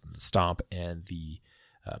portions of them, the Stomp and the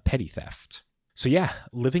Petty Theft. So yeah,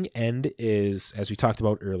 Living End is, as we talked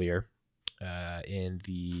about earlier, in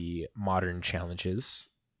the Modern challenges,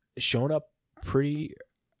 shown up pretty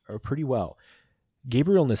well.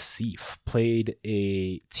 Gabriel Nassif played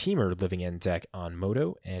a Teamer Living End deck on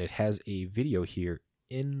Moto, and it has a video here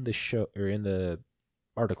in the show or in the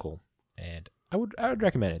article, and I would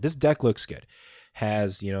recommend it. This deck looks good.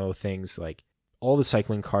 Has, things like all the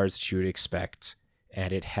cycling cards that you would expect,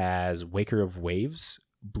 and it has Waker of Waves,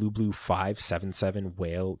 blue 5/7/7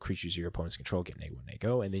 whale, creatures your opponents control get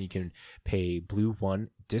 -1/-go, and then you can pay blue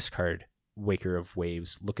 1, discard Waker of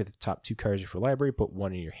Waves, look at the top 2 cards of your library, put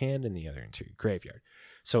one in your hand and the other into your graveyard.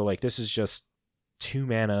 So like this is just 2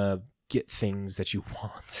 mana, get things that you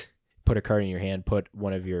want. Put a card in your hand, put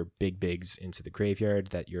one of your bigs into the graveyard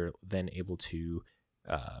that you're then able to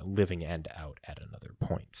Living End out at another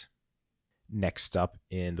point. Next up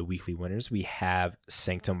in the weekly winners, we have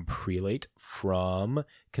Sanctum Prelate from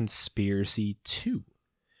Conspiracy 2.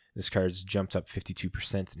 This card's jumped up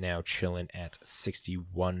 52%, now chilling at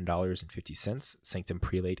 $61.50. Sanctum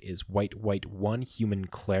Prelate is white 1 human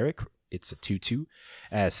cleric. It's a 2/2.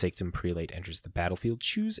 As Sanctum Prelate enters the battlefield,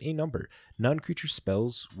 choose a number. Non-creature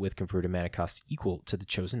spells with converted mana cost equal to the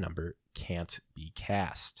chosen number can't be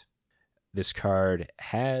cast. This card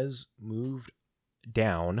has moved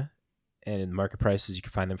down, and in market prices, you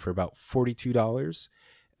can find them for about $42.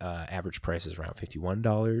 Average price is around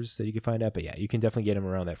 $51 that you can find out. But yeah, you can definitely get them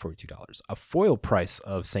around that $42. A foil price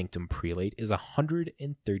of Sanctum Prelate is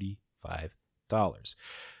 $135.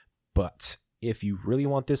 But if you really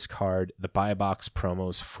want this card, the buy box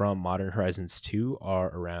promos from Modern Horizons 2 are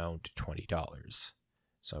around $20.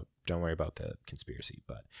 So don't worry about the conspiracy.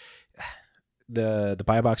 But the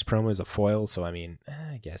buy box promo is a foil, so I mean,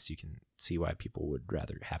 I guess you can see why people would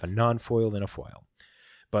rather have a non-foil than a foil.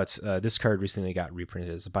 But this card recently got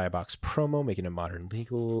reprinted as a buy box promo, making it Modern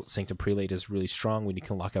legal. Sanctum Prelate is really strong when you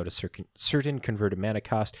can lock out a certain converted mana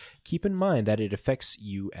cost. Keep in mind that it affects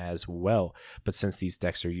you as well, but since these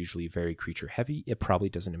decks are usually very creature heavy, it probably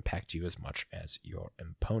doesn't impact you as much as your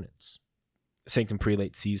opponents. Sanctum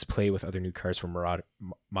Prelate sees play with other new cards from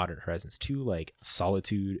Modern Horizons 2, like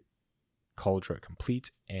Solitude, Cauldron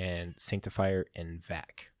Complete, and Sanctifier and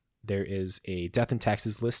Vac. There is a Death and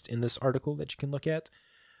Taxes list in this article that you can look at.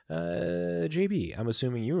 JB, I'm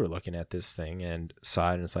assuming you were looking at this thing and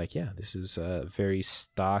saw it, and it's like, yeah, this is very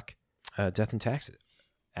stock Death and Taxes.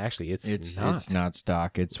 Actually, it's not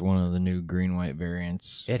stock. It's one of the new green-white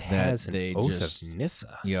variants. It has an Oath of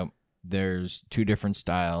Nissa. Yep. There's 2 different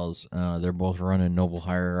styles. They're both running Noble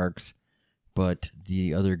Hierarchs, but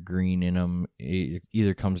the other green in them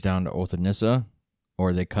either comes down to Oath of Nissa,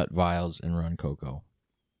 or they cut vials and run Coco.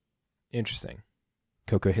 Interesting.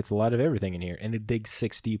 Coco hits a lot of everything in here, and it digs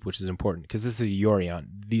 6 deep, which is important because this is a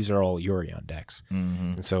Yorion. These are all Yorion decks,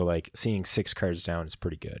 and so like seeing 6 cards down is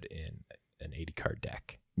pretty good in an 80 card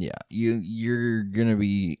deck. Yeah, you're gonna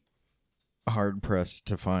be hard pressed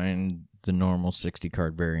to find the normal 60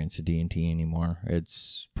 card variants of D&T anymore.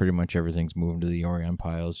 It's pretty much everything's moving to the Yorion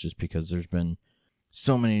piles just because there's been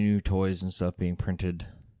so many new toys and stuff being printed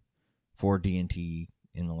for D&T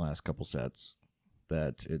in the last couple sets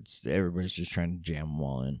that everybody's just trying to jam them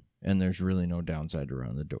all in, and there's really no downside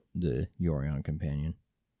around the Yorion companion.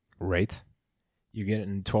 Right. You're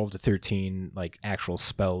getting 12 to 13 like actual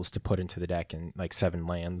spells to put into the deck, and like 7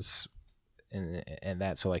 lands and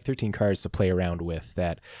that, so like 13 cards to play around with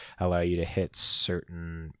that allow you to hit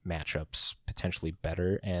certain matchups potentially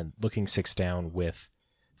better, and looking 6 down with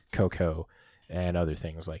Coco and other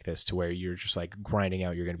things like this to where you're just like grinding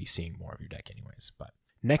out, you're going to be seeing more of your deck anyways. But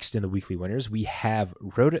next in the weekly winners, we have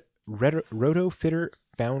Roto Fitter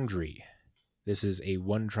Foundry. This is a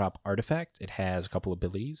 1-drop artifact. It has a couple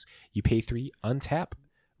abilities. You pay 3, untap,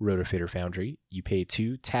 Rotofitter Foundry. You pay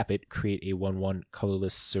 2, tap it, create a 1/1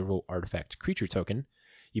 colorless servo artifact creature token.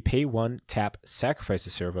 You pay 1, tap, sacrifice a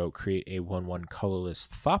servo, create a 1/1 colorless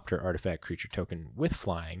Thopter artifact creature token with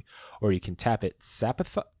flying, or you can tap it,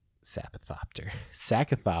 Sacathopter,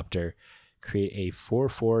 create a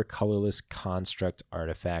 4/4 colorless construct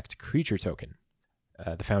artifact creature token.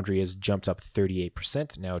 The Foundry has jumped up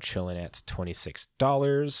 38%, now chilling at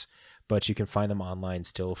 $26, but you can find them online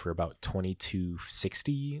still for about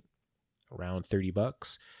 $22.60, around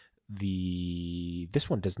 $30. This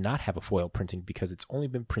one does not have a foil printing because it's only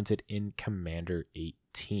been printed in Commander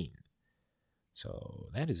 18. So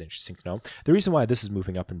that is interesting to know. The reason why this is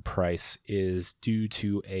moving up in price is due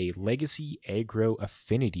to a legacy aggro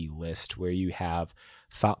affinity list where you have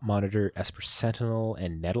Thought Monitor, Esper Sentinel,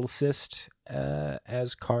 and Nettlecyst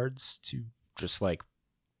as cards to just like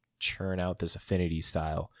churn out this affinity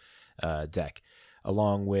style deck.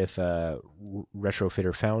 Along with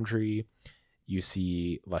Retrofitter Foundry, you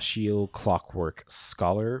see Lashiel Clockwork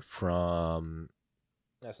Scholar from...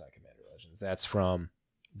 That's not Commander Legends. That's from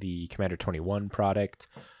the Commander 21 product,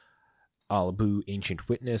 Alabu Ancient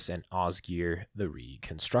Witness, and Osgir the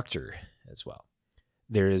Reconstructor as well.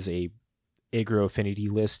 There is a aggro affinity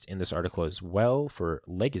list in this article as well for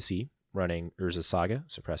Legacy, running Urza Saga,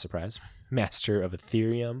 surprise, surprise, Master of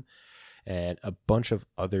Ethereum, and a bunch of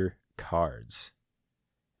other cards.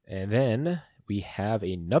 And then we have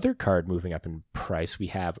another card moving up in price. We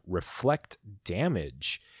have Reflect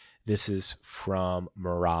Damage. This is from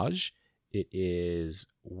Mirage. It is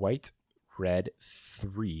white, red,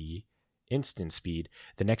 3, instant speed.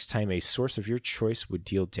 The next time a source of your choice would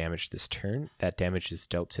deal damage this turn, that damage is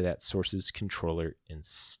dealt to that source's controller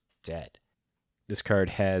instead. This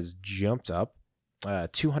card has jumped up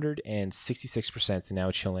 266%,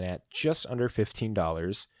 now chilling at just under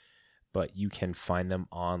 $15, but you can find them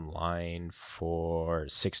online for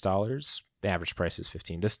 $6. The average price is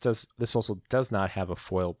 $15. This also does not have a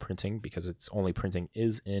foil printing because its only printing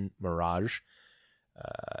is in Mirage.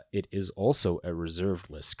 It is also a reserved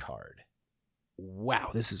list card. Wow,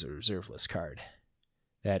 this is a reserved list card.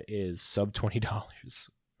 That is sub $20,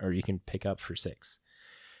 or you can pick up for $6.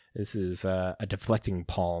 This is a deflecting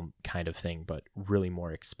palm kind of thing, but really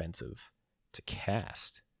more expensive to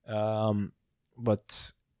cast.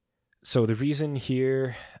 So the reason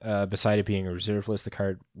here, beside it being a reserve list, the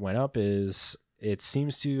card went up is it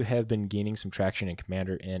seems to have been gaining some traction in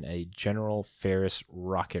Commander in a General Ferrous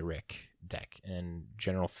Rocket-Rick deck. And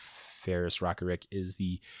General Ferrous Rocket-Rick is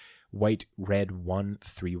the white-red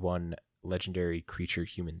 1/3/1 legendary creature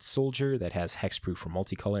human soldier that has hexproof for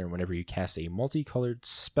multicolor, and whenever you cast a multicolored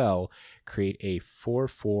spell, create a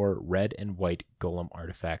 4/4 red and white golem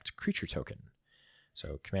artifact creature token.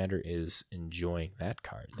 So Commander is enjoying that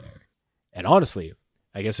card there. And honestly,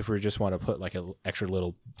 I guess if we just want to put like an extra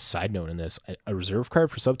little side note in this, a reserve card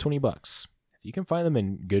for sub $20, if you can find them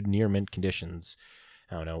in good near mint conditions,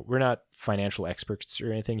 I don't know. We're not financial experts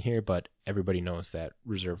or anything here, but everybody knows that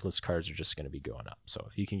reserve list cards are just going to be going up. So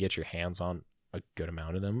if you can get your hands on a good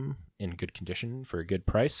amount of them in good condition for a good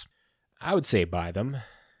price, I would say buy them.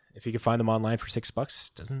 If you can find them online for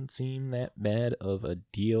 $6, doesn't seem that bad of a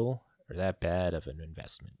deal or that bad of an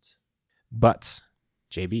investment. But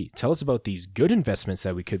JB, tell us about these good investments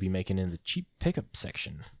that we could be making in the cheap pickup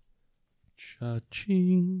section.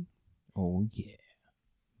 Cha-ching. Oh, yeah.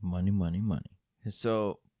 Money, money, money.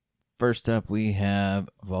 So, first up, we have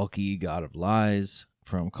Valky, God of Lies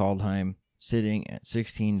from Kaldheim, sitting at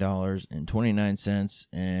 $16.29,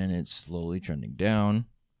 and it's slowly trending down.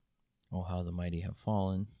 Oh, how the mighty have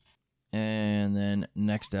fallen. And then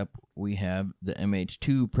next up, we have the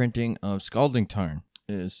MH2 printing of Scalding Tarn.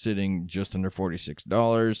 It is sitting just under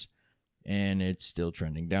 $46, and it's still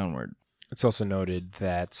trending downward. It's also noted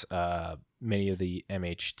that many of the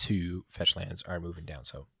MH2 fetch lands are moving down,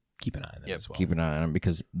 so keep an eye on them as well. Keep an eye on them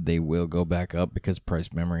because they will go back up because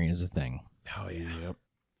price memory is a thing. Oh, yeah. Yep.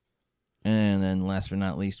 And then last but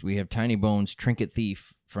not least, we have Tiny Bones Trinket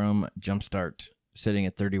Thief from Jumpstart, sitting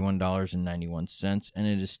at $31.91, and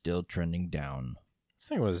it is still trending down. This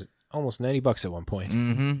thing was almost $90 at one point.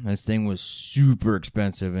 Mm-hmm. This thing was super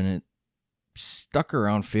expensive, and it stuck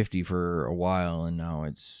around $50 for a while, and now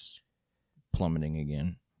it's plummeting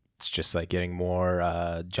again. It's just like getting more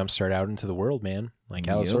Jumpstart out into the world, man. Like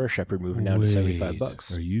Allosaurus Shepherd moving down to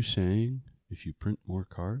 $75. Are you saying if you print more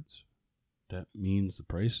cards, that means the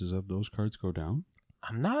prices of those cards go down?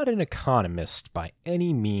 I'm not an economist by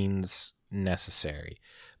any means necessary,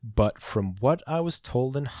 but from what I was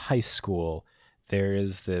told in high school, there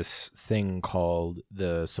is this thing called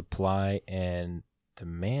the supply and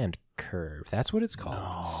demand curve. That's what it's called.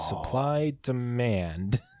 No. Supply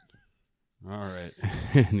demand. All right.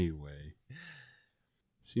 Anyway.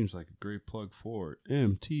 Seems like a great plug for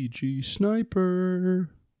MTG Sniper.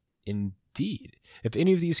 Indeed. If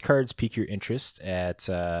any of these cards pique your interest at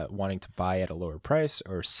wanting to buy at a lower price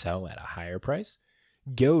or sell at a higher price,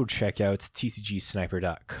 go check out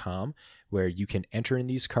tcgsniper.com, where you can enter in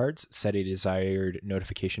these cards, set a desired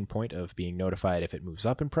notification point of being notified if it moves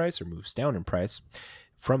up in price or moves down in price.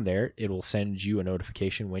 From there, it will send you a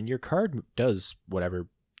notification when your card does whatever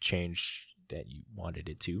change that you wanted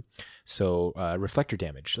it to. So reflector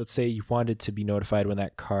damage. Let's say you wanted to be notified when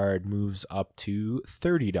that card moves up to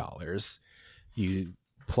 $30. You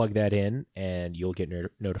plug that in and you'll get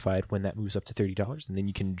notified when that moves up to $30, and then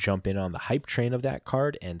you can jump in on the hype train of that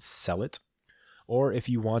card and sell it. Or if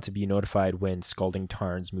you want to be notified when Scalding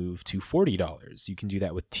Tarns move to $40, you can do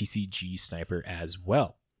that with TCG Sniper as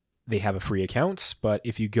well. They have a free account, but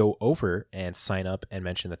if you go over and sign up and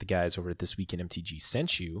mention that the guys over at This Week in MTG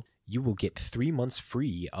sent you, you will get 3 months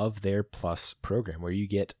free of their Plus program, where you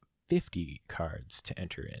get 50 cards to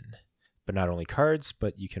enter in. But not only cards,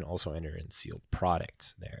 but you can also enter in sealed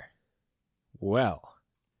products there. Well,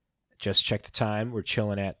 just check the time. We're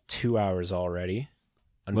chilling at 2 hours already.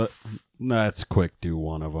 That's quick. Do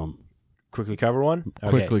one of them. Quickly cover one?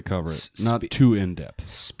 Okay. Quickly cover it. Not too in-depth.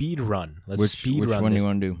 Speed run. Let's Which speed run one do this you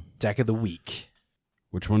want to do? deck of the week.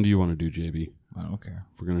 Which one do you want to do, JB? I don't care.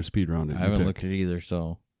 We're going to speed round it. I haven't looked at either,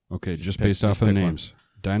 so... Okay, just pick- based just off of the pick one. names.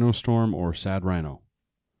 Dino Storm or Sad Rhino?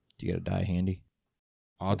 Do you got a die handy?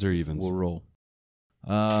 Odds or evens? We'll roll.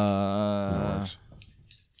 That works.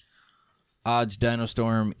 Odds, Dino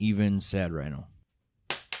Storm, even Sad Rhino.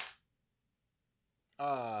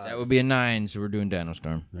 That would be a 9, so we're doing Dino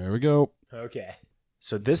Storm. There we go. Okay.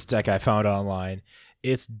 So this deck I found online,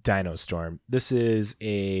 it's Dino Storm. This is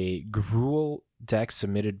a Gruul deck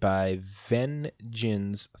submitted by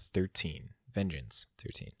Vengeance 13.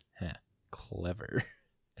 Huh. Clever.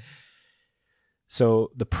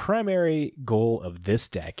 So the primary goal of this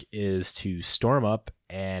deck is to storm up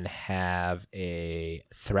and have a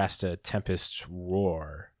Thrasta Tempest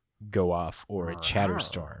Roar go off, or a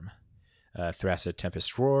Chatterstorm. Thrasta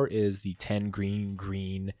Tempest Roar is the 10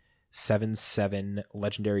 green 7/7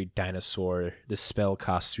 legendary dinosaur. This spell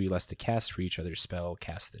costs 3 less to cast for each other spell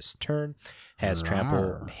cast this turn. Has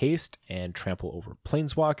trample, haste, and trample over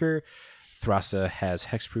Planeswalker. Thrasta has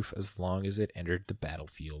hexproof as long as it entered the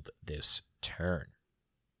battlefield this turn.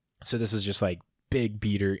 So this is just like big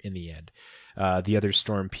beater in the end. The other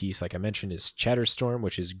storm piece, like I mentioned, is Chatterstorm,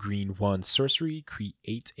 which is green 1 sorcery.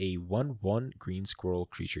 Create a 1/1 green squirrel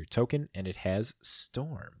creature token, and it has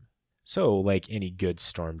Storm. So, like any good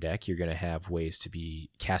Storm deck, you're going to have ways to be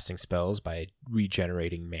casting spells by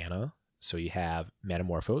regenerating mana. So you have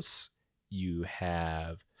Metamorphose. You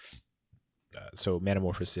have... so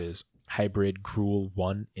Metamorphose is hybrid Gruul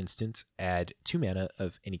 1 instant. Add 2 mana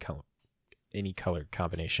of any color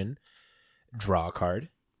combination. Draw a card.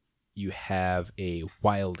 You have a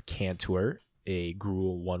Wild Cantor, a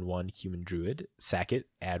Gruul 1/1 human druid. Sack it.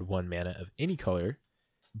 Add 1 mana of any color.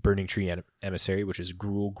 Burning Tree Emissary, which is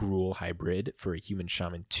Gruul hybrid for a human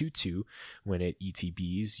shaman 2/2. When it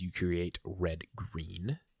ETBs, you create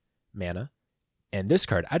red-green mana. And this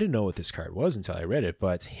card, I didn't know what this card was until I read it,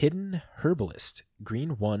 but Hidden Herbalist,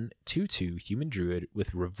 green 1/2/2 human druid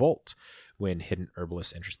with Revolt. When Hidden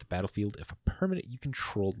Herbalist enters the battlefield, if a permanent you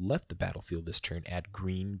controlled left the battlefield this turn, add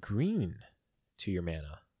green to your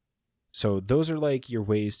mana. So those are like your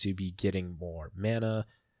ways to be getting more mana.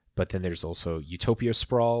 But then there's also Utopia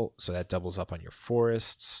Sprawl, so that doubles up on your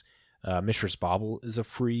forests. Mishra's Bauble is a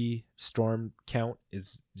free storm count.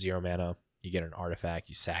 It's 0 mana. You get an artifact,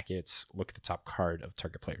 you sack it, look at the top card of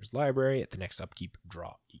target player's library. At the next upkeep,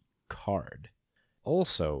 draw a card.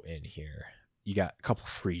 Also in here, you got a couple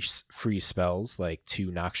free spells, like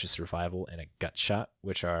 2 Noxious Revival and a Gut Shot,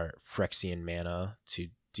 which are Phyrexian mana to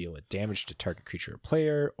deal a damage to target creature or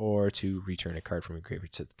player, or to return a card from your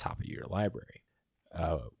graveyard to the top of your library.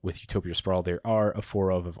 With Utopia Sprawl, there are a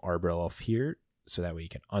 4 of Arbor here, so that way you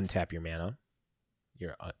can untap your mana.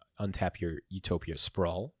 Untap your Utopia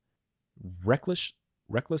Sprawl. Reckless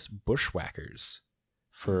Bushwhackers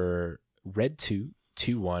for red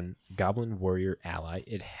 2/1 Goblin Warrior ally.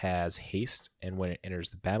 It has haste, and when it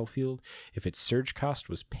enters the battlefield, if its surge cost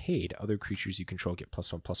was paid, other creatures you control get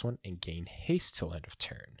 +1/+1 and gain haste till end of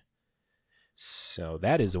turn. So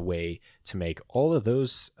that is a way to make all of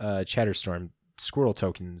those Chatterstorm squirrel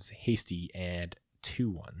tokens hasty and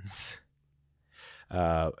 2/1s.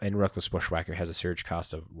 And Reckless Bushwhacker has a surge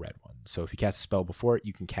cost of red 1. So if you cast a spell before it,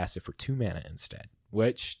 you can cast it for 2 mana instead.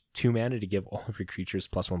 Which, 2 mana to give all of your creatures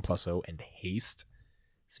 +1/+0 and haste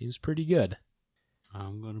seems pretty good.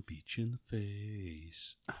 I'm going to beat you in the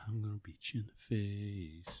face. I'm going to beat you in the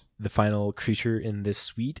face. The final creature in this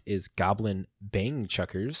suite is Goblin Bang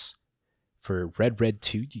Chuckers. For red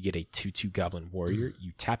 2, you get a 2/2 Goblin Warrior.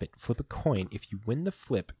 You tap it, flip a coin. If you win the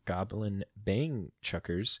flip, Goblin Bang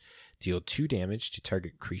Chuckers deal 2 damage to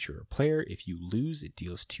target creature or player. If you lose, it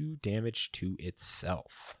deals 2 damage to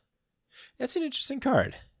itself. That's an interesting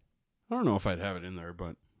card. I don't know if I'd have it in there,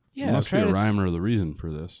 but Yeah, there must be a rhyme or the reason for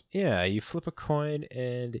this. Yeah, you flip a coin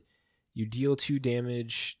and you deal 2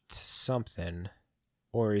 damage to something,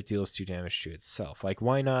 or it deals 2 damage to itself. Like,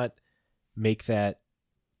 why not make that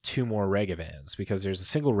 2 more Regavans? Because there's a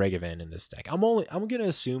single Regavan in this deck. I'm gonna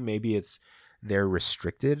assume maybe they're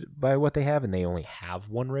restricted by what they have, and they only have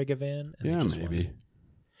 1 Regavan. And Yeah, maybe.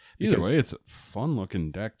 Either way, it's a fun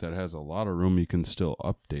looking deck that has a lot of room. You can still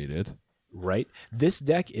update it. Right? This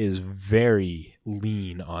deck is very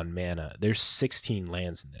lean on mana. There's 16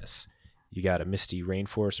 lands in this. You got a Misty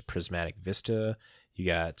Rainforest, a Prismatic Vista, you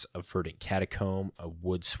got a Verdant Catacomb, a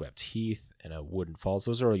Wood-Swept Heath, and a Wooden Falls.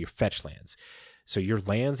 Those are all your fetch lands. So your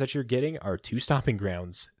lands that you're getting are 2 Stomping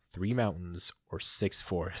Grounds, 3 Mountains, or 6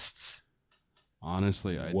 Forests.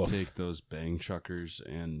 Honestly, I'd Woof. take those Bang Chuckers,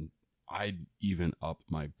 and I'd even up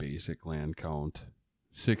my basic land count.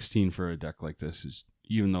 16 for a deck like this is,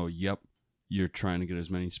 even though, you're trying to get as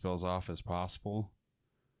many spells off as possible,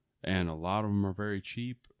 and a lot of them are very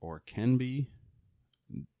cheap, or can be.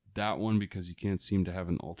 That one, because you can't seem to have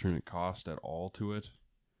an alternate cost at all to it,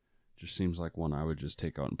 just seems like one I would just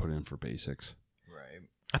take out and put in for basics. Right.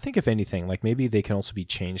 I think if anything, like maybe they can also be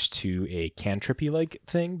changed to a cantrippy-like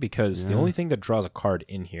thing, because the Yeah. only thing that draws a card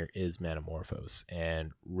in here is Manamorphose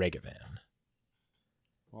and Regavan.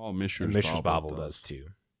 Well, Mishra's And Mishra's Bauble does too.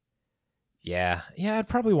 Yeah, I'd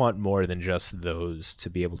probably want more than just those to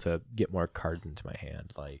be able to get more cards into my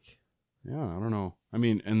hand. Like, Yeah, I don't know. I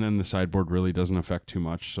mean, and then the sideboard really doesn't affect too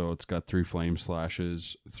much. So it's got 3 Flame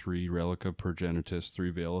Slashes, 3 Relic of Progenitus,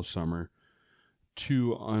 3 Veil of Summer,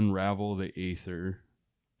 2 Unravel the Aether,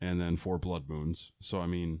 and then 4 Blood Moons. So, I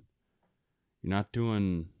mean, you're not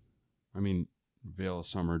doing... I mean, Veil of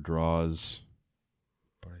Summer draws...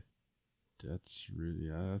 But that's really...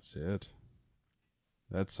 Yeah, that's it.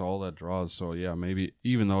 That's all that draws. So, yeah, maybe...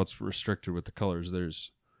 Even though it's restricted with the colors,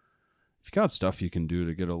 there's... If you got stuff you can do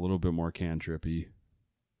to get a little bit more cantrippy.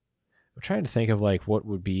 I'm trying to think of like what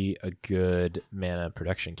would be a good mana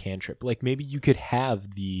production cantrip. Like maybe you could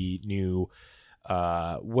have the new,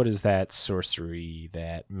 what is that sorcery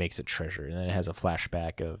that makes a treasure, and then it has a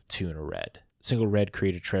flashback of 2 and a red. Single red,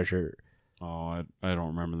 create a treasure. Oh, I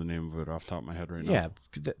don't remember the name of it off the top of my head right now. Yeah,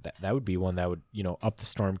 that would be one that would, up the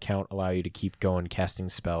storm count, allow you to keep going casting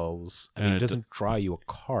spells. I mean, it doesn't draw you a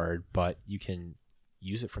card, but you can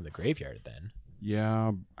use it from the graveyard then.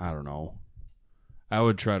 Yeah, I don't know. I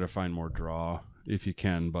would try to find more draw if you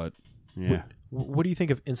can, but yeah. What do you think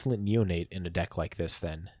of Insolent Neonate in a deck like this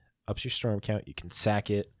then? Ups your storm count, you can sack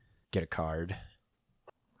it, get a card.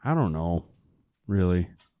 I don't know, really.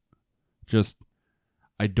 Just,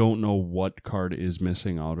 I don't know what card is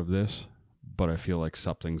missing out of this, but I feel like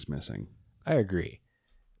something's missing. I agree.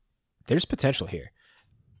 There's potential here.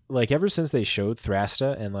 Like, ever since they showed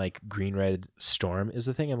Thrasta and, like, Green-Red Storm is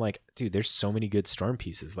the thing, I'm like, dude, there's so many good Storm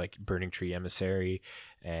pieces, like Burning Tree Emissary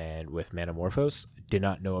and with Manamorphose. Did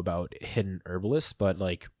not know about Hidden Herbalist, but,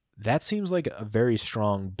 like, that seems like a very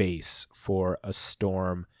strong base for a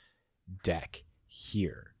Storm deck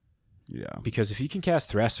here. Yeah. Because if you can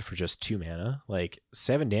cast Thrasta for just 2 mana, like,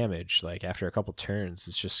 7 damage, like, after a couple turns,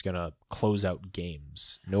 it's just gonna close out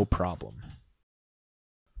games. No problem.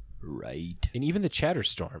 Right. And even the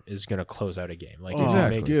Chatterstorm is going to close out a game. Like,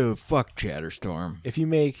 Exactly. Dude, fuck Chatterstorm. if you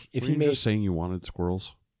make just saying you wanted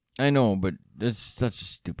squirrels. I know, but that's such a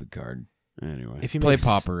stupid card. Anyway. if you Play make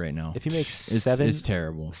Pauper right now. if you make It's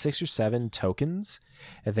terrible. 6 or 7 tokens,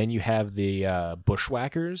 and then you have the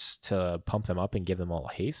Bushwhackers to pump them up and give them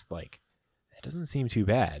all haste, like, that doesn't seem too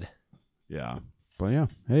bad. Yeah. But yeah,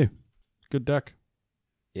 hey, good deck.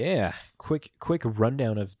 Yeah, quick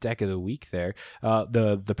rundown of deck of the week there.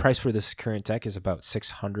 The price for this current deck is about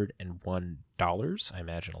 $601. I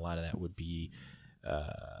imagine a lot of that would be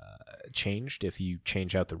changed if you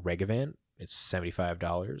change out the Regavan. It's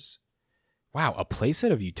 $75. Wow, a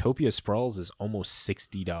playset of Utopia Sprawls is almost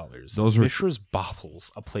 $60. Those were- Mishra's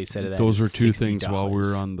Baubles, a playset of that. Those is were 2 $60. things while we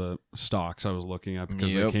were on the stocks I was looking at,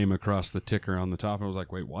 because I Yep. came across the ticker on the top. I was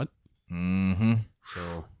like, wait, what? Mm-hmm.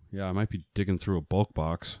 So, yeah, I might be digging through a bulk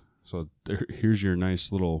box. So here's your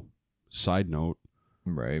nice little side note.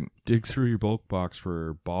 Right. Dig through your bulk box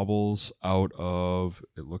for baubles out of,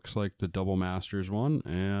 it looks like the Double Masters one,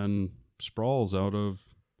 and Sprawls out of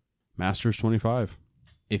Masters 25.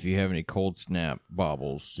 if you have any Cold Snap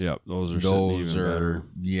baubles, Yep, those are sitting even better.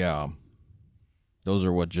 yeah. Those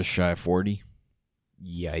are what, just shy of 40?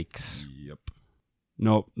 Yikes. Yep.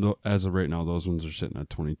 Nope. No, as of right now, those ones are sitting at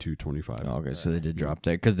 22, 25. Okay, so they did drop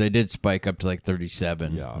that because they did spike up to like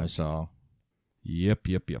 37. Yeah. I saw. Yep.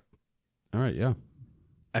 All right, yeah.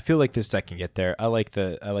 I feel like this deck can get there. I like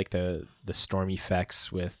the storm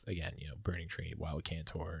effects with, again, Burning Tree, Wild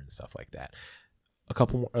Cantor, and stuff like that.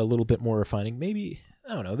 A little bit more refining, maybe.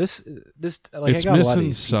 I don't know. This like, It's I got a lot of missing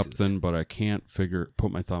these pieces. something, but I can't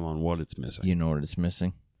put my thumb on what it's missing. You know what it's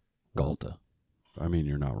missing? Galta. I mean,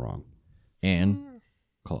 you're not wrong. And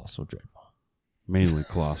Colossal Dreadmaw. Mainly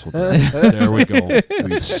Colossal. There we go.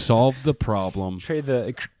 We've solved the problem. Trade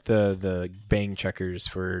the bang checkers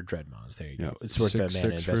for Dreadmaws. There you go. Yeah, It's worth the 6 mana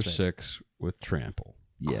for investment. 6 with trample.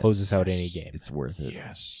 Yes. Closes out any game. It's worth it.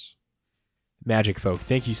 Yes. Magic folk,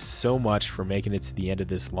 thank you so much for making it to the end of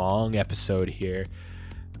this long episode here.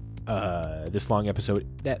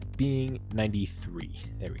 That being 93.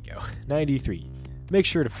 There we go. 93. Make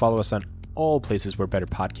sure to follow us on all places where better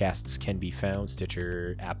podcasts can be found: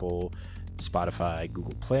 Stitcher, Apple, Spotify,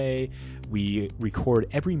 Google Play. We record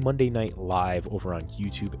every Monday night live over on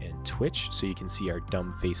YouTube and Twitch, so you can see our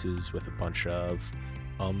dumb faces with a bunch of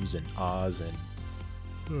ums and ahs and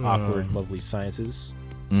awkward, lovely silences.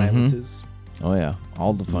 Oh, yeah.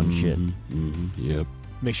 All the fun shit. Yep.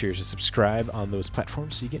 Make sure to subscribe on those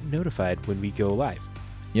platforms so you get notified when we go live.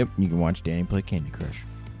 Yep. You can watch Danny play Candy Crush.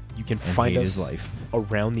 You can And find hate us his life.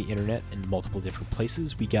 around the internet in multiple different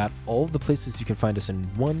places. We got all the places you can find us in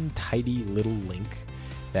one tidy little link.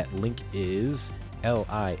 That link is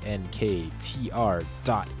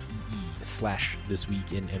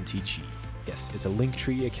linktr.ee/thisweekinmtg. Yes, it's a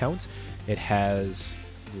Linktree account. It has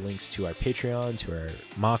links to our Patreon, to our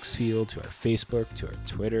Mox Field, to our Facebook, to our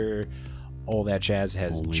Twitter, all that jazz. It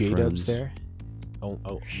has Only J-Dubs friends. there. Oh,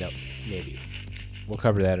 no, maybe. We'll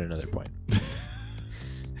cover that at another point.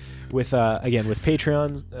 With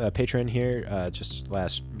Patreon here, just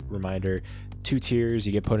last reminder, 2 tiers.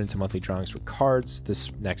 You get put into monthly drawings for cards. This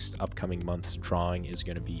next upcoming month's drawing is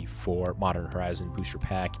going to be for Modern Horizon Booster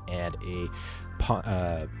Pack and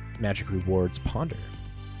a Magic Rewards Ponder.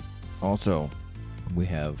 Also, we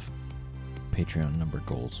have Patreon number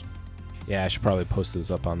goals. Yeah, I should probably post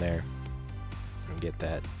those up on there and get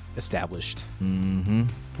that established.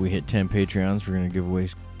 If we hit 10 Patreons, we're going to give away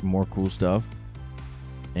more cool stuff.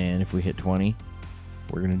 And if we hit 20,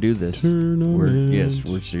 we're going to do this.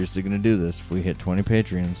 We're seriously going to do this. If we hit 20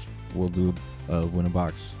 Patreons, we'll do a win a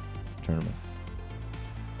box tournament.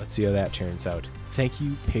 Let's see how that turns out. Thank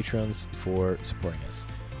you, patrons, for supporting us.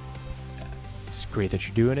 It's great that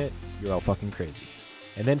you're doing it. You're all fucking crazy.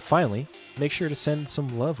 And then finally, make sure to send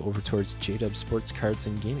some love over towards J-Dub Sports Cards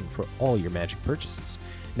and Gaming for all your Magic purchases.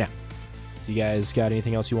 Now, do you guys got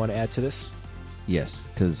anything else you want to add to this? Yes,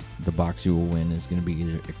 because the box you will win is going to be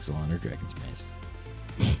either Ixalan or Dragon's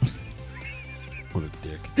Maze. What a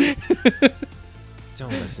dick.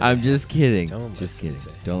 Don't listen. I'm just kidding. Don't Just listen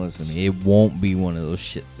kidding. to- Don't listen to me. It won't be one of those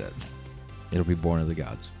shit sets. It'll be Born of the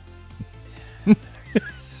Gods.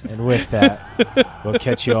 And with that, we'll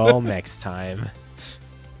catch you all next time.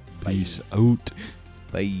 Peace out.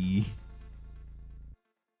 Bye. You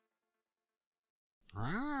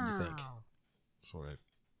think? That's what I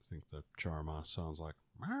think the Charma sounds like.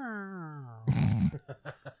 Oh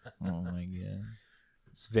my god.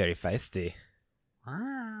 It's very feisty.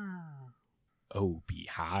 Oh,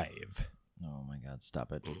 beehive. Oh my god.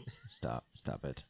 Stop it. Stop it.